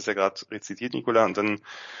haben, du hast es ja gerade rezitiert, Nicola, und dann,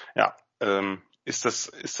 ja, ist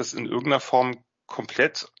das in irgendeiner Form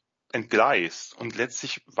komplett entgleist und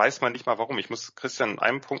letztlich weiß man nicht mal warum. Ich muss Christian an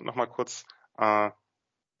einem Punkt nochmal kurz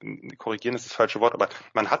korrigieren ist das falsche Wort, aber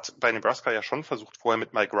man hat bei Nebraska ja schon versucht, vorher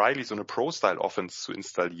mit Mike Riley so eine Pro-Style-Offense zu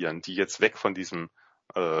installieren, die jetzt weg von diesem,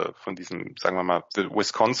 sagen wir mal,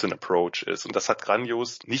 Wisconsin-Approach ist. Und das hat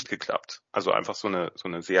grandios nicht geklappt. Also einfach so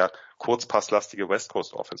eine sehr kurzpasslastige West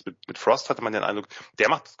Coast-Offense. Mit Frost hatte man den Eindruck, der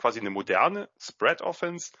macht quasi eine moderne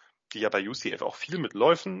Spread-Offense, die ja bei UCF auch viel mit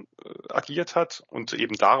Läufen agiert hat und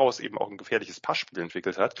eben daraus eben auch ein gefährliches Passspiel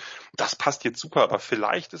entwickelt hat. Das passt jetzt super, aber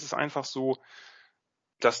vielleicht ist es einfach so,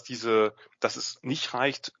 dass es nicht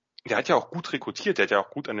reicht. Der hat ja auch gut rekrutiert, der hat ja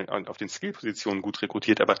auch gut auf den Skill-Positionen gut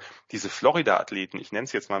rekrutiert, aber diese Florida-Athleten, ich nenne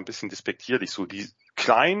es jetzt mal ein bisschen despektierlich so, die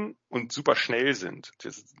klein und super schnell sind,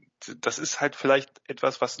 das ist halt vielleicht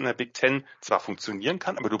etwas, was in der Big Ten zwar funktionieren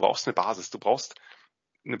kann, aber du brauchst eine Basis. Du brauchst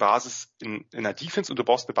eine Basis in der Defense und du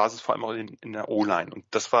brauchst eine Basis vor allem auch in der O-Line. Und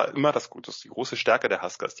das war immer die große Stärke der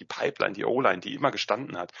Huskers, die Pipeline, die O-Line, die immer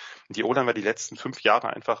gestanden hat. Und die O-Line war die letzten 5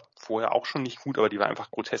 Jahre einfach vorher auch schon nicht gut, aber die war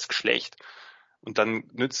einfach grotesk schlecht. Und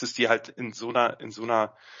dann nützt es dir halt in so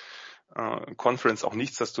einer Conference auch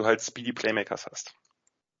nichts, dass du halt Speedy Playmakers hast.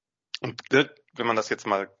 Und wenn man das jetzt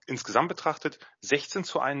mal insgesamt betrachtet,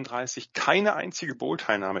 16-31, keine einzige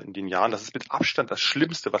Bowl-Teilnahme in den Jahren. Das ist mit Abstand das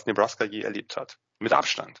Schlimmste, was Nebraska je erlebt hat. Mit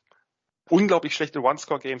Abstand. Unglaublich schlechte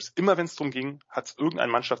One-Score-Games. Immer wenn es darum ging, hat es irgendein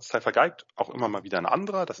Mannschaftsteil vergeigt. Auch immer mal wieder ein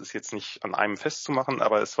anderer. Das ist jetzt nicht an einem festzumachen,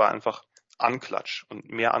 aber es war einfach Unklatsch. Und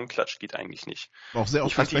mehr Unklatsch geht eigentlich nicht. Auch sehr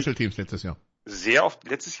oft bei Special Teams letztes Jahr. Sehr oft,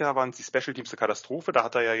 letztes Jahr waren die Special Teams eine Katastrophe, da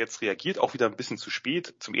hat er ja jetzt reagiert, auch wieder ein bisschen zu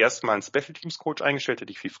spät, zum ersten Mal einen Special Teams Coach eingestellt,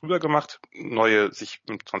 hätte ich viel früher gemacht, sich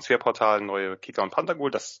im Transferportal neue Kicker und Panther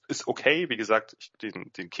geholt, das ist okay, wie gesagt,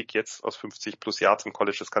 den Kick jetzt aus 50 plus Yards im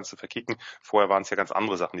College, das kannst du verkicken, vorher waren es ja ganz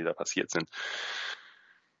andere Sachen, die da passiert sind.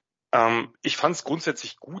 Ich fand es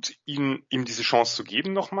grundsätzlich gut, ihm diese Chance zu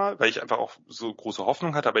geben nochmal, weil ich einfach auch so große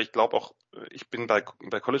Hoffnung hatte, aber ich glaube auch, ich bin bei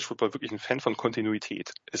College Football wirklich ein Fan von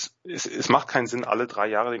Kontinuität. Es macht keinen Sinn, alle 3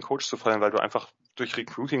 Jahre den Coach zu feuern, weil du einfach durch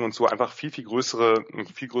Recruiting und so einfach viel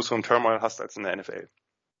größeren Turmoil hast als in der NFL.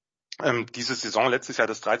 Diese Saison letztes Jahr,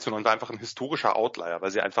 das 3-9, war einfach ein historischer Outlier,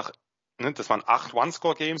 weil sie einfach, das waren 8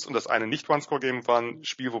 One-Score-Games und das eine Nicht-One-Score-Game war ein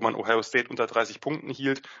Spiel, wo man Ohio State unter 30 Punkten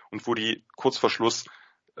hielt und wo die kurz vor Schluss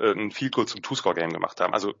ein Field Goal zum Two-Score-Game gemacht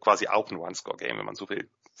haben. Also quasi auch ein One-Score-Game, wenn man so will,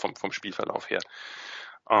 vom Spielverlauf her.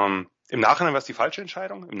 Im Nachhinein war es die falsche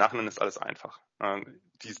Entscheidung. Im Nachhinein ist alles einfach.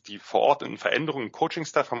 Die verordneten Veränderungen im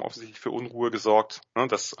Coaching-Staff haben offensichtlich für Unruhe gesorgt.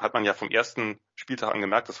 Das hat man ja vom ersten Spieltag an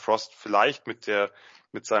gemerkt, dass Frost vielleicht mit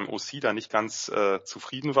seinem OC da nicht ganz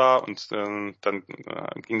zufrieden war und dann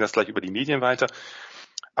ging das gleich über die Medien weiter.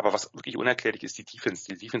 Aber was wirklich unerklärlich ist, die Defense,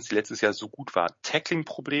 die letztes Jahr so gut war.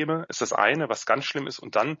 Tackling-Probleme ist das eine, was ganz schlimm ist.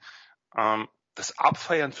 Und dann das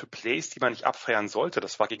Abfeiern für Plays, die man nicht abfeiern sollte.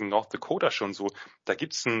 Das war gegen North Dakota schon so. Da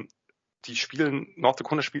gibt's North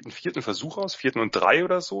Dakota spielt einen 4. Versuch aus, 4. und 3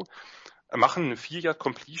 oder so, machen eine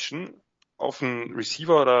 4-Yard-Completion auf einen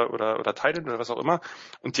Receiver oder Tight End oder was auch immer.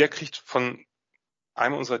 Und der kriegt von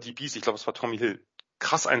einem unserer DBs, ich glaube es war Tommy Hill,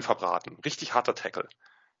 krass einen verbraten. Richtig harter Tackle.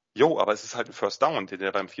 Aber es ist halt ein First Down, den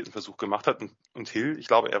er beim 4. Versuch gemacht hat. Und Hill, ich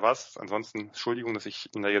glaube, er war's. Ansonsten, Entschuldigung, dass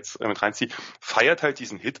ich ihn da jetzt mit reinziehe, feiert halt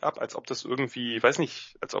diesen Hit ab, als ob das irgendwie, weiß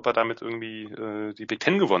nicht, als ob er damit irgendwie die Big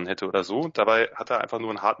Ten gewonnen hätte oder so. Dabei hat er einfach nur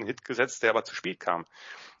einen harten Hit gesetzt, der aber zu spät kam.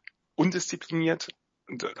 Undiszipliniert.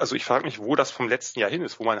 Also ich frage mich, wo das vom letzten Jahr hin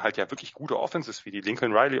ist, wo man halt ja wirklich gute Offenses, wie die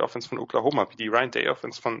Lincoln Riley Offense von Oklahoma, wie die Ryan Day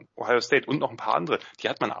Offense von Ohio State und noch ein paar andere, die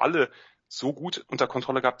hat man alle so gut unter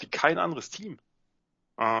Kontrolle gehabt wie kein anderes Team.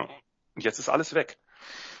 Und jetzt ist alles weg.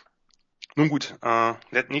 Nun gut,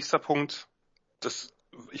 nächster Punkt.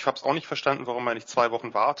 Ich habe es auch nicht verstanden, warum man nicht 2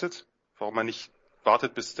 Wochen wartet. Warum man nicht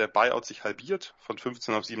wartet, bis der Buyout sich halbiert von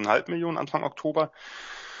 15 auf 7,5 Millionen Anfang Oktober.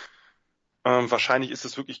 Wahrscheinlich ist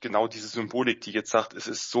es wirklich genau diese Symbolik, die jetzt sagt, es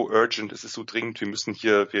ist so urgent, es ist so dringend,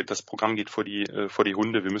 das Programm geht vor die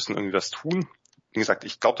Hunde, wir müssen irgendwie was tun. Wie gesagt,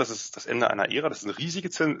 ich glaube, das ist das Ende einer Ära. Das ist eine riesige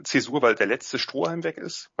Zäsur, weil der letzte Strohhalm weg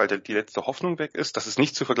ist, weil die letzte Hoffnung weg ist. Das ist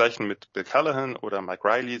nicht zu vergleichen mit Bill Callahan oder Mike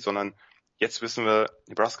Riley, sondern jetzt wissen wir,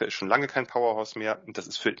 Nebraska ist schon lange kein Powerhouse mehr und das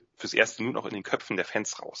ist fürs Erste nun auch in den Köpfen der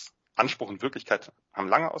Fans raus. Anspruch und Wirklichkeit haben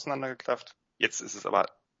lange auseinandergeklafft. Jetzt ist es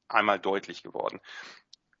aber einmal deutlich geworden.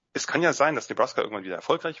 Es kann ja sein, dass Nebraska irgendwann wieder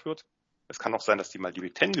erfolgreich wird. Es kann auch sein, dass die mal die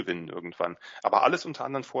Big Ten gewinnen irgendwann. Aber alles unter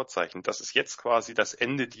anderen Vorzeichen. Das ist jetzt quasi das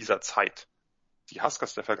Ende dieser Zeit. Die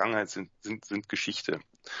Huskers der Vergangenheit sind Geschichte.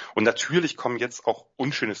 Und natürlich kommen jetzt auch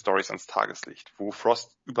unschöne Stories ans Tageslicht, wo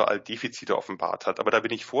Frost überall Defizite offenbart hat. Aber da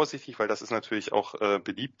bin ich vorsichtig, weil das ist natürlich auch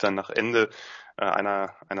beliebt, dann nach Ende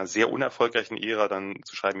einer sehr unerfolgreichen Ära dann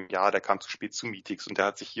zu schreiben, ja, der kam zu spät zu Meetings und der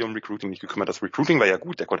hat sich hier um Recruiting nicht gekümmert. Das Recruiting war ja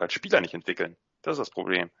gut, der konnte halt Spieler nicht entwickeln. Das ist das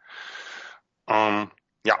Problem. Ja,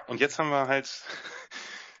 und jetzt haben wir halt,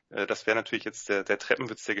 das wäre natürlich jetzt der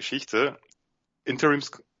Treppenwitz der Geschichte,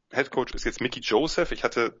 Interims-Headcoach ist jetzt Mickey Joseph. Ich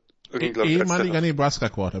hatte irgendwie, glaube ich, ehemaliger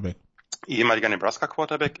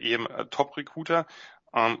Nebraska-Quarterback, Top-Recruiter.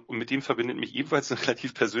 Und mit dem verbindet mich ebenfalls eine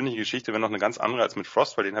relativ persönliche Geschichte, wenn noch eine ganz andere als mit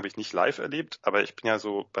Frost, weil den habe ich nicht live erlebt. Aber ich bin ja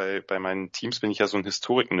so, bei meinen Teams bin ich ja so ein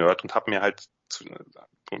Historik-Nerd und habe mir halt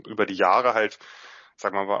über die Jahre halt,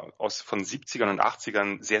 sagen wir mal, von 70ern und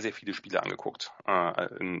 80ern sehr, sehr viele Spiele angeguckt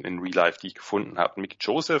in Real Life, die ich gefunden habe. Mickey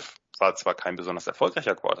Joseph war zwar kein besonders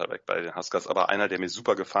erfolgreicher Quarterback bei den Huskers, aber einer, der mir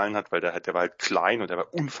super gefallen hat, weil der war halt klein und der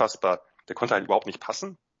war unfassbar, der konnte halt überhaupt nicht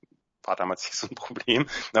passen. War damals nicht so ein Problem,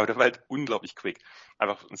 aber der war halt unglaublich quick.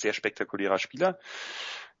 Einfach ein sehr spektakulärer Spieler.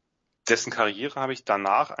 Dessen Karriere habe ich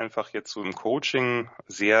danach einfach jetzt so im Coaching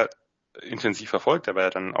sehr intensiv verfolgt. Der war ja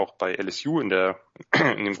dann auch bei LSU in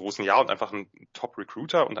dem großen Jahr und einfach ein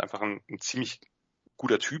Top-Recruiter und einfach ein ziemlich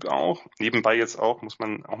guter Typ auch. Nebenbei jetzt auch, muss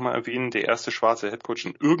man auch mal erwähnen, der erste schwarze Headcoach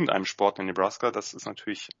in irgendeinem Sport in Nebraska. Das ist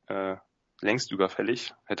natürlich längst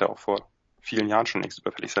überfällig. Hätte auch vor vielen Jahren schon längst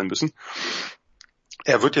überfällig sein müssen.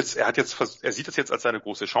 Er sieht das jetzt als seine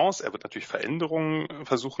große Chance. Er wird natürlich Veränderungen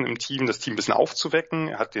versuchen im Team, das Team ein bisschen aufzuwecken.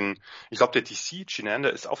 Er hat ich glaube, der DC,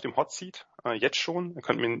 Chinander, ist auf dem Hot Seat, jetzt schon. Ihr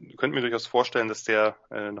könnt mir durchaus vorstellen, dass der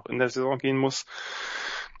noch in der Saison gehen muss.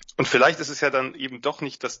 Und vielleicht ist es ja dann eben doch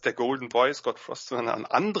nicht der Golden Boy Scott Frost, sondern ein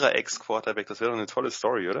anderer Ex-Quarterback. Das wäre doch eine tolle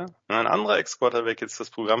Story, oder? Wenn ein anderer Ex-Quarterback jetzt das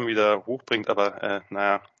Programm wieder hochbringt, aber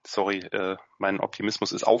sorry, mein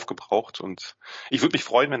Optimismus ist aufgebraucht und ich würde mich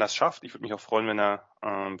freuen, wenn er es schafft. Ich würde mich auch freuen, wenn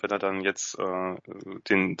er dann jetzt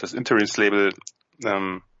das Interims-Label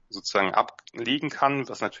sozusagen ablegen kann,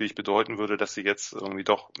 was natürlich bedeuten würde, dass sie jetzt irgendwie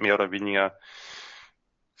doch mehr oder weniger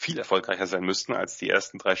viel erfolgreicher sein müssten als die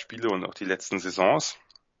ersten 3 Spiele und auch die letzten Saisons.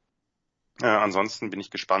 Ansonsten bin ich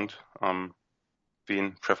gespannt,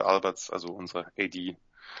 wen Trev Alberts, also unser AD,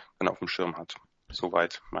 dann auf dem Schirm hat.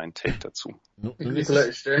 Soweit mein Take dazu. Nikola,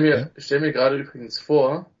 ich stell mir gerade übrigens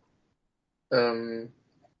vor, wie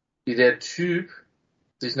der Typ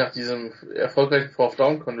sich nach diesem erfolgreichen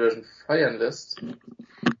Fourth-Down-Conversion feiern lässt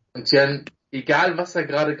und dann, egal was er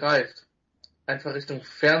gerade greift, einfach Richtung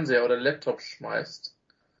Fernseher oder Laptop schmeißt.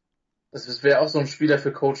 Das wäre auch so ein Spieler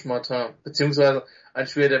für Coach Martin, beziehungsweise ein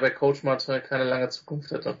Spieler, der bei Coach Martin keine lange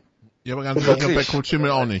Zukunft hätte. Ja, aber ganz ehrlich, bei Coach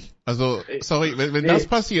Himmel auch nicht. Also, sorry, wenn das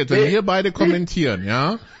passiert, wenn wir beide kommentieren,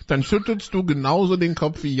 ja, dann schüttelst du genauso den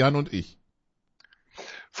Kopf wie Jan und ich.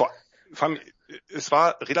 Vor allem, es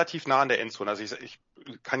war relativ nah an der Endzone. Also ich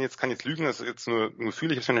kann jetzt lügen, das ist jetzt nur ein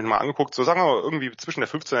Gefühl, ich habe es mir nicht mal angeguckt, so sagen wir mal irgendwie zwischen der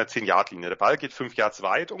 15 und der 10-Yard-Linie. Der Ball geht 5 Yards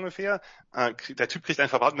weit ungefähr. Der Typ kriegt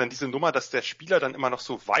einfach dann diese Nummer, dass der Spieler dann immer noch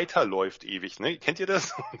so weiterläuft ewig, ne? Kennt ihr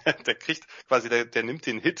das? Der kriegt quasi, der nimmt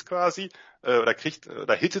den Hit quasi,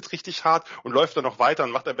 oder hittet richtig hart und läuft dann noch weiter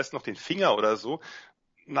und macht am besten noch den Finger oder so.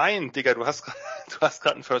 Nein, Digga, du hast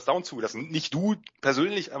gerade einen First Down zugelassen. Nicht du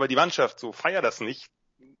persönlich, aber die Mannschaft, so feier das nicht.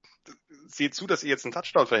 Seht zu, dass ihr jetzt einen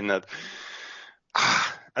Touchdown verhindert.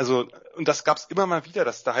 Also, und das gab's immer mal wieder,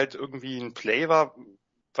 dass da halt irgendwie ein Play war,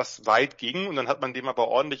 was weit ging und dann hat man dem aber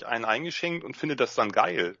ordentlich einen eingeschenkt und findet das dann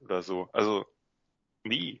geil oder so. Also,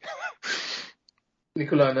 wie?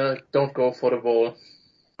 Nikola, ne? Don't go for the ball.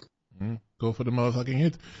 Go for the motherfucking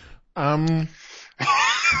hit.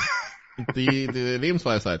 Die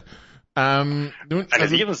Lebensweisheit. Eine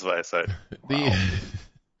Lebensweisheit. Wow.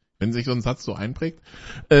 Wenn sich so ein Satz so einprägt.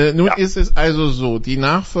 Ist es also so, die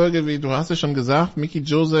Nachfolge, wie du hast es schon gesagt, Mickey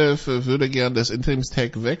Joseph würde gern das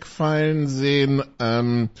Interimstag wegfallen sehen.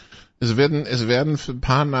 Es werden für ein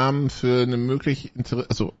paar Namen für eine mögliche,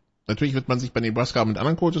 also natürlich wird man sich bei Nebraska mit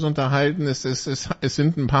anderen Coaches unterhalten. Es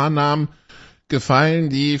sind ein paar Namen gefallen,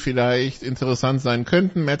 die vielleicht interessant sein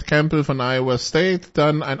könnten. Matt Campbell von Iowa State,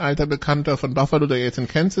 dann ein alter Bekannter von Buffalo, der jetzt in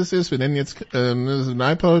Kansas ist. Wir nennen jetzt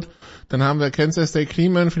Leipold. Dann haben wir Kansas State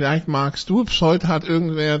Kleeman, vielleicht Mark Stoops. Heute hat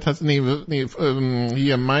irgendwer,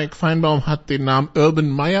 hier Mike Feinbaum hat den Namen Urban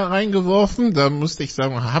Meyer reingeworfen. Da musste ich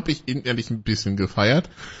sagen, habe ich ihn ehrlich ein bisschen gefeiert.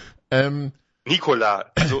 Nikola,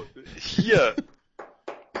 also hier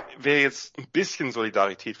wäre jetzt ein bisschen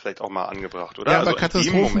Solidarität vielleicht auch mal angebracht, oder? Ja, aber also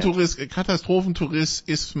Katastrophentourist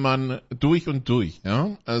ist man durch und durch,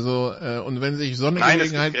 ja. Also und wenn sich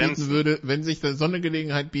Sonnegelegenheit bieten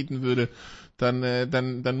würde,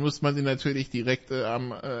 dann muss man sie natürlich direkt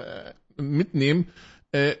mitnehmen.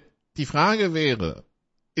 Die Frage wäre: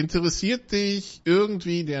 Interessiert dich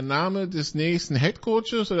irgendwie der Name des nächsten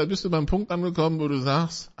Headcoaches oder bist du beim Punkt angekommen, wo du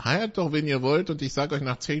sagst, heirat doch, wen ihr wollt und ich sage euch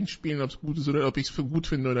nach 10 Spielen, ob es gut ist oder ob ich es für gut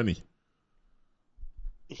finde oder nicht?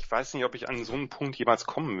 Ich weiß nicht, ob ich an so einen Punkt jemals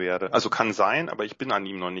kommen werde. Also kann sein, aber ich bin an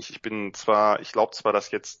ihm noch nicht. Ich glaube zwar,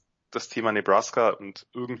 dass jetzt das Thema Nebraska und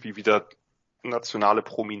irgendwie wieder nationale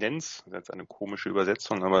Prominenz, das ist jetzt eine komische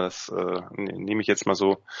Übersetzung, aber das nehme ich jetzt mal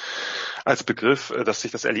so als Begriff, dass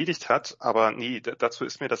sich das erledigt hat, aber nee, dazu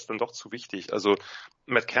ist mir das dann doch zu wichtig. Also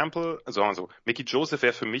Matt Campbell, sagen wir so, Mickey Joseph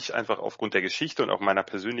wäre für mich einfach aufgrund der Geschichte und auch meiner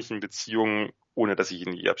persönlichen Beziehung, ohne dass ich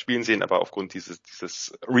ihn nie abspielen sehen, aber aufgrund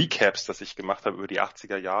dieses Recaps, das ich gemacht habe über die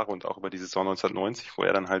 80er Jahre und auch über die Saison 1990, wo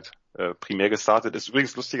er dann halt primär gestartet ist.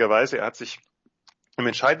 Übrigens lustigerweise, er hat sich im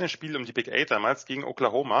entscheidenden Spiel um die Big Eight damals gegen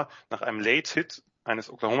Oklahoma, nach einem Late-Hit eines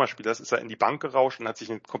Oklahoma-Spielers, ist er in die Bank gerauscht und hat sich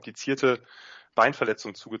eine komplizierte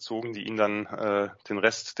Beinverletzung zugezogen, die ihn dann den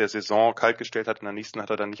Rest der Saison kaltgestellt hat. In der nächsten hat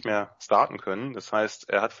er dann nicht mehr starten können. Das heißt,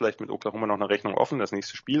 er hat vielleicht mit Oklahoma noch eine Rechnung offen, das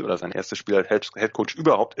nächste Spiel oder sein erstes Spiel als Headcoach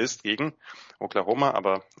überhaupt ist gegen Oklahoma,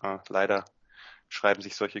 aber leider schreiben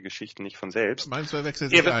sich solche Geschichten nicht von selbst. Meinst du, er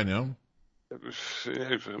wechselt sich ein, ja?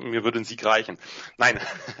 Mir würde ein Sieg reichen. Nein,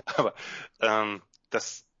 aber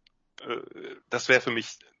das wäre für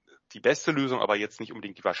mich die beste Lösung, aber jetzt nicht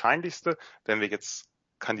unbedingt die wahrscheinlichste. Wenn wir jetzt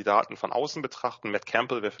Kandidaten von außen betrachten, Matt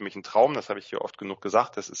Campbell wäre für mich ein Traum, das habe ich hier oft genug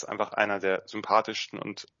gesagt. Das ist einfach einer der sympathischsten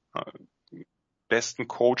und besten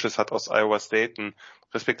Coaches, hat aus Iowa State ein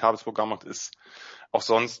respektables Programm und ist auch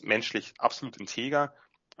sonst menschlich absolut integer.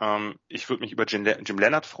 Ich würde mich über Jim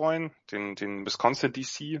Leonhard freuen, den Wisconsin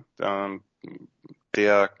DC.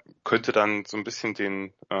 Der könnte dann so ein bisschen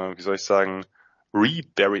den,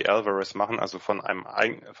 Barry Alvarez machen, also von seinem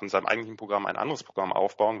eigentlichen Programm ein anderes Programm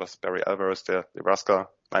aufbauen, was Barry Alvarez, der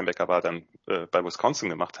Nebraska Linebacker war, dann bei Wisconsin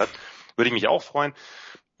gemacht hat. Würde ich mich auch freuen.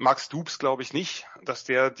 Max Stoops glaube ich nicht, dass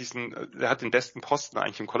der hat den besten Posten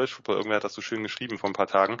eigentlich im College Football, irgendwer hat das so schön geschrieben vor ein paar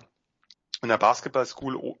Tagen. In der Basketball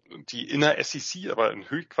School, die in der SEC, aber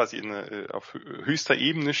auf höchster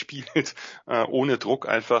Ebene spielt, ohne Druck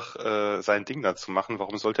einfach sein Ding da zu machen.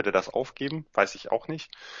 Warum sollte der das aufgeben? Weiß ich auch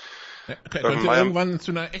nicht. Er könnte irgendwann zu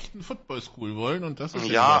einer echten Football School wollen und das ist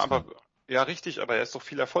ja, richtig, aber er ist doch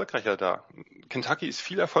viel erfolgreicher da. Kentucky ist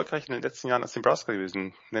viel erfolgreicher in den letzten Jahren als Nebraska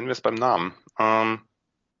gewesen. Nennen wir es beim Namen.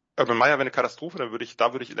 Urban Meyer wäre eine Katastrophe, da würde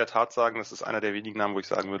ich in der Tat sagen, das ist einer der wenigen Namen, wo ich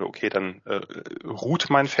sagen würde, okay, dann ruht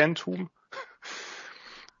mein Fantum.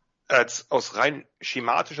 Aus rein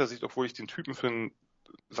schematischer Sicht, obwohl ich den Typen für einen,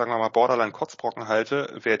 sagen wir mal, Borderline-Kotzbrocken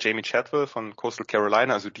halte, wäre Jamie Chadwell von Coastal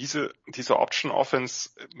Carolina, also diese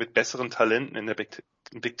Option-Offense mit besseren Talenten in der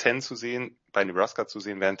Big Ten zu sehen, bei Nebraska zu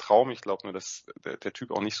sehen, wäre ein Traum. Ich glaube nur, dass der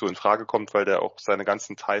Typ auch nicht so in Frage kommt, weil der auch seine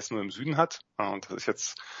ganzen Ties nur im Süden hat. Und das ist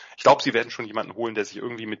jetzt, ich glaube, sie werden schon jemanden holen, der sich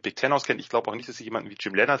irgendwie mit Big Ten auskennt. Ich glaube auch nicht, dass sie jemanden wie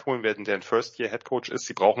Jim Leonhard holen werden, der ein First-Year-Headcoach ist.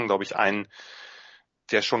 Sie brauchen, glaube ich, einen,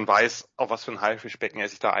 der schon weiß, auf was für ein Haifischbecken er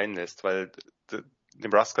sich da einlässt, weil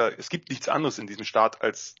Nebraska, es gibt nichts anderes in diesem Staat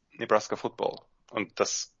als Nebraska Football. Und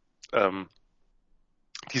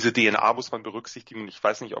diese DNA muss man berücksichtigen. Und ich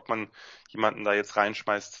weiß nicht, ob man jemanden da jetzt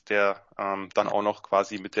reinschmeißt, der dann auch noch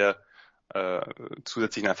quasi mit der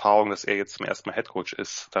zusätzlichen Erfahrung, dass er jetzt zum ersten Mal Headcoach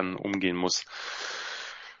ist, dann umgehen muss.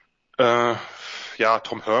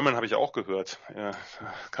 Tom Herman habe ich auch gehört. Er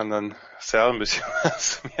kann dann Sal ein bisschen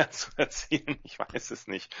was mehr zu erzählen. Ich weiß es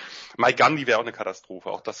nicht. Mike Gundy wäre auch eine Katastrophe.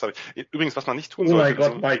 Auch das habe ich. Übrigens, was man nicht tun sollte. Oh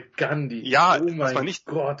mein Gott, Mike Gundy. Ja, oh mein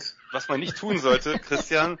Gott. Was man nicht tun sollte,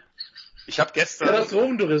 Christian. Ich habe gestern.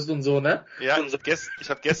 Katastrophentourist und so, ne? Ja, ich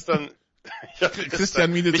habe gestern.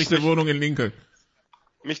 Christian mietet sich eine Wohnung in Lincoln.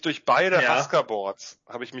 Mich durch beide Husker-Boards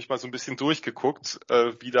habe ich mich mal so ein bisschen durchgeguckt,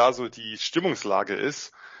 wie da so die Stimmungslage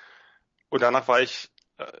ist. Und danach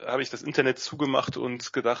habe ich das Internet zugemacht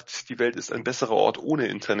und gedacht, die Welt ist ein besserer Ort ohne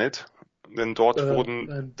Internet. Denn dort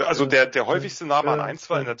der häufigste Name an 1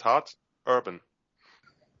 war in der Tat Urban.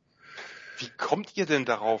 Wie kommt ihr denn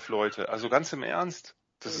darauf, Leute? Also ganz im Ernst,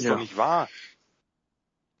 das ist doch nicht wahr.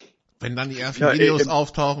 Wenn dann die ersten Videos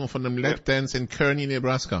auftauchen von einem Lapdance in Kearney,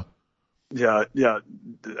 Nebraska. Yeah,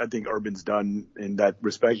 I think Urban's done in that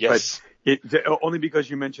respect. Yes. But only because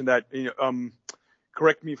you mentioned that,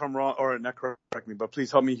 correct me if I'm wrong, or not correct me, but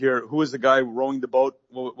please help me here. Who is the guy rowing the boat?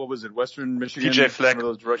 What was it? Western Michigan? PJ Fleck. One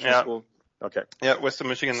of those Russian school? Okay. Yeah, Western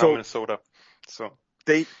Michigan, now Minnesota. So.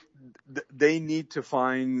 they need to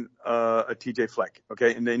find a TJ Fleck,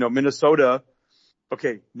 okay? And Minnesota,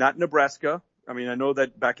 okay, not Nebraska. I mean, I know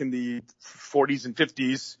that back in the 40s and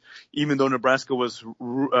 50s, even though Nebraska was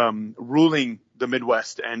ruling the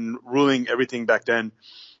Midwest and ruling everything back then,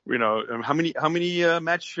 how many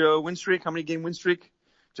match win streak? How many game win streak?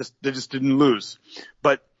 They just didn't lose.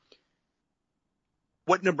 But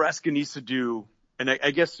what Nebraska needs to do, and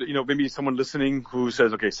I guess maybe someone listening who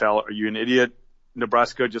says, "Okay, Sal, are you an idiot?"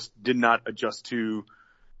 Nebraska just did not adjust to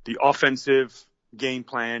the offensive game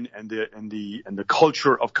plan and the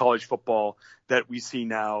culture of college football that we see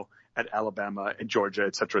now at Alabama and Georgia,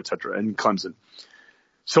 et cetera, and Clemson.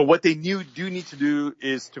 So what they do need to do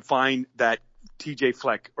is to find that TJ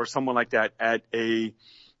Fleck or someone like that at a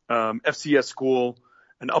FCS school,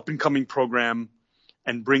 an up and coming program,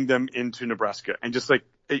 and bring them into Nebraska. And just like,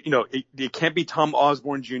 it can't be Tom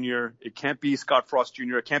Osborne Jr. It can't be Scott Frost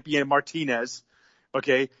Jr. It can't be Ian Martinez.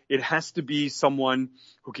 Okay. It has to be someone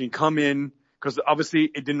who can come in, because obviously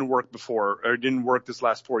it didn't work before, or it didn't work this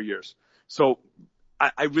last 4 years. So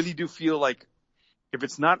I really do feel like if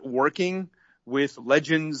it's not working with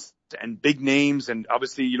legends and big names, and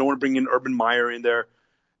obviously you don't want to bring in Urban Meyer in there,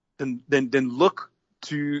 then look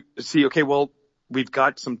to see, okay, well, we've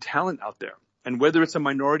got some talent out there. And whether it's a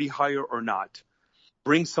minority hire or not,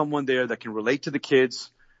 bring someone there that can relate to the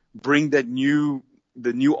kids, bring the new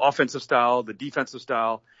offensive style, the defensive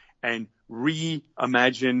style, and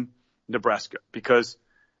reimagine Nebraska. Because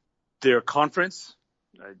their conference,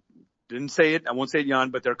 I didn't say it, I won't say it,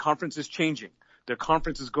 Jan, but their conference is changing. Their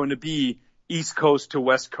conference is going to be East Coast to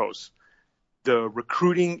West Coast. The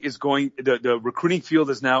recruiting field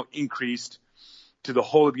is now increased to the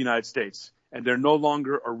whole of the United States. And they're no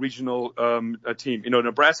longer a regional team.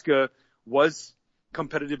 Nebraska was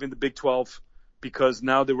competitive in the Big 12 because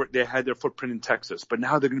now they had their footprint in Texas, but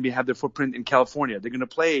now they're going to have their footprint in California. They're going to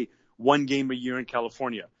play one game a year in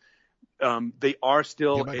California. They are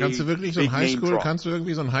still kannst du wirklich so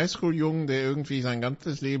einen Highschool-Jungen, der irgendwie sein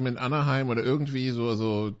ganzes Leben in Anaheim oder irgendwie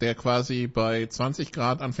so der quasi bei 20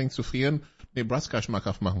 Grad anfängt zu frieren, Nebraska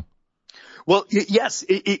schmackhaft machen? Well, yes,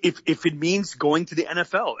 if it means going to the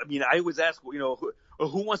NFL. I mean, I always ask,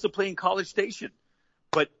 who wants to play in College Station?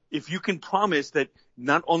 But if you can promise that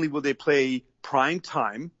not only will they play prime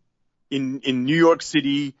time in New York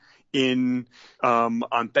City,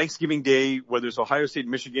 on Thanksgiving Day, whether it's Ohio State,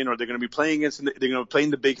 Michigan, or they're going to be playing they're going to play in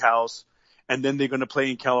the Big House, and then they're going to play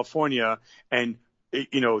in California. And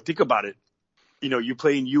think about it. You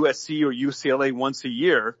play in USC or UCLA once a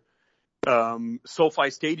year.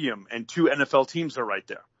 SoFi Stadium, and 2 NFL teams are right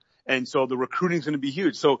there. And so the recruiting is going to be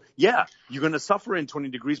huge. So yeah, you're going to suffer in 20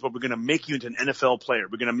 degrees, but we're going to make you into an NFL player.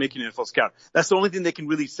 We're going to make you an NFL scout. That's the only thing they can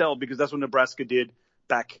really sell, because that's what Nebraska did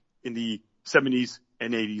back in the 70s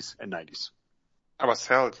and 80s and 90s. Aber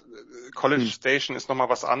Sal, College Station ist nochmal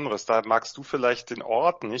was anderes. Da magst du vielleicht den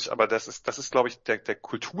Ort nicht, aber das ist, glaube ich, der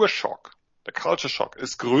Kulturschock. Der Culture Shock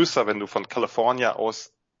ist größer, wenn du von California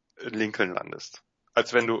aus in Lincoln landest,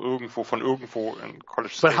 als wenn du von irgendwo in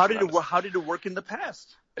College Station landest. But how did it work in the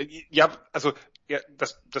past?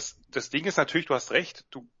 Das Ding ist natürlich, du hast recht,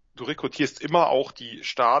 du rekrutierst immer auch die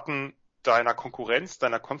Staaten deiner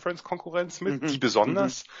Conference-Konkurrenz mit, die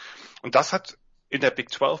besonders. Und das hat in der Big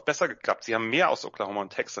 12 besser geklappt. Sie haben mehr aus Oklahoma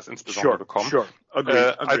und Texas insbesondere bekommen.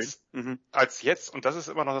 Agreed. Als jetzt. Und das ist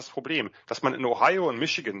immer noch das Problem, dass man in Ohio und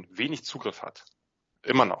Michigan wenig Zugriff hat.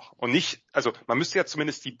 Immer noch. Und nicht, also man müsste ja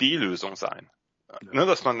zumindest die B-Lösung sein. Ne,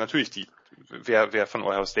 dass man natürlich wer von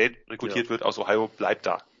Ohio State rekrutiert wird aus Ohio, bleibt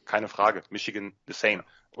da. Keine Frage. Michigan, the same.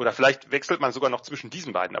 Oder vielleicht wechselt man sogar noch zwischen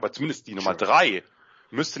diesen beiden, aber zumindest die Nummer 3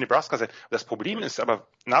 müsste Nebraska sein. Das Problem ist aber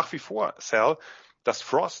nach wie vor, Sal, dass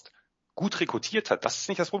Frost gut rekrutiert hat. Das ist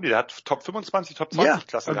nicht das Problem. Der hat Top 25, Top 20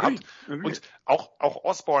 Klassen gehabt. Und auch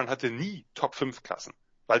Osborne hatte nie Top 5 Klassen.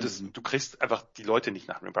 Weil du kriegst einfach die Leute nicht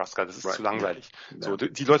nach Nebraska. Das ist zu langweilig. So,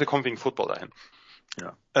 die Leute kommen wegen Football dahin.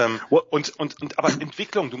 Ja. Aber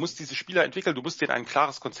Entwicklung, du musst diese Spieler entwickeln, du musst denen ein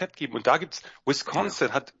klares Konzept geben. Und da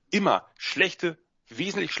Wisconsin hat immer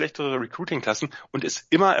wesentlich schlechtere Recruiting-Klassen und ist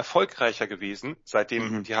immer erfolgreicher gewesen,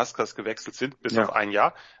 seitdem die Huskers gewechselt sind, bis auf ein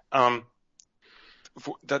Jahr.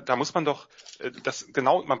 Da muss man doch,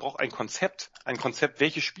 man braucht ein Konzept,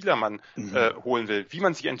 welche Spieler man holen will, wie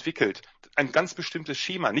man sie entwickelt. Ein ganz bestimmtes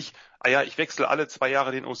Schema, nicht, ich wechsle alle 2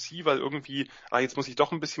 Jahre den OC, weil irgendwie, jetzt muss ich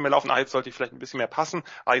doch ein bisschen mehr laufen, jetzt sollte ich vielleicht ein bisschen mehr passen,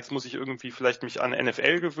 jetzt muss ich irgendwie vielleicht mich an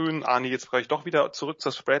NFL gewöhnen, jetzt brauche ich doch wieder zurück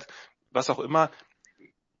zur Spread, was auch immer.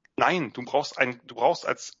 Nein, du brauchst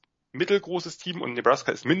als mittelgroßes Team, und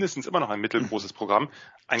Nebraska ist mindestens immer noch ein mittelgroßes Programm,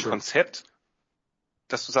 ein Konzept,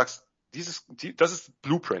 dass du sagst, das ist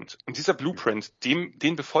Blueprint. Und dieser Blueprint,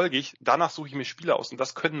 den befolge ich, danach suche ich mir Spieler aus. Und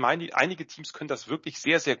das können einige Teams können das wirklich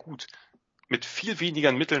sehr, sehr gut. Mit viel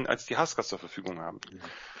weniger Mitteln, als die Huskers zur Verfügung haben.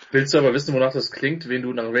 Willst du aber wissen, wonach das klingt,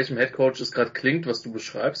 nach welchem Headcoach es gerade klingt, was du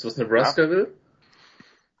beschreibst, was Nebraska will?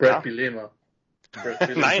 Brad Bielema.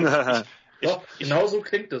 Nein, doch, genau so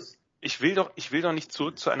klingt es. Ich will doch nicht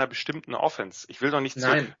zurück zu einer bestimmten Offense. Ich will doch nicht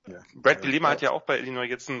Nein. Brad Bielema hat ja auch bei Illinois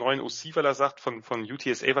jetzt einen neuen OC, weil er sagt, von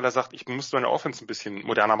UTSA, weil er sagt, ich muss meine Offense ein bisschen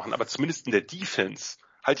moderner machen. Aber zumindest in der Defense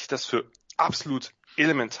halte ich das für absolut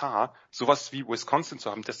elementar, sowas wie Wisconsin zu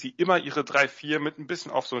haben, dass sie immer ihre 3-4 mit ein bisschen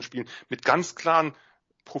Aufzone spielen, mit ganz klaren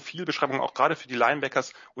Profilbeschreibungen, auch gerade für die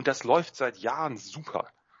Linebackers. Und das läuft seit Jahren super.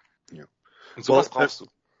 Ja. Und sowas brauchst du.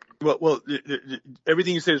 Well,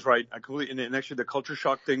 everything you say is right. I completely, and actually the culture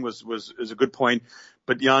shock thing is a good point.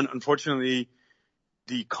 But Jan, unfortunately,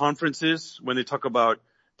 the conferences, when they talk about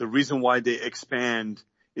the reason why they expand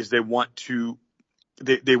is they want to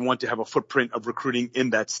have a footprint of recruiting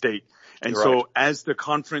in that state. And You're so right. as the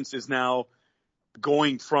conference is now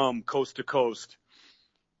going from coast to coast,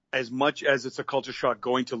 as much as it's a culture shock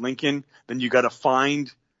going to Lincoln, then you got to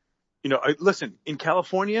find, listen, in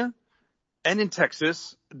California, and in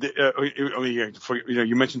Texas,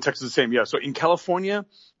 you mentioned Texas the same. Yeah. So in California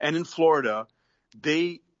and in Florida,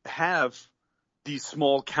 they have these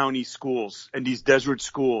small county schools and these desert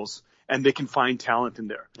schools, and they can find talent in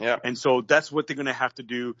there. Yeah. And so that's what they're going to have to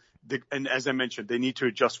do. And as I mentioned, they need to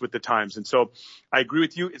adjust with the times. And so I agree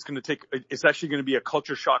with you. It's actually going to be a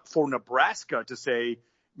culture shock for Nebraska to say,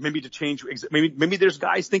 maybe to change, maybe there's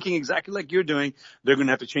guys thinking exactly like you're doing. They're going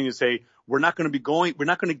to have to change and say, we're not going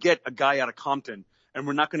to get a guy out of Compton, and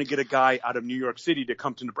we're not going to get a guy out of New York City to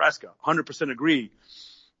come to Nebraska. 100% agree.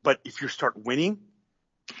 But if you start winning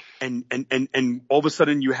and all of a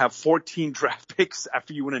sudden you have 14 draft picks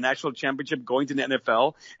after you win a national championship going to the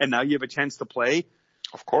NFL, and now you have a chance to play.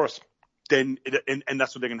 Of course. Then, and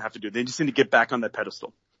that's what they're going to have to do. They just need to get back on that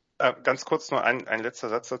pedestal. Ganz kurz nur ein letzter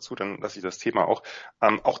Satz dazu, dann lasse ich das Thema auch.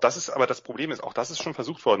 Auch das ist, aber das Problem ist, auch das ist schon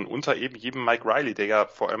versucht worden, unter eben jedem Mike Riley, der ja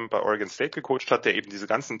vor allem bei Oregon State gecoacht hat, der eben diese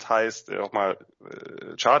ganzen Ties, der auch mal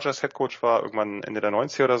Chargers Headcoach war, irgendwann Ende der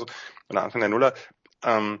 90er oder so, oder Anfang der Nuller,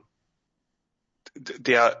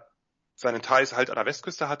 der seine Ties halt an der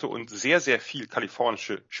Westküste hatte und sehr, sehr viel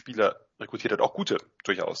kalifornische Spieler rekrutiert hat, auch gute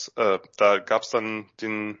durchaus. Da gab's dann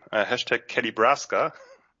den Hashtag Calibraska,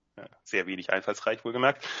 sehr wenig einfallsreich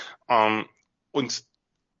wohlgemerkt. Und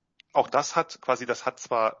auch das hat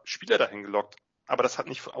zwar Spieler dahin gelockt, aber das hat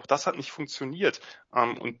nicht funktioniert.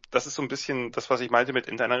 Und das ist so ein bisschen das, was ich meinte mit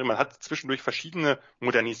Interim. Man hat zwischendurch verschiedene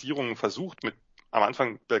Modernisierungen versucht, mit am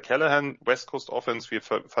Anfang Bill Callahan, West Coast Offense, wir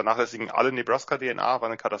vernachlässigen alle Nebraska-DNA, war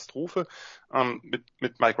eine Katastrophe.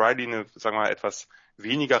 Mit Mike Riley eine, sagen wir mal, etwas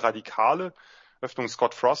weniger radikale Öffnung.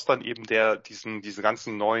 Scott Frost dann eben, der diese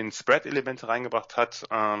ganzen neuen Spread-Elemente reingebracht hat,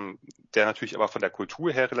 der natürlich aber von der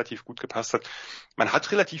Kultur her relativ gut gepasst hat. Man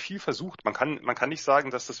hat relativ viel versucht. Man kann nicht sagen,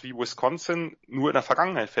 dass das wie Wisconsin nur in der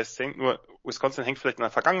Vergangenheit festhängt. Nur Wisconsin hängt vielleicht in der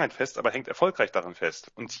Vergangenheit fest, aber hängt erfolgreich daran fest.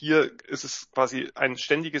 Und hier ist es quasi ein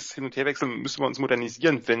ständiges Hin- und Herwechseln. Müssen wir uns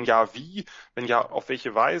modernisieren? Wenn ja, wie? Wenn ja, auf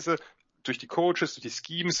welche Weise? Durch die Coaches, durch die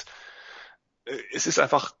Schemes. Es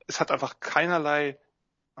hat einfach keinerlei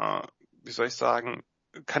wie soll ich sagen,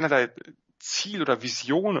 keinerlei Ziel oder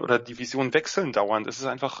Vision oder die Vision wechseln dauernd. Es ist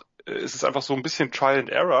einfach so ein bisschen Trial and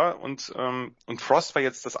Error und Frost war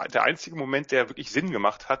jetzt der einzige Moment, der wirklich Sinn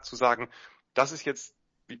gemacht hat, zu sagen, das ist jetzt,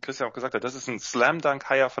 wie Christian auch gesagt hat, das ist ein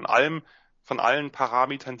Slam-Dunk-Hire von allen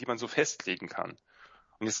Parametern, die man so festlegen kann.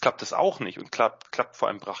 Und jetzt klappt das auch nicht und klappt vor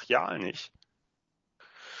allem brachial nicht.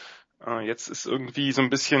 Jetzt ist irgendwie so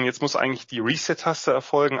ein bisschen, jetzt muss eigentlich die Reset-Taste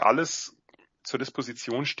erfolgen, alles zur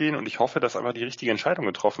Disposition stehen und ich hoffe, dass einfach die richtige Entscheidung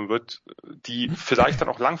getroffen wird, die vielleicht dann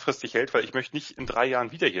auch langfristig hält, weil ich möchte nicht in 3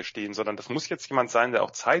 Jahren wieder hier stehen, sondern das muss jetzt jemand sein, der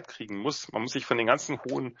auch Zeit kriegen muss. Man muss sich von den ganzen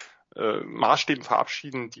hohen Maßstäben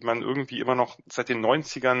verabschieden, die man irgendwie immer noch seit den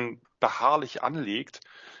 90ern beharrlich anlegt.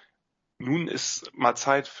 Nun ist mal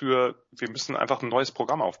Zeit wir müssen einfach ein neues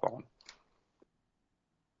Programm aufbauen.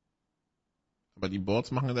 Aber die Boards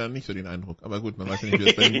machen da nicht so den Eindruck. Aber gut, man weiß ja nicht, wie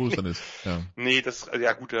das bei den Boostern ist. Ja. Nee, da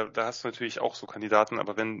hast du natürlich auch so Kandidaten,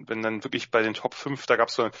 aber wenn dann wirklich bei den Top 5, da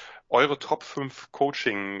gab's so eure Top 5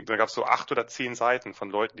 Coaching, da gab's so 8 oder 10 Seiten von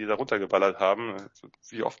Leuten, die da runtergeballert haben. Also,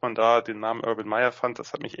 wie oft man da den Namen Urban Meyer fand,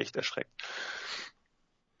 das hat mich echt erschreckt.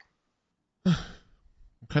 Man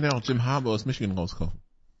kann ja auch Jim Harbaugh aus Michigan rauskaufen.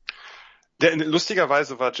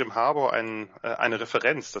 Lustigerweise war Jim Harbaugh eine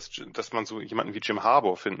Referenz, dass man so jemanden wie Jim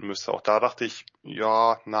Harbaugh finden müsste. Auch da dachte ich,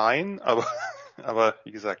 ja, nein, aber wie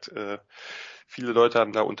gesagt, viele Leute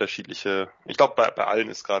haben da unterschiedliche, ich glaube bei allen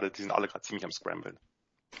die sind alle gerade ziemlich am Scramblen.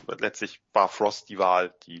 letztlich war Frost die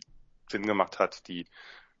Wahl, die Sinn gemacht hat, die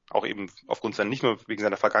auch eben aufgrund seiner, nicht nur wegen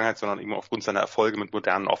seiner Vergangenheit, sondern eben aufgrund seiner Erfolge mit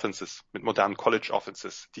modernen Offenses, mit modernen College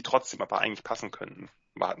Offenses, die trotzdem aber eigentlich passen könnten,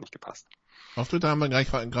 hat nicht gepasst. Auf Twitter haben wir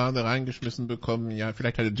gleich gerade reingeschmissen bekommen, ja,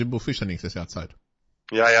 vielleicht hatte Jimbo Fischer nächstes Jahr Zeit.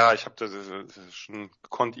 Ja, ich habe das schon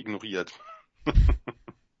gekonnt ignoriert.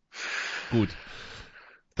 Gut.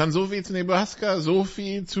 Dann so viel zu Nebraska, so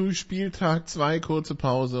viel zu Spieltag 2, kurze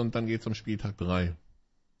Pause und dann geht's um Spieltag 3.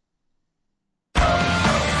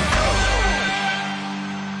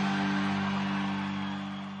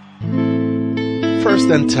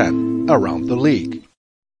 First and 10 around the league.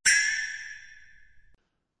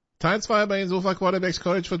 Teil 2 bei den Sofa Quarterbacks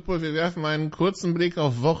College Football. Wir werfen einen kurzen Blick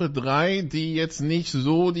auf Woche 3, die jetzt nicht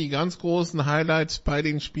so die ganz großen Highlights bei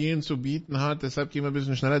den Spielen zu bieten hat. Deshalb gehen wir ein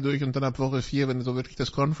bisschen schneller durch und dann ab Woche 4, wenn so wirklich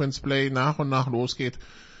das Conference Play nach und nach losgeht,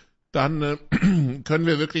 dann können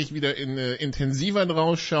wir wirklich wieder intensiver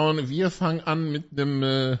draus schauen. Wir fangen an mit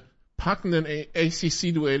einem packenden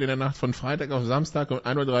ACC-Duell in der Nacht von Freitag auf Samstag um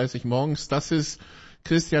 1:30 Uhr morgens. Das ist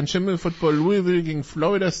Christian Schimmel Football Louisville gegen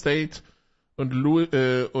Florida State. Und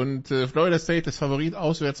Florida State ist Favorit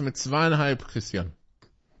auswärts mit 2,5, Christian.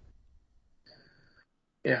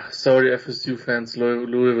 Ja, sorry FSU-Fans,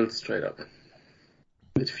 Louisville straight up.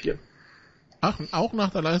 Mit 4. Ach, auch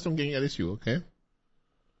nach der Leistung gegen LSU, okay.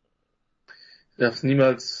 Du darfst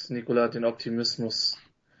niemals, Nicola, den Optimismus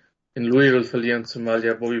in Louisville verlieren, zumal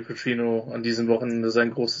ja Bobby Petrino an diesem Wochenende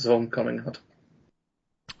sein großes Homecoming hat.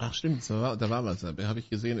 Ach stimmt, da war was, habe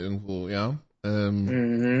ich gesehen irgendwo, ja.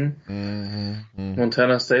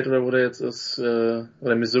 Montana State oder wo der jetzt ist,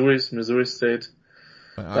 oder Missouri State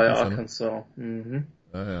bei Arkansas.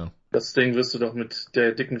 Ja. Das Ding wirst du doch mit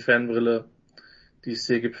der dicken Fanbrille, die es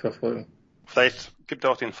hier gibt, verfolgen. Vielleicht gibt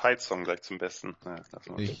er auch den Fight-Song gleich zum Besten. Ja,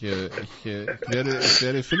 ich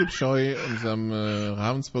werde Philipp Scheu, unserem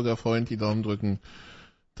Ravensburger Freund, die Daumen drücken,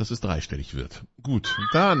 dass es dreistellig wird. Gut,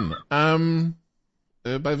 dann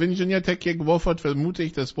bei Virginia Tech gegen Wofford vermute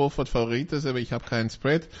ich, dass Wofford Favorit ist, aber ich habe keinen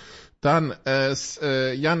Spread. Dann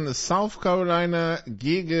Jan, South Carolina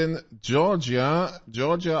gegen Georgia.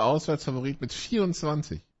 Georgia Auswärtsfavorit mit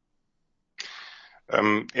 24.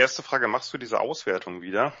 Erste Frage, machst du diese Auswertung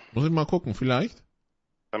wieder? Muss ich mal gucken, vielleicht?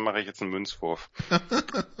 Dann mache ich jetzt einen Münzwurf.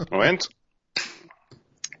 Moment.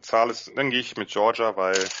 Dann gehe ich mit Georgia,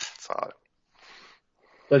 weil Zahl.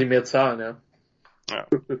 Weil die mehr zahlen, ja. Ja.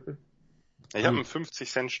 Ich habe ein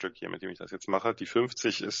 50-Cent-Stück hier, mit dem ich das jetzt mache. Die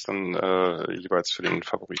 50 ist dann jeweils für den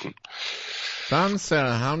Favoriten. Dann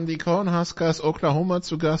haben die Cornhuskers Oklahoma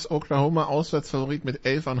zu Gast. Oklahoma Auswärtsfavorit mit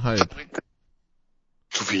 11,5.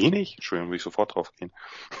 Zu wenig? Entschuldigung, will ich sofort drauf gehen.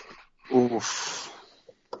 Oof.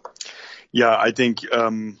 Yeah, I think,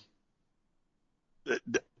 I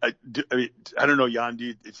don't know, Jan,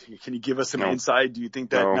 can you give us some insight? Do you think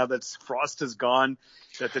that now that Frost is gone,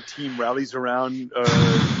 that the team rallies around,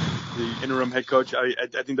 the interim head coach? I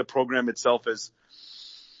think the program itself is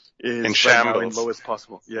in shambles. Right now in lowest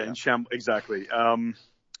possible. Yeah, in shambles, exactly.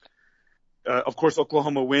 Of course,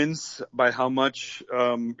 Oklahoma wins. By how much?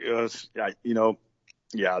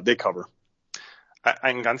 They cover.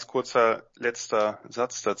 Ein ganz kurzer letzter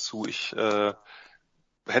Satz dazu. Ich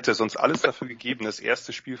hätte sonst alles dafür gegeben, das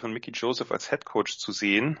erste Spiel von Mickey Joseph als Head Coach zu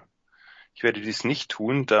sehen. Ich werde dies nicht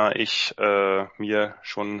tun, da ich mir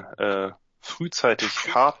schon frühzeitig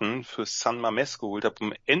Karten für San Mamés geholt habe,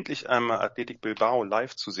 um endlich einmal Athletic Bilbao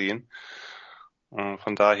live zu sehen.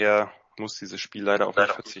 Von daher muss dieses Spiel leider auf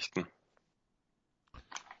mich verzichten.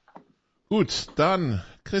 Gut, dann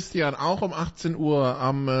Christian, auch um 18 Uhr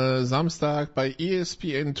am Samstag bei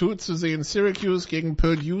ESPN2 zu sehen, Syracuse gegen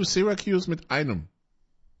Purdue, Syracuse mit einem.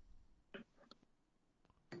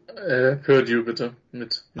 Purdue bitte,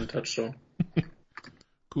 mit einem Touchdown.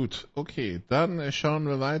 Gut, okay, dann schauen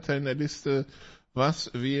wir weiter in der Liste,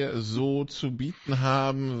 was wir so zu bieten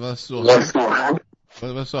haben, was so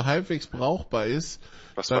halbwegs brauchbar ist.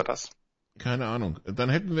 Was war das? Keine Ahnung. Dann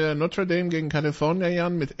hätten wir Notre Dame gegen California,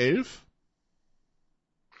 Jan, mit 11.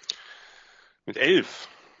 Mit 11.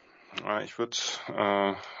 Ich würde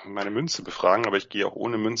meine Münze befragen, aber ich gehe auch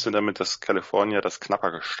ohne Münze, damit das California das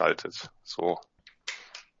knapper gestaltet. So.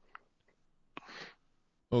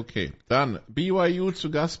 Okay, dann BYU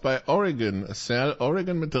zu Gast bei Oregon. Sal,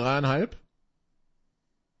 Oregon mit 3,5.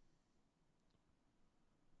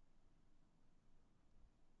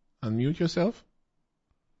 Unmute yourself.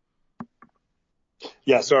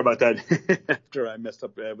 Yeah, sorry about that. After I messed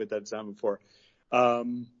up with that sound before.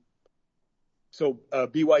 So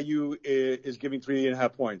BYU is giving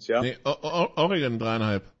 3.5 points, yeah? Nee, Oregon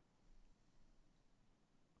 3,5.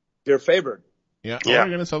 They're favored. Yeah,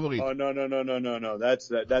 Oregon is Favorit. Oh no! That's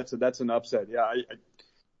an upset. Yeah,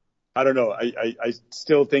 I don't know. I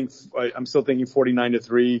still think I'm still thinking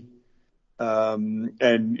 49-3. And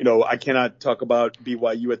I cannot talk about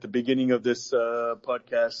BYU at the beginning of this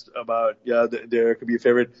podcast about there could be a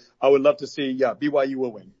favorite. I would love to see BYU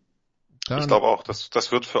will win. Ich glaube auch,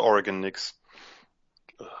 das wird für Oregon nix.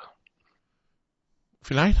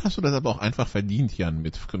 Vielleicht hast du das aber auch einfach verdient, Jan,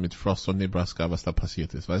 mit Frost und Nebraska, was da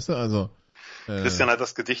passiert ist, weißt du? Also Christian hat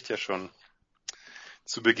das Gedicht ja schon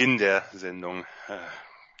zu Beginn der Sendung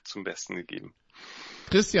zum Besten gegeben.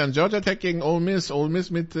 Christian, Georgia Tech gegen Ole Miss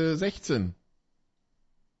mit 16.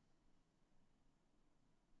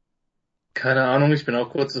 Keine Ahnung, ich bin auch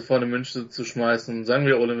kurz davor, eine Münze zu schmeißen. Sagen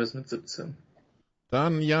wir Ole Miss mit 17.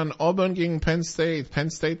 Dann Jan, Auburn gegen Penn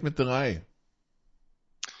State mit 3.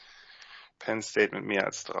 Penn State mit mehr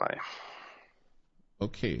als 3.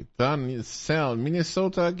 Okay, dann Sal,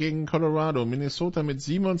 Minnesota gegen Colorado, Minnesota mit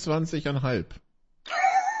 27,5.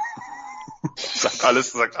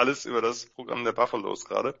 Sagt alles über das Programm der Buffaloes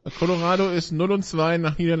gerade. Colorado ist 0-2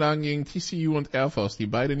 nach Niederlagen gegen TCU und Air Force, die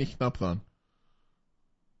beide nicht knapp waren.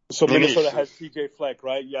 So Minnesota has CJ Fleck,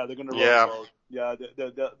 right? Yeah, they're going to roll the ball. Yeah,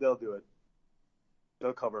 they'll do it.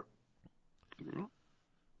 They'll cover.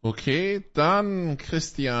 Okay, dann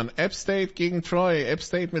Christian, App State gegen Troy, App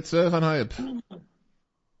State mit 12,5.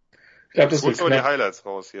 Ich glaube, das wird so die Highlights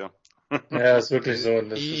raus hier. Ja, ist wirklich so.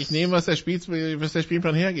 Ich nehme, was der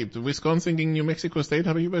Spielplan hergibt. Wisconsin gegen New Mexico State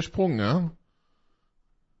habe ich übersprungen, ja?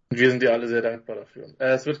 Wir sind dir alle sehr dankbar dafür.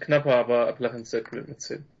 Es wird knapper, aber Appalachian State gewinnt mit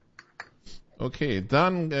 10. Okay,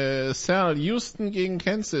 dann Sal, Houston gegen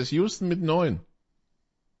Kansas, Houston mit 9.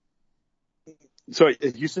 Sorry,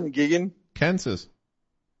 Houston gegen? Kansas.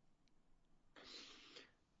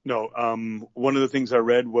 No, one of the things I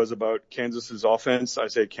read was about Kansas's offense. I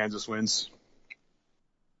say Kansas wins.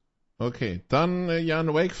 Okay, dann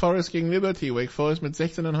Jan, Wake Forest gegen Liberty, Wake Forest mit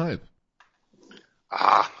 16,5.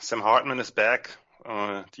 Sam Hartman ist back.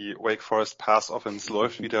 Die Wake Forest Pass Offense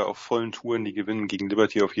läuft wieder auf vollen Touren. Die gewinnen gegen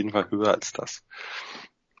Liberty auf jeden Fall höher als das.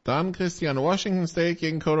 Dann Christian, Washington State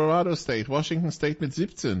gegen Colorado State. Washington State mit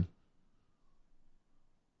 17.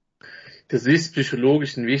 Das ist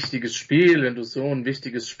psychologisch ein wichtiges Spiel, wenn du so ein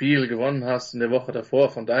wichtiges Spiel gewonnen hast in der Woche davor.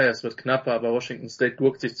 Von daher, es wird knapper, aber Washington State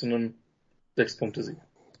gurkt sich zu einem 6-Punkte-Sieg.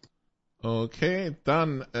 Okay,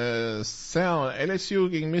 dann Sal, LSU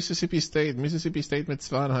gegen Mississippi State mit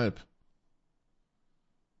 2,5.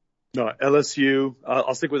 No, LSU.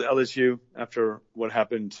 I'll stick with LSU after what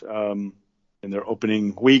happened in their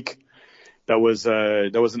opening week. That was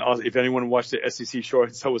an awesome. If anyone watched the SEC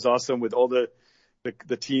shorts, that was awesome with all the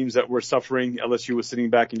teams that were suffering. LSU was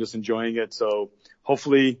sitting back and just enjoying it. So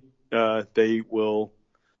hopefully they will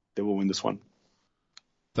win this one.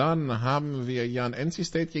 Dann haben wir Jan, NC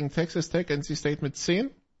State gegen Texas Tech, NC State mit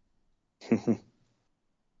 10.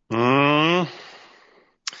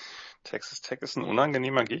 Texas Tech ist ein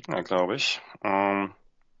unangenehmer Gegner, glaube ich.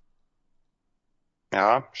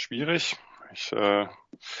 Ja, schwierig. Ich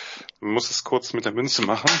muss es kurz mit der Münze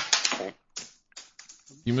machen.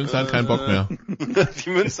 Die Münze hat keinen Bock mehr. Die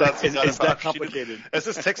Münze hat sich gerade verabschiedet. Es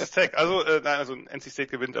ist Texas Tech. Also NC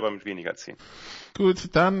State gewinnt, aber mit weniger 10.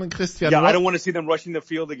 Gut, dann Christian. Yeah, I don't want to see them rushing the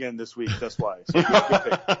field again this week. That's why. So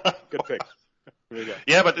good pick.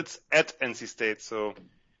 Yeah, but it's at NC State, so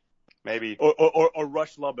maybe. Or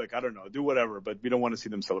rush Lubbock. I don't know. Do whatever, but we don't want to see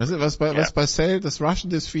them celebrate. Was bei Sale das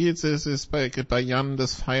Rushen des Fields ist bei Jan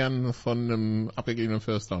das Feiern von einem abgegebenen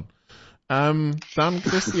First Down. Dann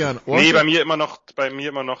Christian. Nee, bei mir immer noch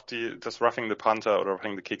das Roughing the Punter oder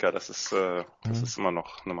Roughing the Kicker, das ist immer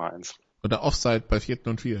noch Nummer 1. Oder Offside bei 4.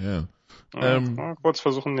 und 4, ja. Kurz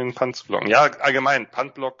versuchen, den Punt zu blocken. Ja, allgemein,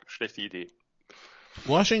 Punt-Block, schlechte Idee.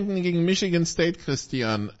 Washington gegen Michigan State,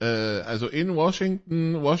 Christian. Also in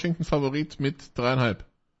Washington Favorit mit 3,5.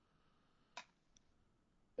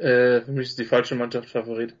 Für mich ist die falsche Mannschaft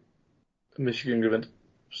Favorit. Michigan gewinnt.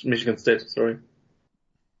 Michigan State, sorry.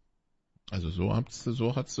 Also so hat's,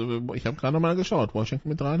 ich habe gerade mal geschaut, Washington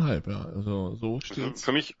mit 3,5, ja. Also so steht's.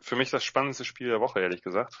 Für mich das spannendste Spiel der Woche, ehrlich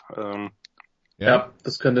gesagt. Ja,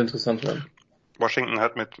 das könnte interessant werden. Washington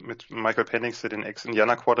hat mit Michael Penix, den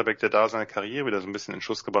Ex-Indiana-Quarterback, der da seine Karriere wieder so ein bisschen in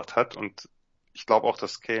Schuss gebracht hat, und ich glaube auch,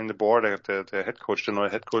 dass Kalen DeBoer, der Headcoach, der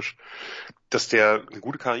neue Headcoach, dass der eine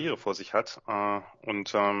gute Karriere vor sich hat.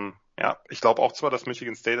 Ich glaube auch zwar, dass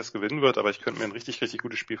Michigan State das gewinnen wird, aber ich könnte mir ein richtig, richtig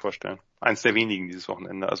gutes Spiel vorstellen. Eins der wenigen dieses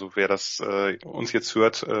Wochenende. Also wer das uns jetzt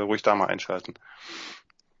hört, ruhig da mal einschalten.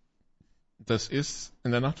 Das ist in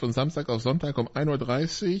der Nacht von Samstag auf Sonntag um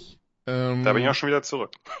 1:30 Uhr. Da bin ich auch schon wieder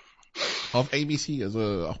zurück. Auf ABC,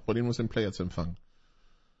 also auch Problemlos im Player zu empfangen.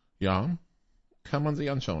 Ja, kann man sich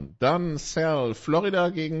anschauen. Dann Florida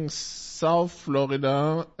gegen South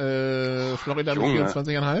Florida. Florida mit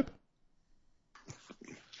 24,5.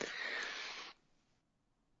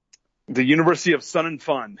 The University of Sun and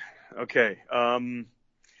Fun. Okay.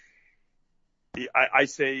 I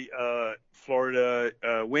say Florida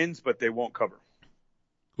wins, but they won't cover.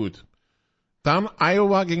 Gut. Dann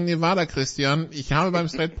Iowa gegen Nevada, Christian. Ich habe beim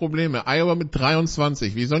Spread Probleme. Iowa mit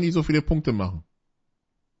 23. Wie sollen die so viele Punkte machen?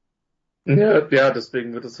 Ja,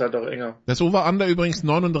 deswegen wird es halt auch enger. Das Over-Under übrigens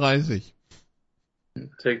 39.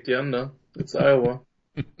 Take the under. It's Iowa.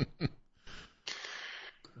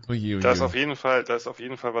 Da ist auf jeden Fall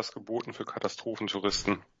was geboten für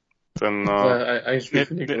Katastrophentouristen. Denn,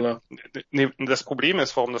 das Problem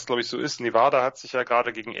ist, warum das glaube ich so ist. Nevada hat sich ja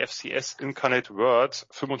gerade gegen FCS Incarnate Word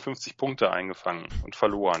 55 Punkte eingefangen und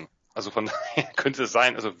verloren. Also von daher könnte es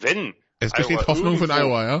sein, also wenn es besteht Hoffnung für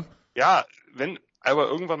Iowa, ja? Ja, wenn Iowa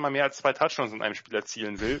irgendwann mal mehr als 2 Touchdowns in einem Spiel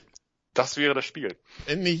erzielen will, das wäre das Spiel.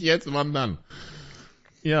 Wenn nicht jetzt, wann dann?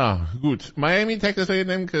 Ja, gut. Miami, Texas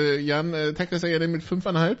A&M, Jan, Texas A&M mit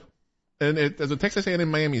 5,5? Also Texas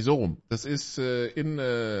A&M Miami, so rum. Das ist in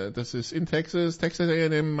Texas, Texas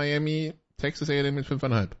A&M Miami, Texas A&M mit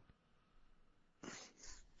 5,5.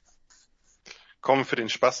 Komm, für den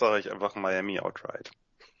Spaß sage ich einfach Miami outright.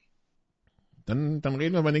 Dann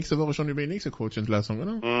reden wir aber nächste Woche schon über die nächste Coach-Entlassung,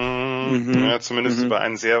 oder? Ja, zumindest über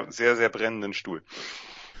einen sehr, sehr, sehr brennenden Stuhl.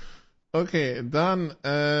 Okay, dann,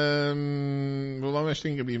 wo waren wir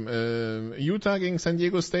stehen geblieben? Utah gegen San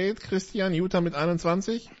Diego State. Christian, Utah mit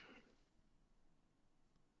 21.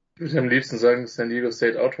 Ich würde am liebsten sagen San Diego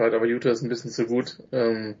State outright, aber Utah ist ein bisschen zu gut.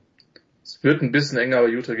 Es wird ein bisschen enger, aber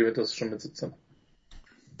Utah gewinnt das schon mit 17.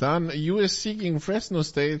 Dann USC gegen Fresno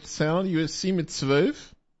State. Sal, USC mit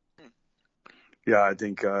 12. Yeah, I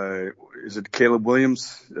think, is it Caleb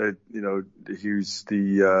Williams? He's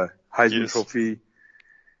the Heisman Trophy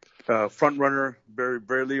front runner,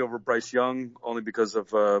 barely over Bryce Young, only because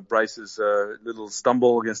of Bryce's little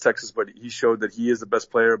stumble against Texas, but he showed that he is the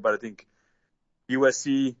best player. But I think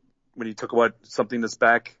USC, when you talk about something that's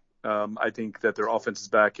back, I think that their offense is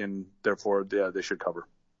back, and therefore, they should cover.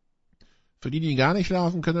 Für die gar nicht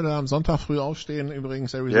schlafen, könnte da am Sonntag früh aufstehen.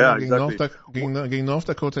 Übrigens Arizona gegen North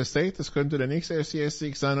Dakota State. Das könnte der nächste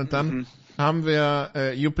FCS-Sieg sein. Und dann haben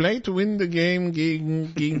wir You Play to Win the Game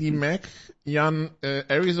gegen die MAC. Jan,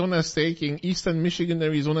 Arizona State gegen Eastern Michigan,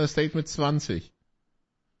 Arizona State mit 20.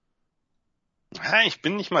 Ja, ich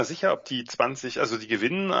bin nicht mal sicher, ob die 20, also die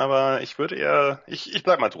gewinnen, aber ich würde ich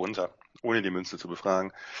bleib mal drunter, ohne die Münze zu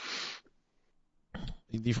befragen.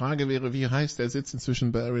 Die Frage wäre, wie heiß der Sitz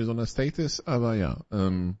inzwischen bei Arizona State ist, aber ja,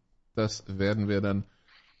 das werden wir dann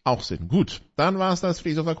auch sehen. Gut, dann war's das für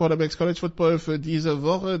die Sofa Quarterbacks College Football für diese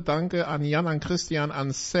Woche. Danke an Jan, an Christian,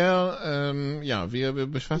 an Sal. Wir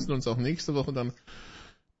befassen uns auch nächste Woche dann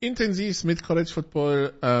intensiv mit College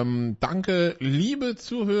Football. Danke, liebe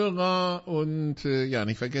Zuhörer, und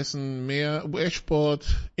nicht vergessen, mehr US-Sport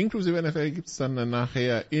inklusive NFL gibt's dann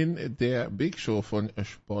nachher in der Big Show von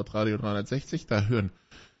Sportradio 360. Da hören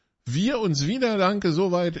wir uns wieder. Danke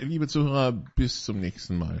soweit, liebe Zuhörer, bis zum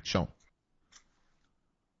nächsten Mal. Ciao.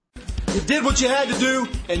 You did what you had to do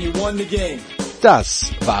and you won the game.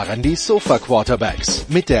 Das waren die Sofa Quarterbacks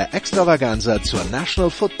mit der Extravaganza zur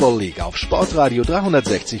National Football League auf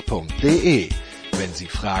sportradio360.de. Wenn Sie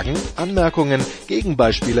Fragen, Anmerkungen,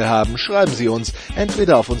 Gegenbeispiele haben, schreiben Sie uns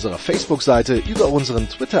entweder auf unserer Facebook-Seite, über unseren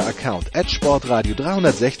Twitter-Account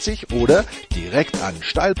 @sportradio360 oder direkt an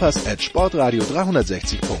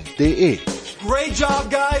steilpass@sportradio360.de. Great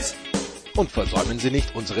job, guys! Und versäumen Sie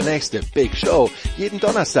nicht unsere nächste Big Show, jeden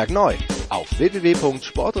Donnerstag neu, auf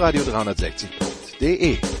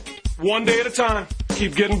www.sportradio360.de. One day at a time.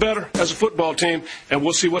 Keep getting better as a football team, and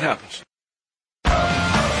we'll see what happens.